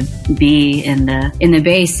the B in the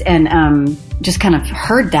bass, and just kind of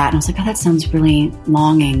heard that and I was like, oh, that sounds really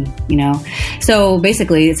longing, you know? So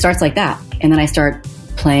basically it starts like that, and then I start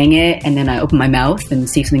playing it, and then I open my mouth and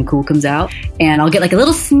see if something cool comes out, and I'll get like a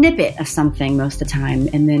little snippet of something most of the time,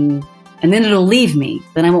 and then it'll leave me.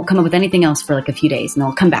 Then I won't come up with anything else for like a few days, and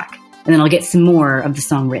I'll come back. And then I'll get some more of the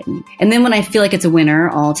song written. And then when I feel like it's a winner,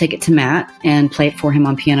 I'll take it to Matt and play it for him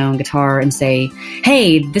on piano and guitar and say,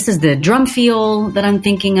 hey, this is the drum feel that I'm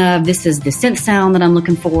thinking of. This is the synth sound that I'm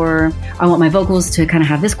looking for. I want my vocals to kind of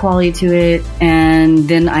have this quality to it. And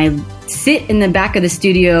then I sit in the back of the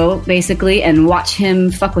studio, basically, and watch him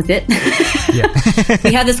fuck with it.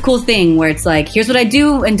 We have this cool thing where it's like, here's what I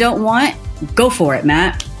do and don't want. Go for it,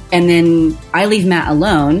 Matt. And then I leave Matt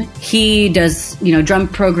alone. He does, you know, drum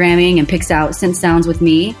programming and picks out synth sounds with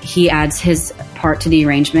me. He adds his part to the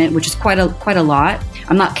arrangement, which is quite a lot.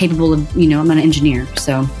 I'm not capable of, you know, I'm not an engineer.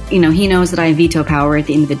 So, you know, he knows that I have veto power at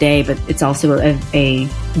the end of the day, but it's also a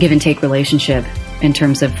give and take relationship in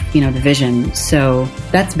terms of, you know, the vision. So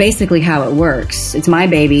that's basically how it works. It's my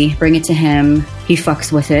baby. Bring it to him. He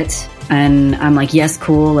fucks with it. And I'm like, yes,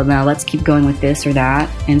 cool. Now let's keep going with this or that.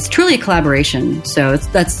 And it's truly a collaboration. So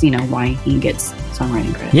that's, you know, why he gets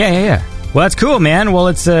songwriting credit. Yeah. Well, that's cool, man. Well,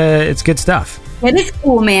 it's good stuff. It is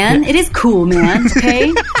cool, man. It is cool, man.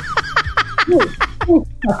 Okay? It's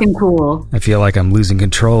fucking cool. I feel like I'm losing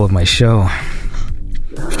control of my show.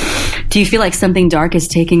 Do you feel like something dark is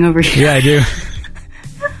taking over here? Yeah, I do.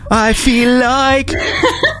 I feel like...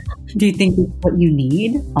 Do you think it's what you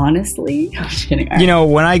need, honestly? I'm just kidding. You know,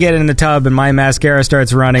 when I get in the tub and my mascara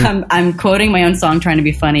starts running... I'm quoting my own song trying to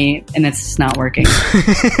be funny, and it's just not working.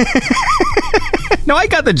 No, I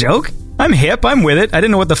got the joke. I'm hip. I'm with it. I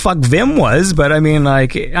didn't know what the fuck Vim was, but I mean,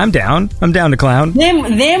 like, I'm down. I'm down to clown.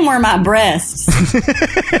 Them were my breasts.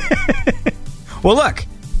 Well, look.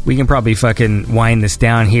 We can probably fucking wind this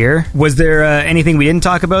down here. Was there anything we didn't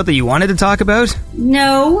talk about that you wanted to talk about?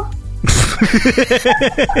 No.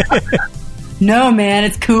 No, man,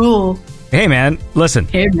 it's cool. Hey, man, listen.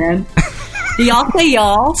 Hey, man. Do y'all say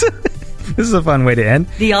y'all? This is a fun way to end.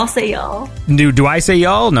 Do y'all say y'all? Do I say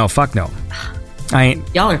y'all? No, fuck no. I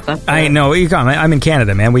ain't. Y'all are fucked up. I ain't. No, I'm in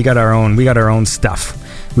Canada, man. We got our own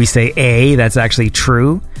stuff. We say a. That's actually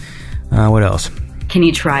true. What else? Can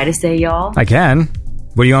you try to say y'all? I can.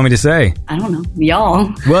 What do you want me to say? I don't know.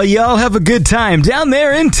 Y'all. Well, y'all have a good time down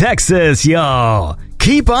there in Texas, y'all.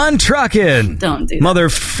 Keep on trucking. Don't do that.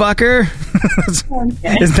 Motherfucker.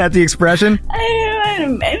 Okay. Isn't that the expression? I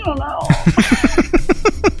don't know.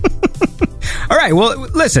 All right, well,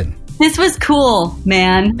 listen. This was cool,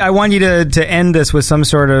 man. I want you to end this with some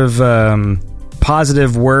sort of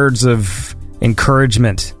positive words of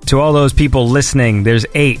encouragement to all those people listening. There's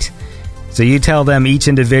 8. So you tell them each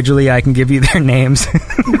individually. I can give you their names.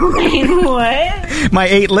 Wait, what? My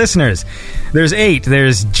 8 listeners. There's 8.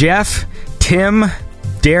 There's Jeff, Tim,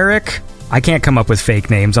 Derek. I can't come up with fake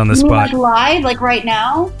names on the spot. Live, like right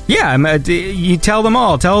now? Yeah, you tell them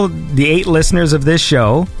all. Tell the 8 listeners of this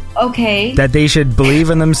show Okay. that they should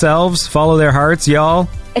believe in themselves, follow their hearts, y'all.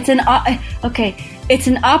 It's an It's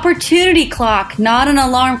an opportunity clock, not an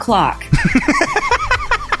alarm clock.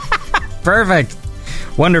 Perfect.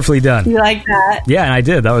 Wonderfully done. You like that? Yeah, I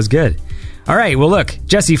did. That was good. All right. Well, look,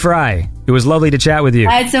 Jesse Fry, it was lovely to chat with you.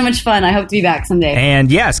 I had so much fun. I hope to be back someday.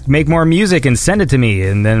 And yes, make more music and send it to me,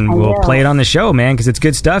 and then we'll play it on the show, man, because it's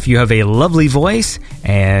good stuff. You have a lovely voice,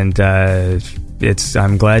 and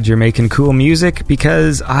I'm glad you're making cool music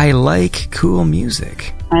because I like cool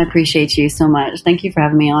music. I appreciate you so much. Thank you for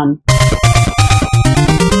having me on.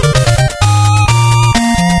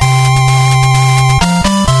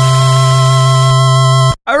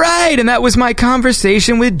 All right, and that was my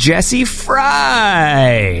conversation with Jesse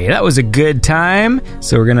Fry. That was a good time.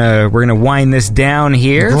 So we're gonna wind this down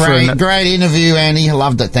here. Great interview, Andy. I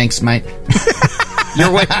loved it. Thanks, mate.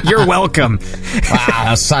 You're welcome. Wow, that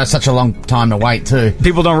was such a long time to wait too.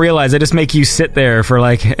 People don't realize I just make you sit there for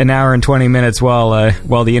like an hour and 20 minutes while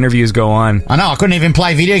the interviews go on. I know. I couldn't even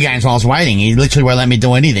play video games while I was waiting. He literally won't let me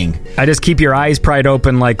do anything. I just keep your eyes pried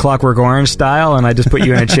open like Clockwork Orange style, and I just put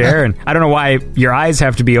you in a chair. And I don't know why your eyes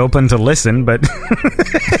have to be open to listen, but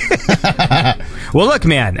well, look,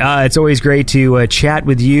 man, it's always great to chat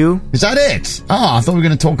with you. Is that it? Oh, I thought we were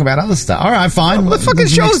going to talk about other stuff. All right, fine. Well, the fucking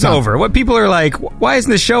show's over. What people are like, why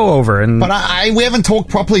isn't the show over? And but we haven't talked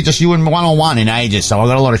properly, just you and one-on-one in ages, so I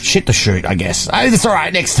got a lot of shit to shoot, I guess. It's all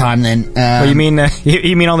right next time then. Well, you mean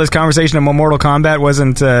all this conversation about Mortal Kombat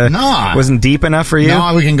wasn't deep enough for you?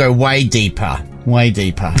 No, we can go way deeper. Way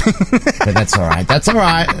deeper. But that's all right. That's all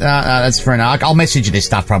right. That's fair enough. I'll message you this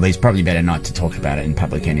stuff probably. It's probably better not to talk about it in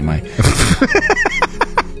public anyway.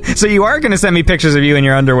 So you are going to send me pictures of you in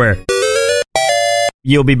your underwear.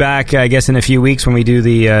 You'll be back, I guess, in a few weeks when we do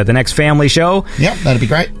the next family show. Yep, that'd be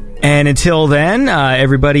great. And until then,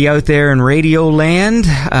 everybody out there in Radio Land,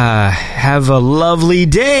 have a lovely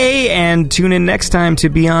day and tune in next time to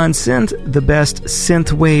Beyond Synth, the best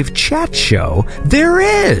synthwave chat show there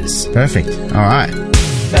is. Perfect. All right.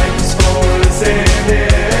 Thanks for listening.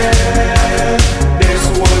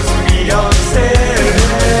 This was Beyond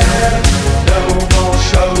Synth. No more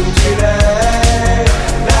show today.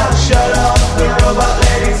 Now shut up, the robot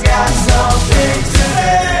lady's got something to say.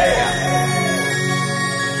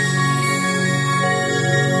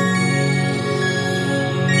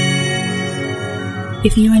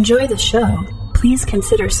 If you enjoy the show, please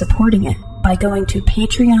consider supporting it by going to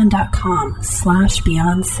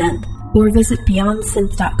patreon.com/BeyondSynth or visit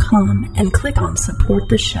BeyondSynth.com and click on Support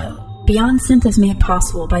the Show. Beyond Synth is made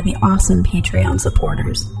possible by the awesome Patreon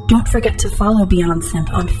supporters. Don't forget to follow Beyond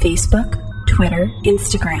Synth on Facebook, Twitter,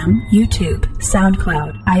 Instagram, YouTube,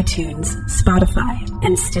 SoundCloud, iTunes, Spotify,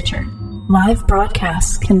 and Stitcher. Live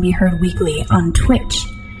broadcasts can be heard weekly on Twitch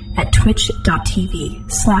at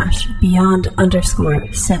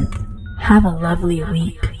twitch.tv/beyond_synth. Have a lovely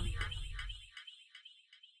week.